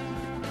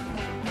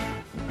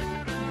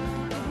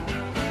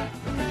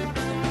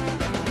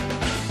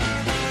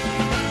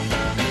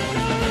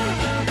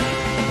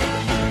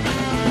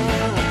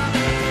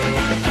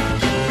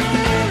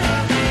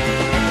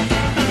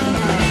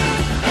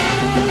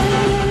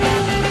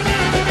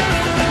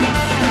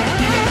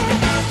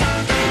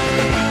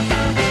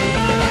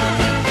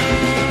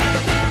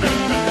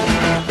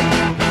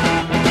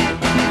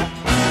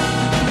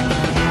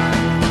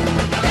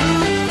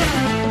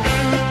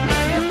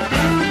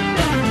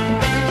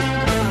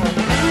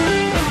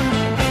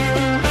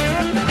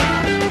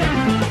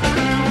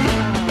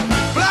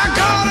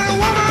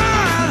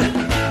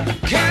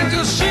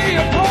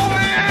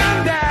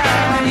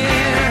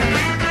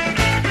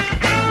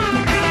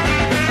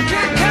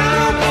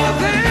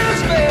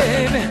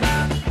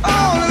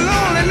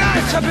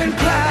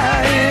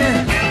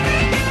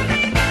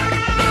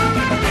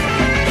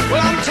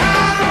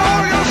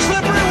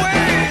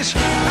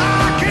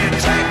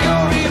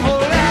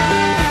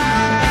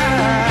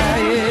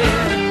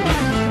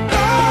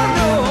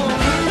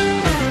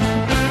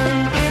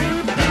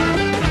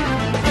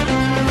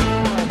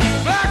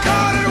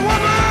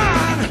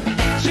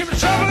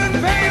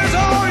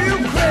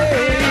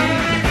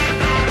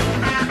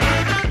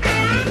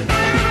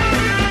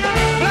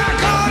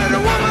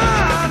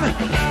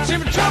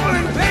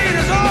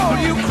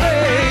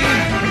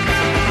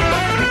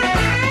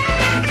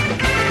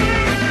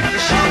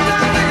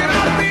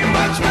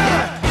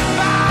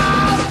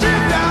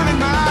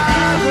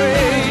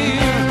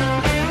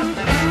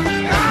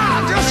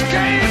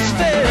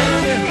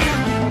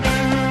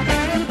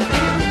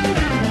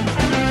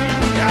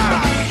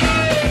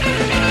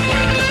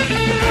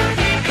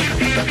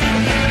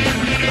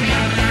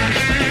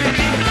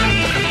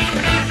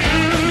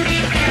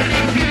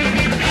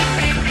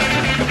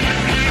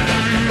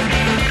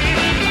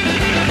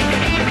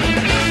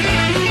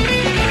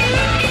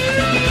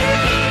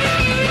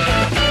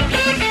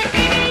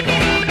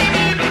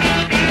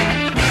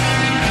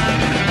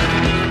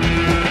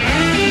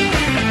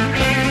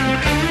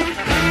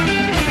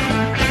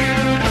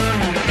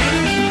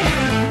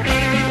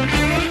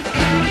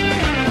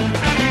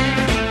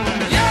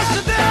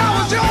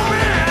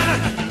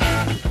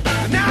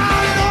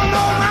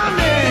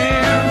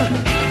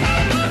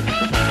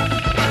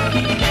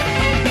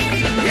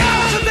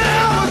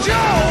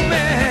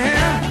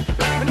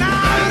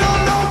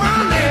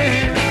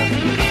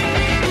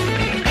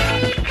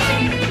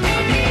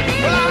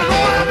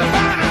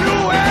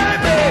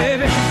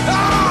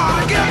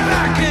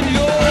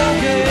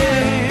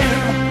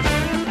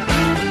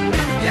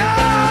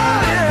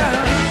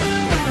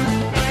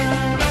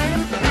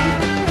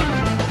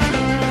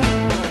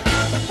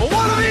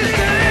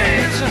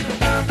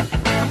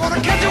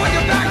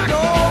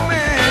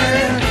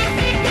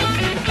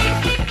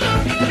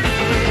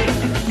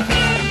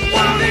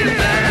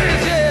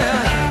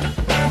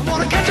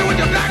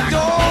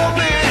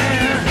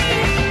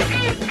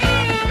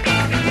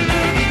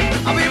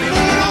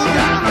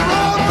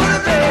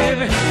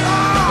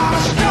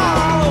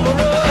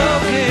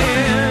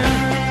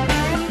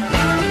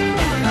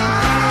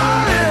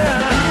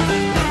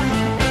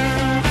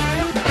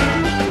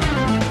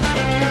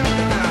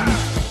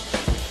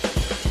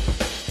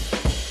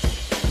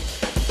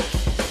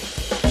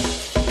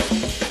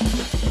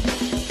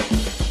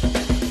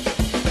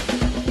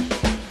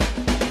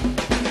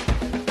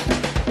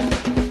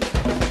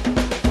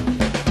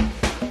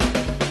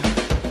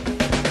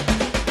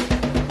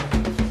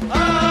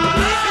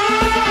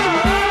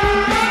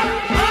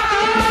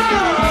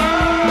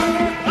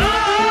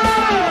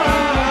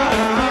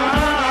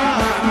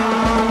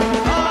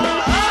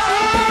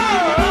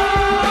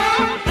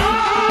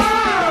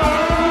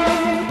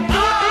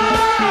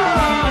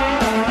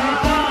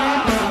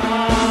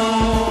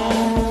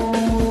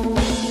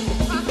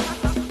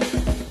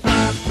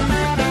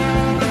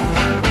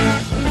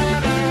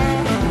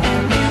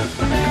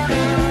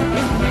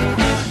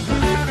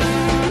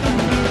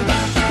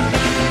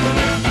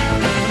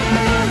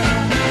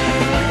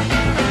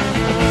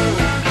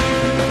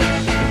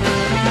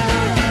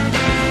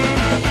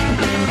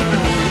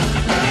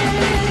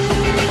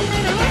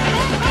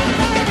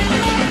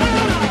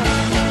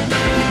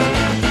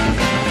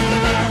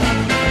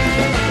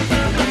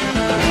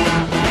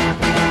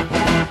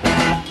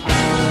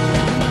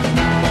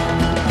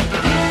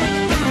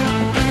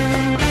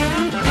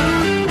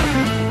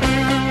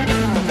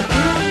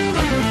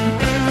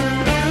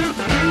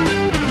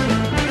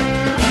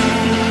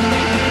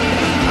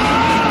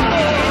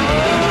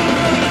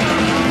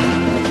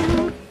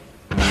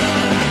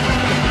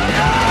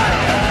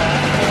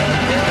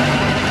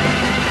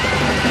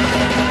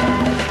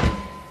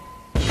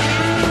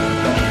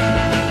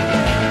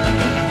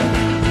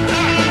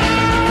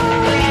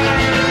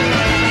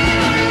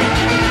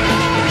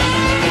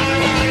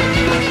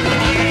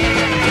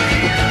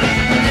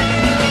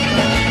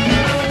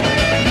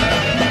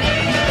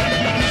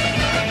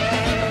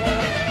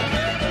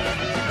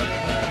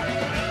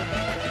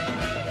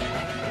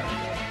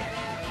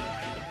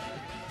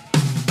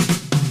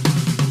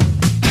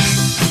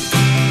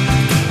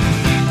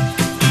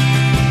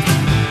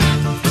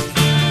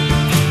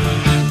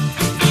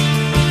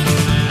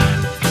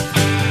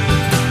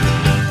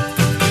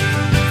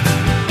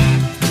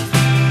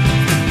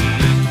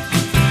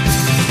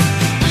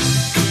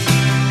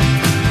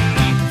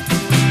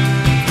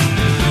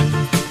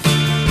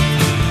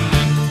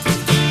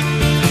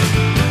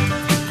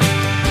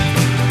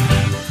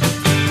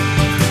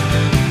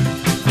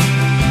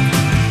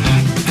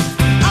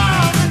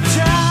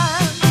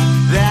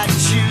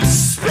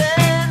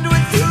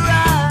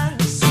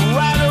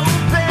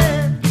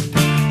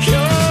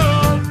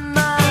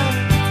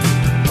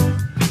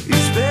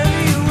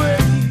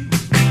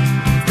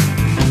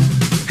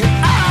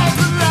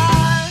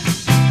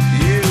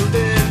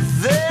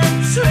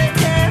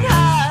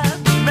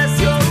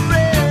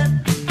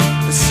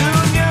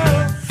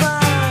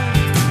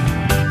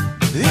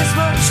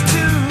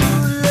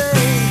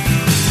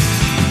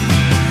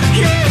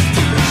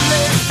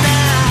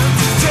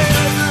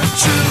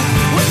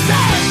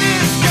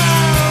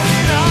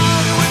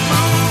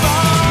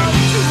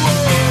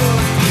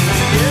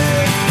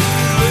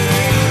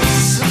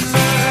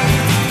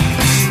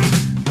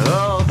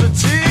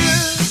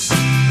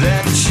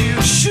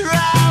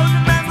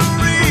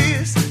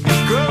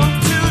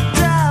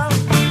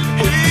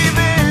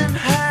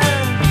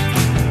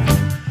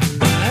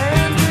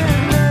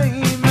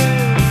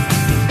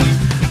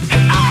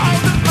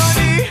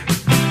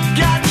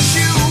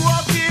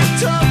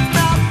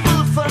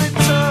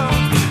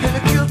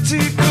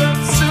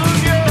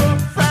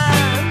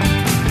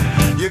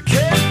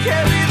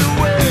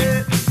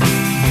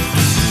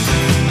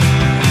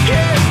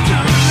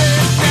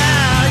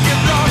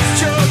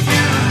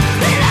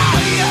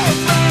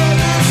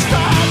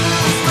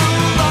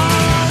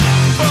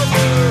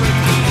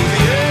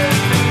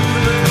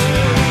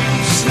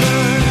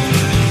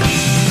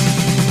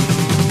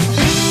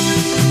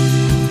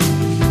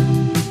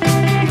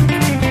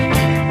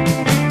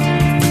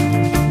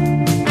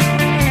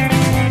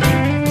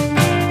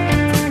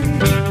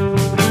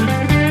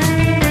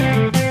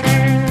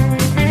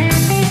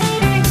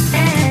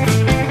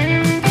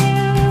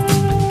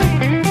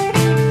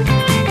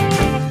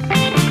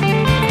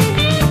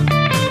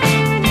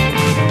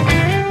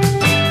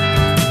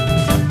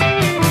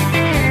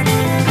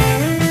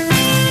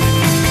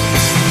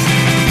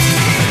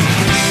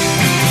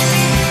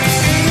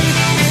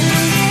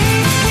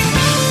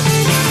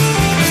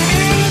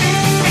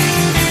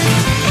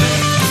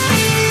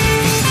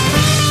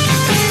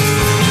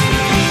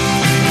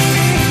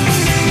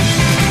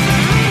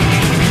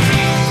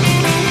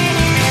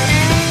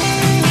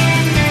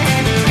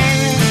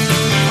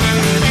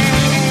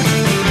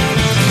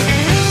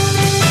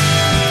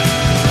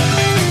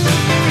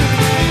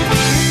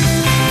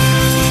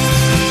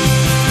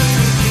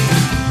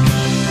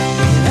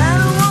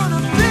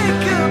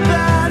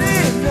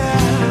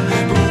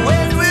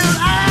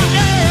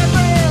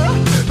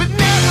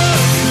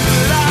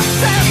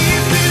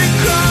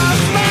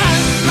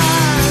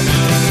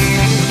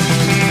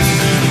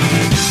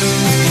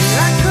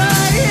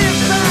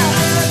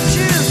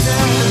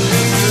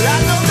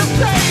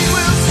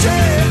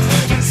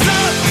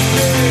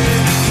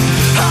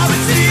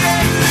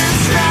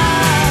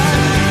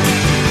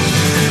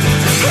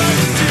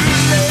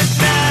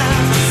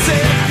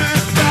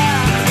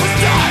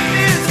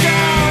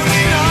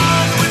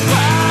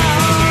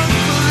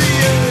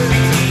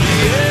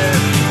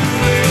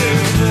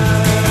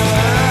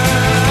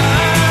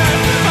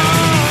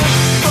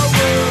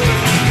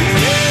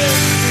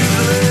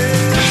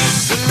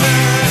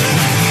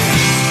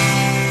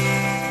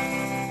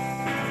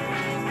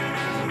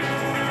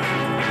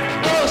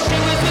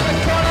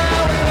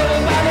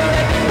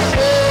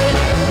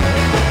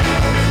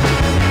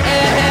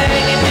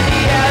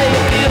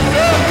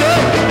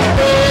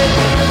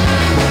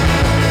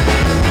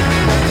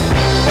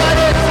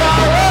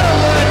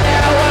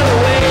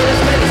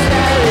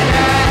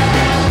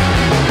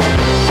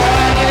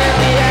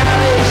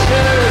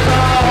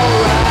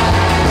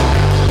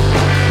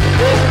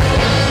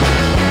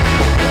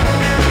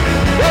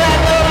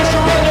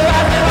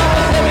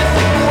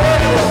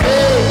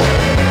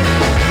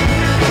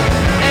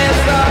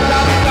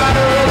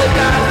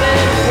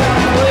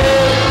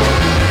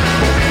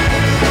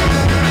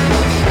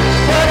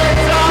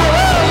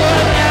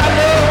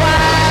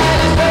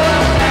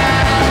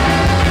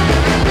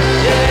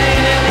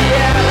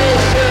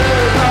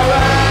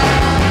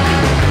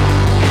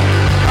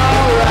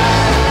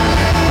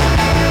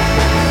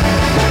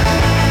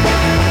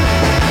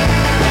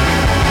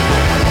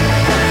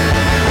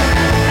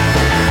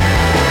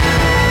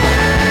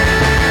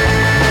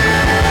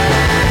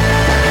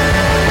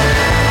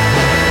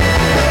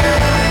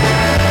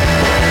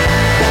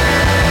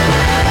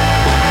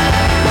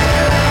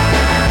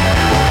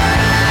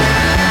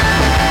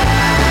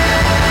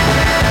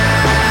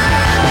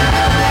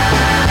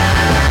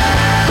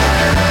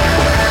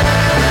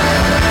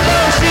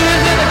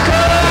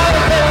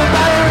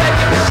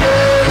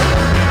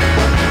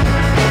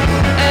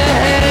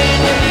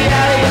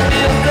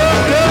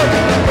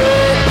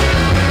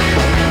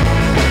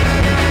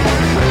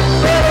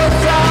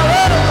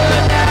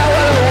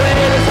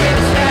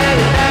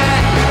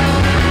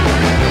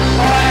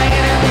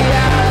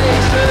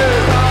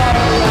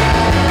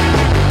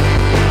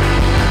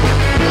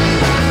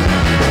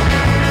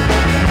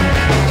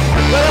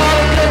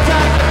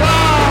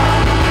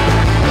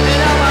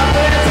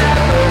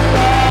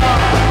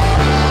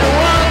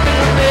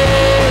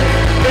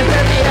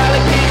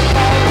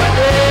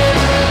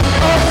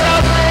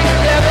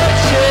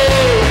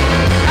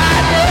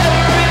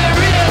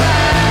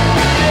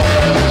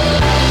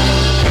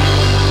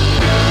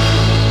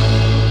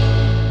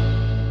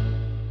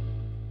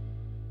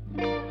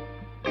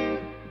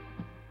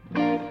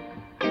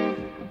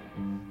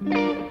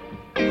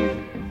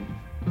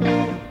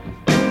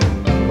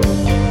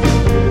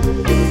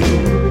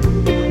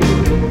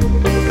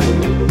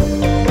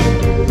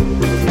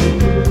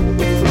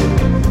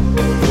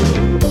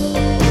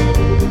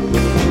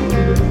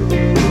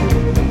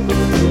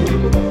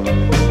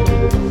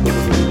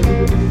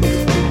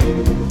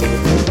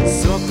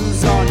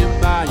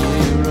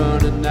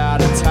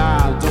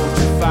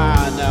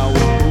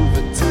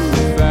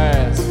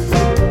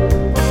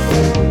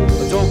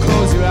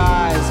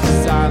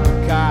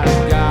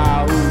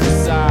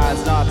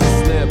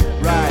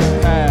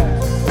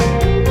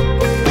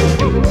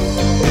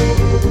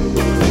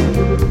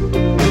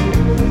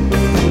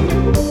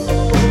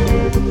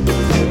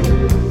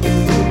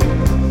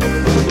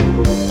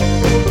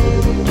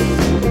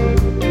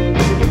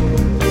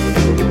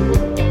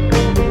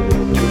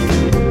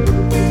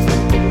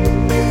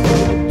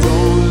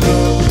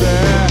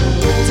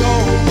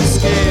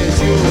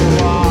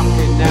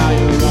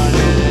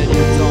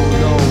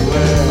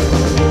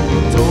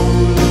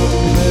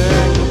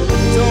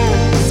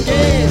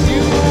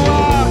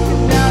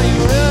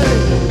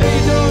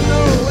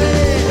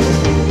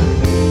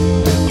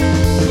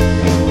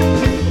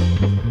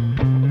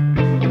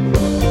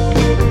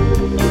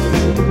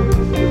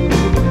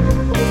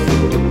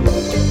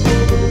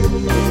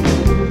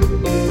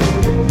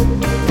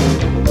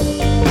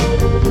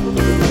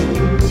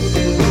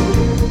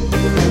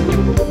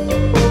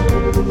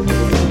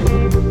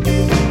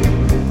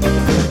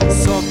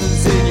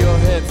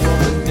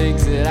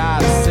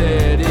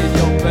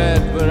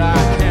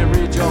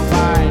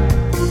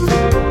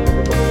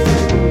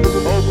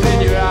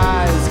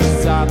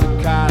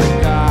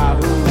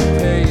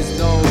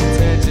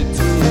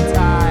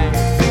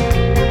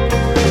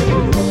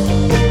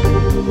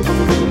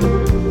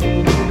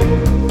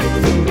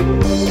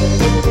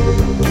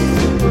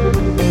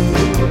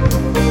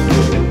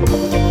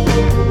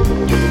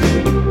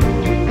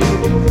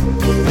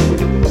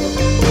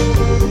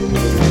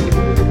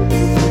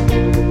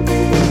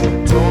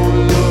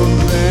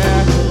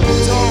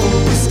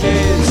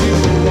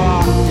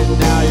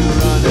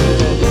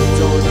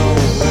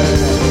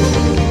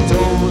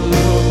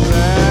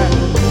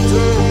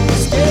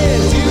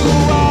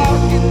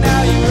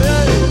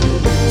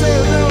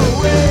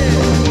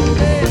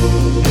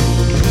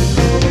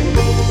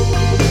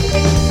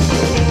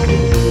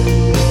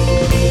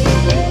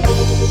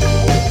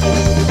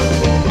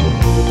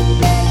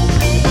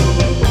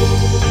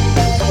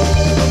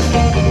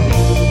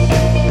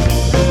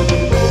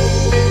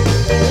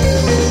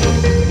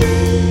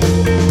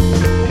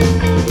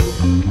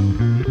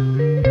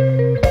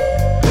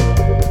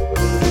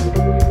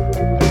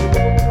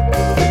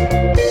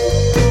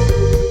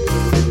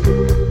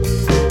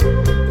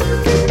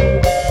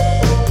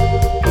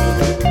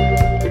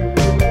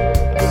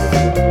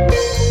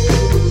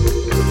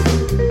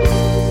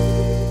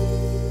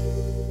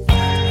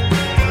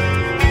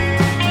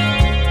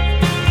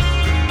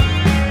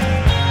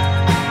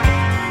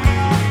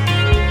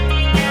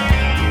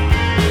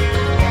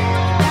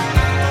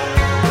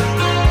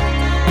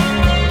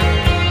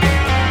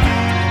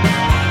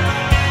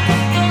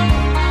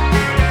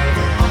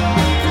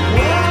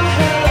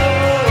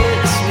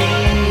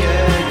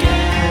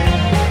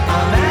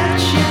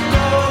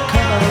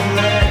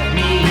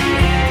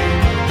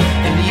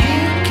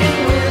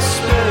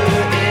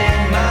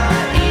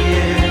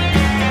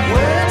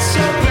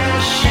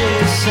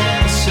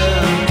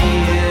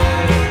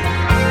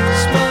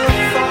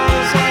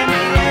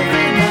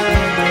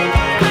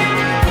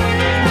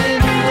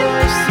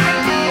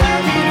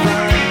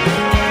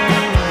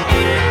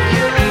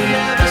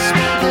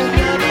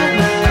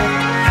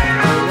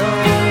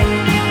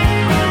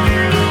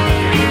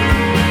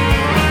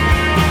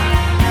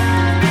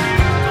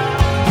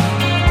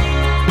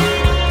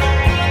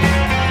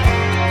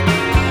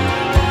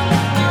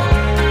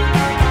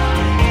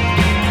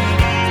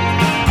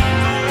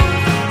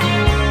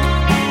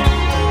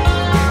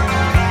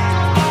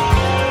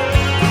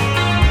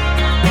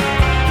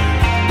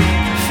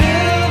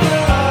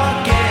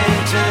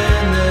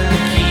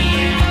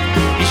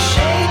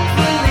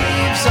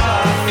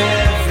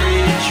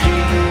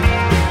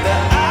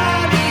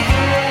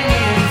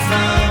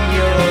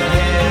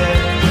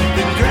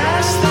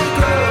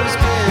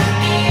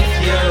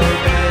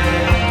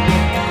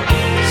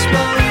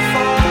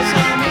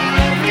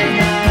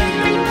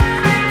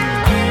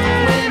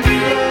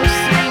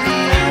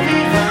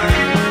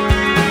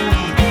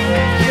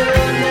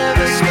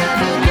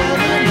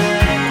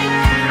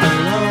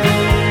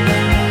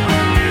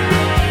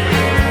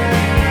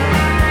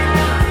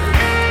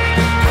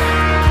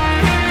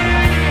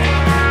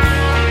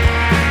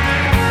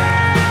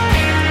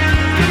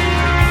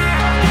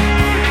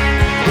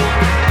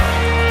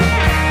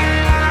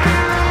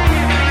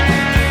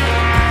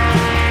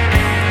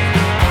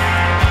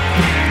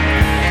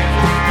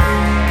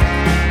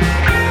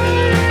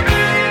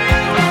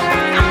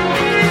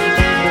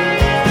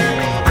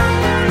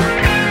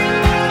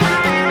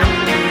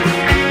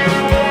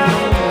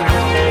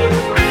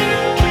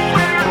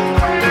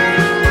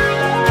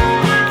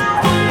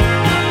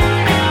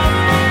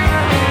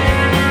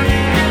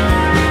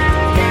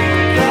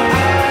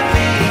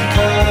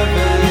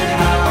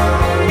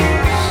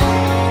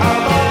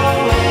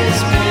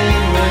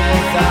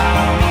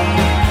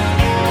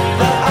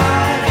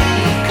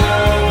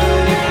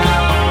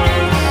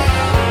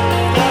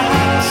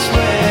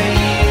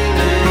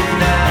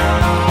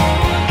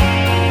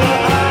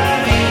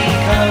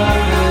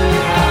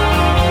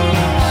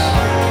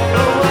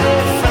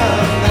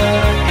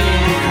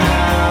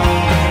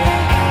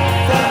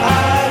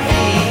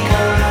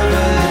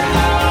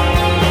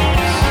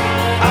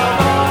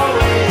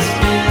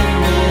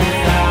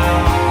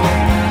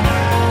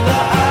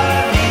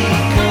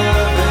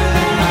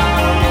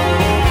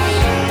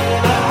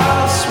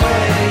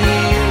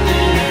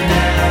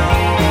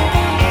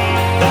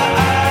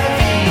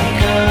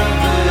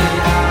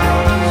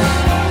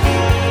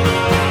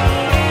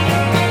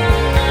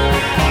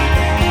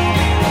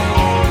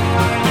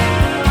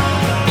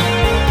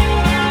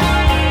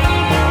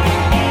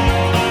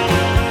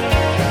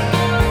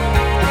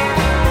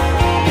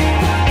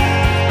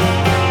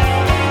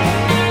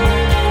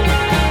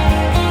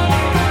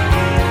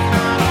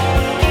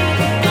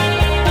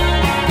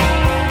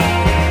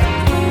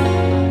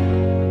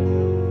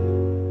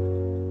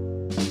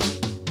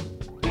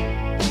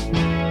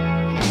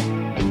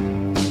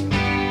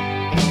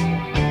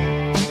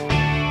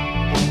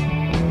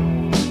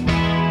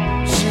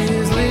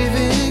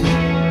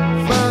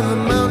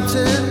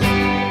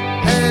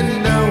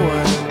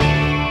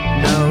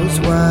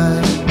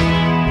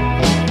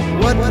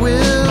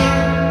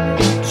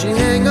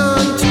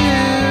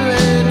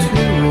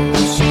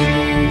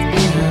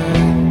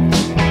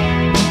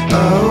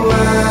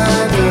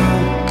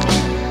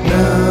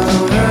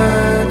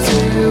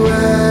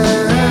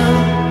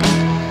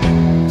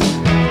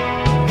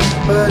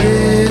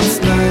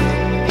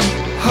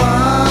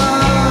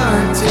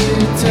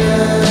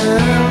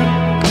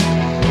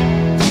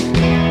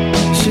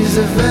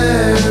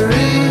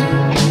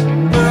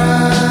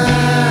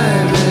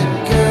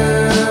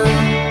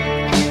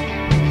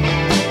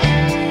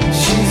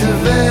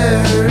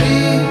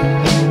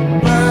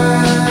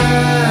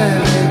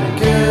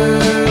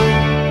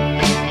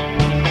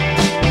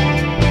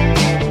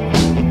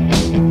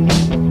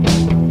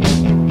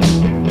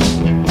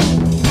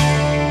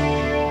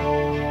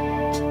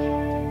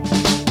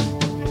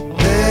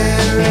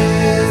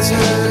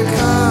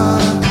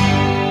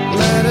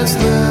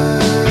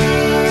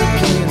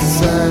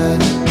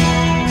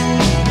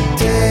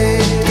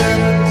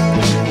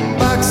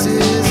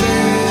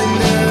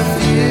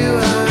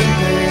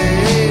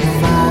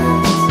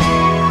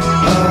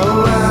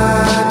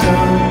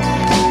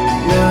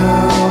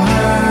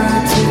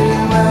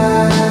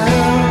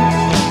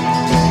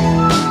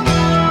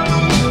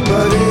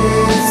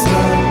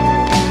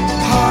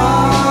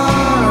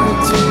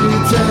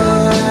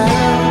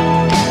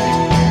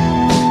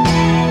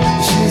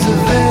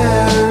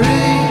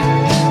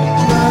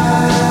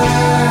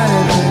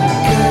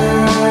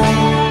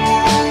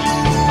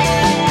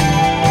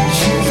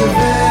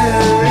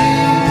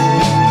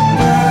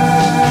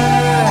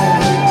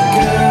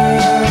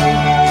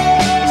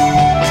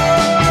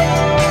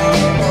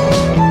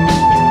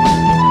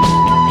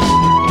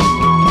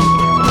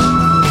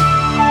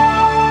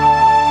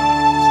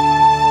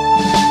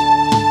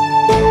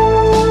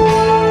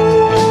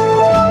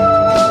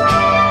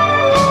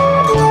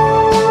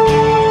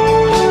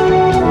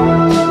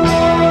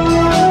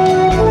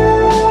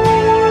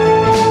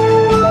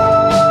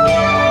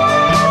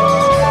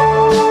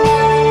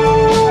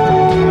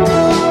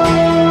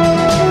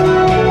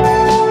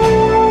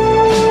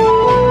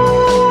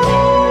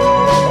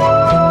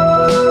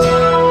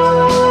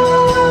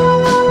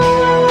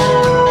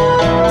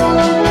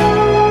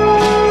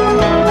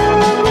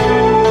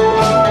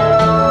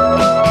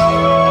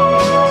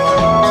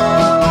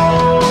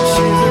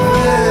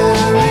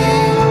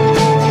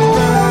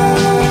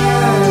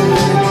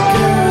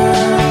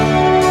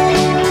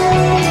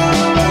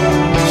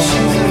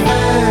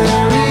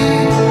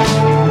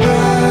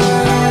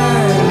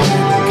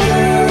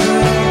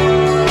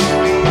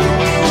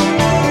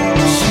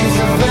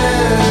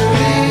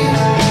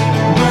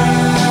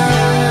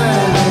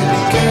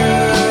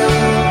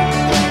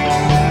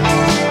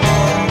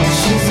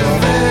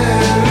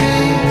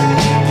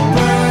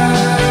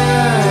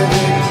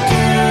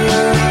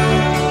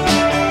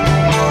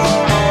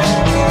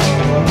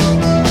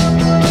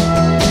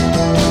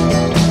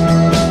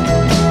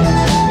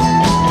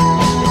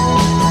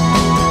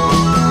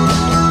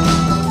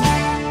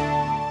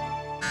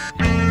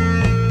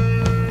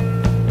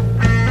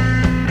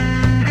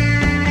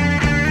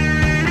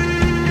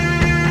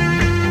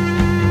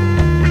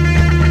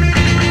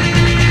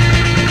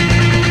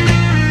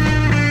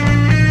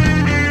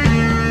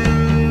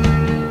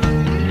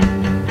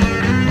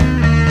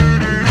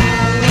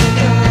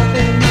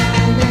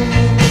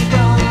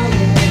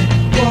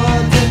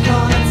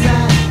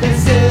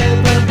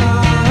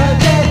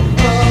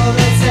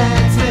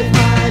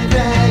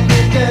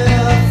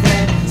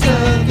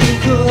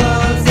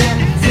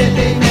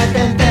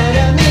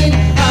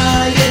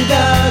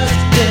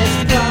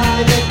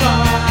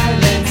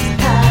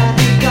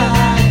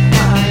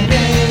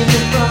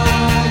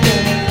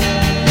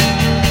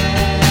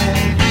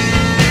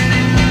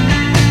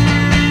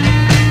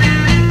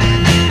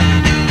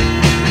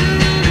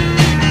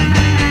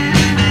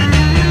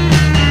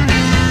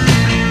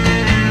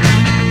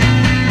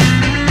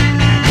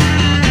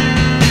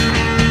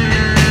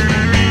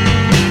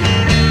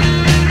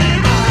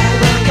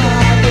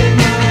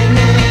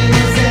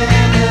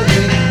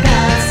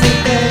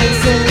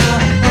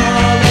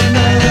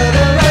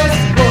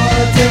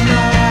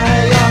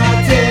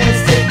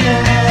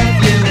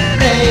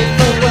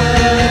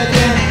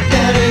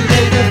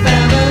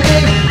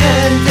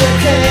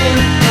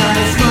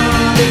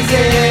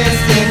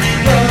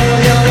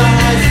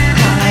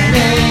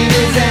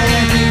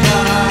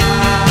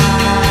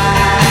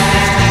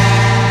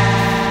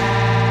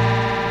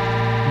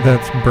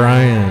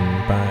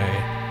 Brian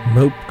by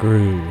Mope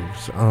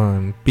Grooves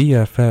on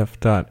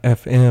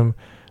BFF.FM.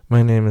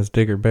 My name is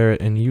Digger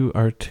Barrett, and you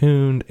are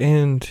tuned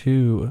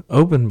into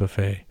Open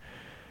Buffet.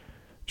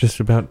 Just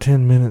about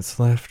 10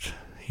 minutes left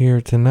here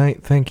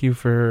tonight. Thank you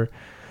for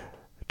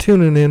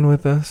tuning in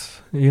with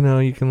us. You know,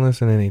 you can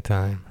listen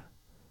anytime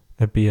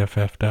at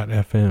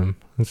BFF.FM.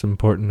 It's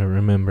important to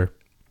remember.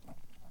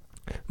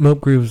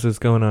 Mope Grooves is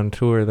going on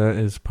tour. That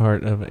is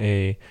part of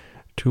a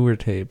tour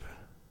tape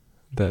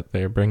that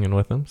they're bringing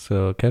with them,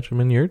 so catch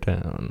them in your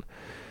town.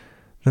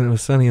 Then it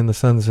was Sunny in the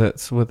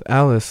Sunsets with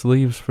Alice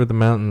Leaves for the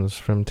Mountains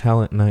from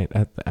Talent Night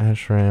at the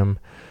Ashram.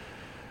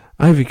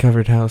 Ivy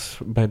Covered House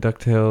by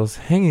DuckTales,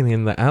 Hanging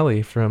in the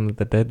Alley from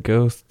The Dead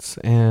Ghosts,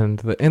 and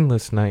The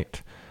Endless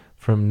Night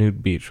from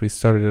Nude Beach. We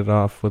started it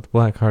off with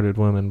Black Hearted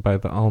Woman by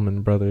the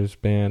Allman Brothers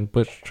Band.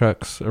 Butch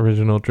Trucks'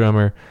 original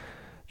drummer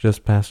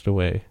just passed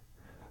away.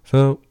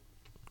 So,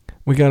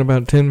 we got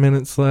about 10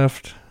 minutes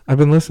left. I've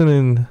been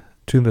listening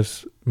to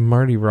this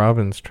Marty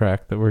Robbins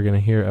track that we're going to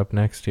hear up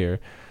next here.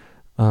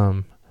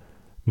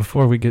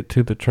 Before we get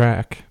to the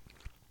track,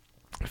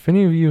 if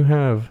any of you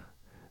have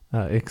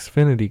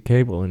Xfinity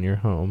cable in your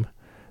home,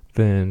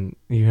 then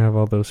you have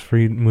all those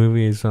free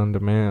movies on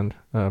demand.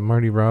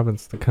 Marty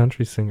Robbins, the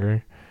country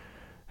singer,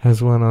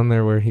 has one on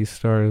there where he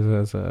stars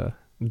as a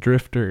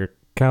drifter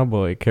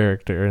cowboy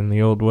character in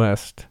the Old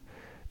West.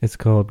 It's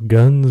called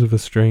Guns of a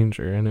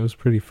Stranger, and it was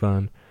pretty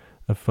fun.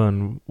 A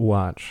fun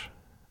watch.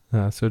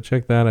 So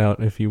check that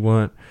out if you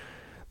want.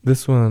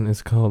 This one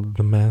is called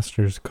The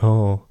Master's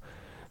Call.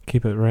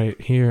 Keep it right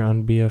here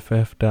on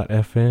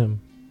BFF.FM.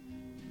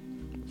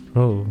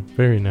 Oh,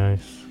 very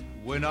nice.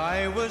 When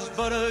I was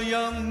but a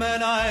young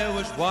man, I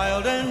was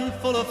wild and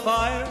full of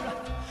fire.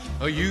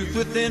 A youth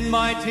within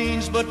my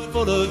teens, but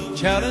full of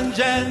challenge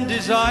and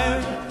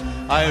desire.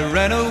 I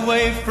ran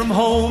away from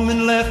home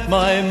and left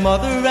my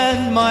mother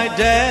and my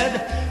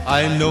dad.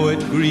 I know it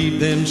grieved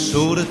them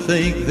so to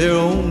think their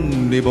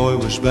only boy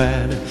was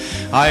bad.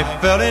 I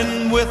fell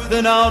in with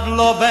an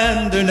outlaw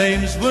band, their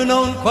names were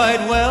known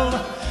quite well.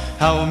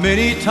 How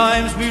many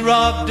times we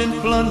robbed and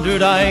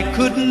plundered I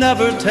could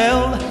never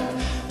tell.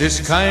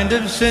 This kind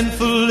of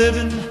sinful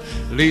living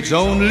leads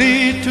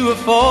only to a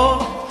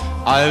fall.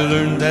 I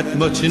learned that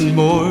much and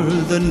more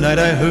the night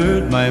I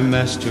heard my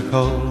master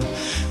call.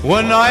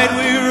 One night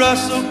we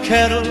rustled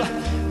cattle,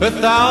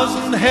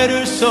 1,000 head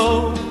or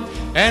so,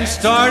 and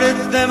started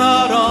them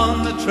out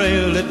on the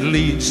trail that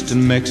leads to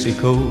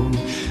Mexico.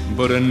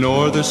 But a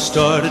norther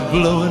started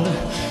blowing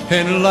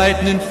and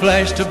lightning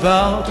flashed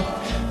about.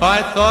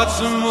 I thought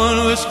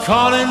someone was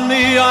calling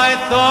me, I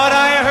thought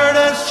I heard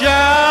a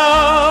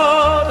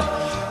shout.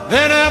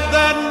 Then at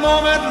that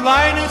moment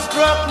lightning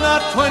struck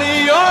not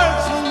 20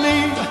 yards from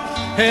me,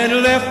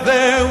 and left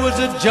there was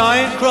a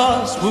giant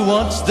cross where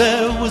once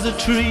there was a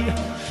tree.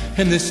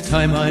 And this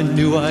time I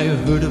knew I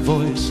heard a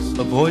voice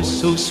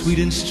so sweet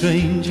and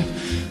strange,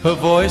 a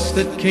voice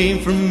that came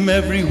from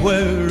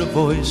everywhere, a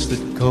voice that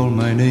called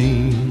my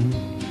name.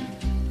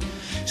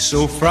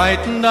 So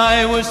frightened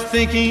I was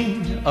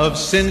thinking of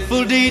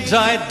sinful deeds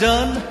I'd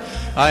done,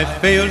 I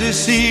failed to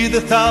see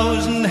the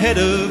 1,000 head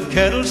of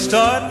cattle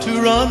start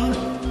to run.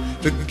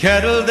 The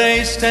cattle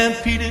they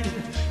stampeded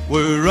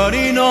were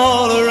running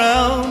all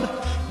around.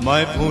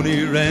 My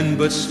pony ran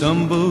but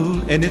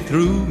stumbled, and it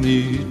threw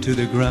me to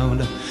the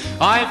ground.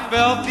 I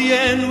felt the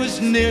end was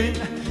near,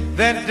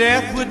 that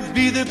death would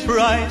be the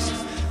price,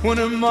 when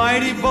a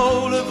mighty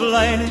bolt of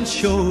lightning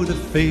showed the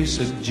face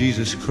of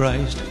Jesus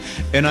Christ.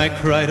 And I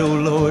cried, oh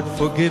Lord,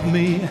 forgive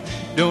me,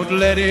 don't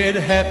let it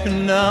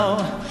happen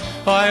now.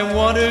 I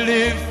want to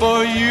live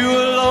for you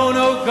alone,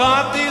 oh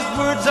God, these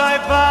words I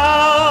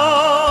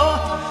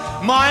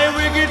vow. My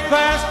wicked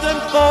past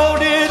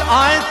unfolded,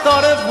 I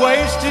thought of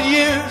wasted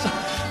years,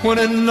 when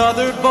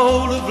another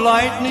bolt of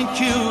lightning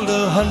killed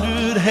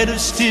 100 head of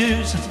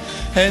steers,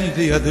 and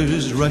the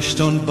others rushed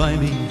on by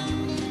me,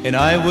 and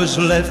I was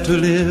left to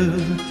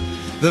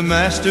live. The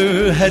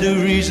master had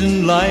a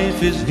reason,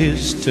 life is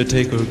his to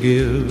take or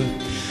give.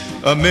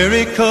 A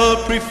miracle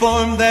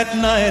performed that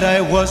night,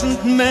 I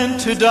wasn't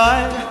meant to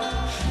die.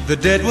 The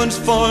dead ones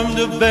formed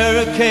a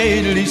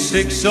barricade, at least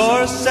 6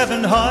 or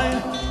 7 high.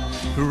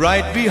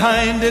 Right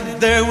behind it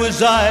there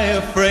was I,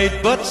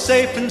 afraid but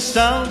safe and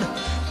sound.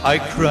 I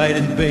cried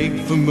and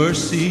begged for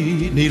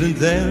mercy, kneeling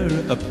there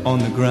upon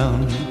the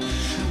ground.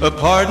 A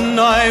pardon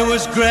I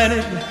was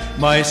granted,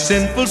 my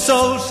sinful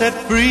soul set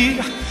free.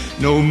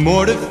 No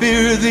more to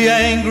fear the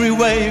angry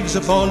waves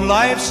upon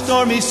life's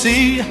stormy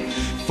sea.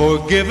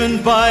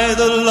 Forgiven by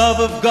the love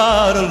of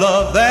God, a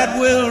love that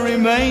will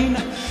remain.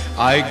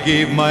 I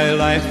gave my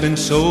life and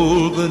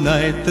soul the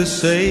night the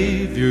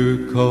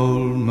Savior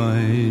called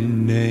my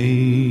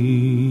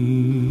name.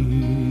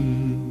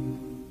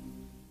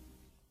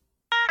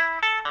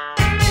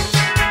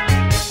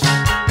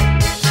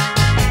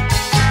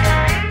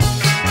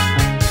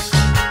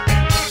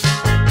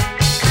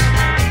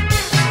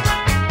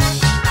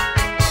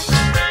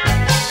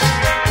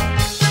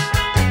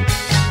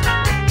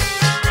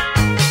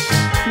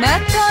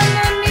 Met han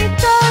en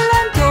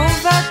Italien,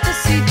 dove att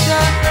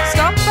sitta,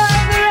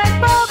 skapade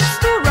rätt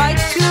bakstol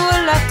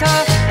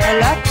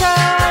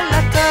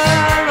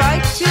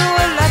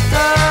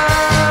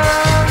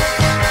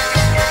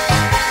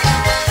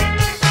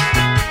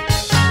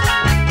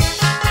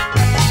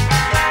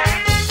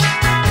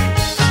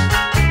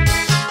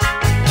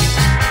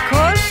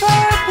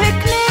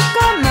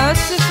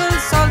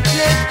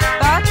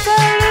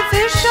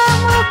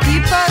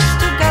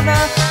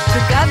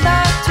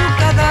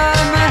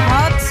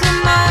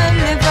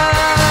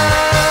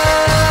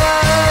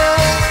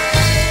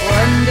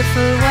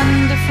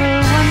wonderful,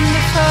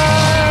 wonderful,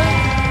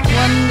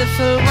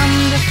 wonderful,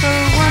 wonderful,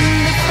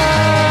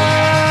 wonderful.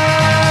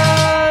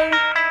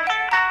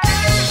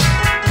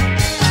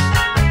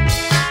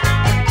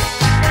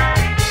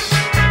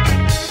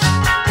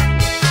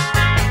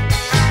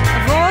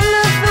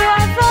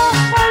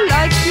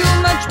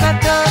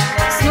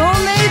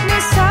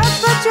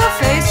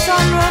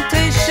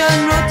 Rotation,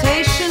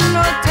 rotation,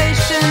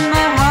 rotation,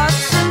 my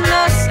heart's in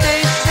the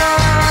station.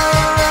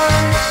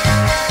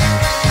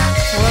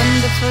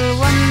 Wonderful,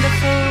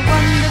 wonderful,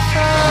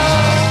 wonderful,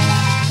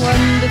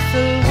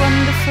 wonderful,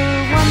 wonderful,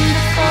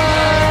 wonderful.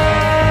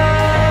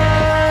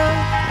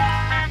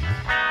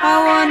 I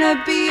wanna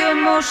be a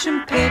motion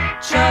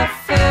picture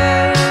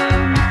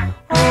film.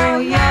 Oh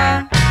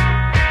yeah,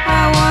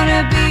 I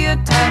wanna be a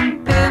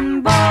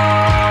temping ball.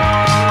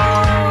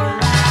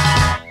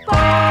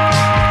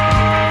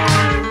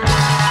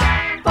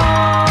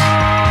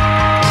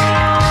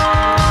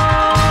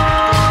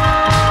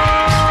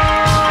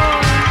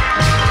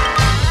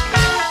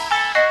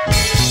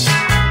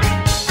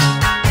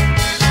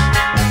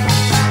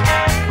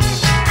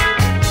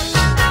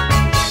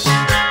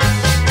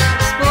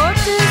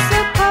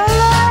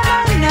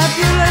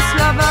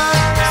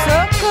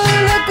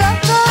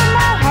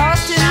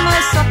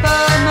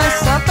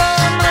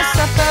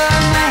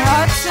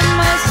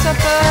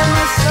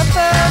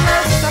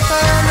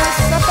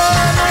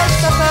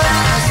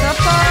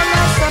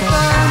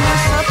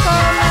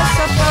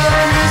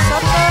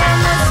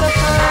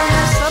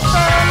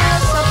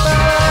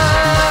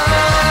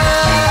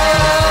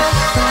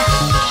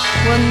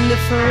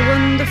 Wonderful,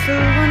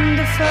 wonderful,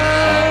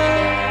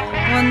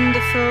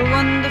 wonderful,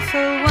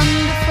 wonderful,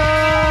 wonderful.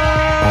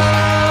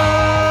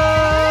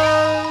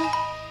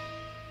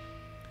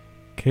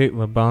 Kate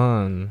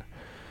LeBon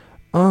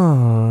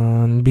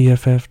on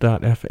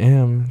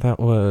BFF.FM. That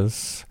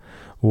was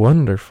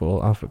wonderful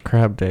off of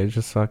Crab Day.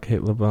 Just saw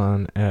Kate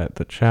LeBon at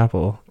the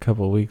chapel a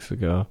couple weeks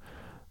ago.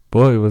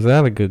 Boy, was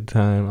that a good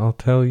time. I'll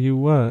tell you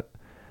what.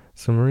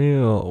 Some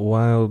real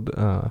wild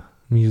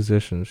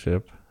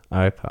musicianship,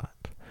 I thought.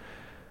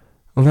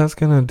 Well, that's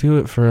going to do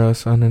it for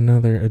us on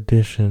another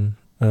edition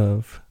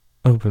of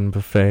Open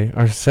Buffet,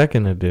 our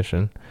second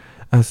edition.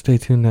 Stay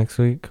tuned next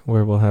week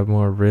where we'll have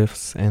more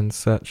riffs and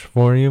such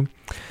for you.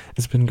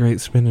 It's been great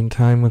spending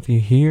time with you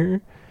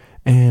here.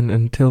 And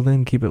until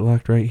then, keep it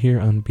locked right here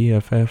on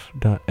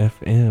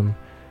BFF.FM.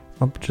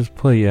 I'll just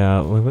play you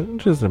out with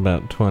just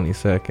about 20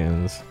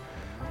 seconds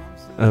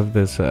of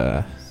this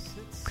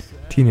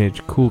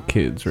Teenage Cool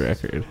Kids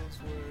record.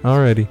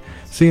 Alrighty,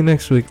 see you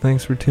next week.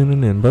 Thanks for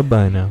tuning in.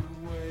 Bye-bye now.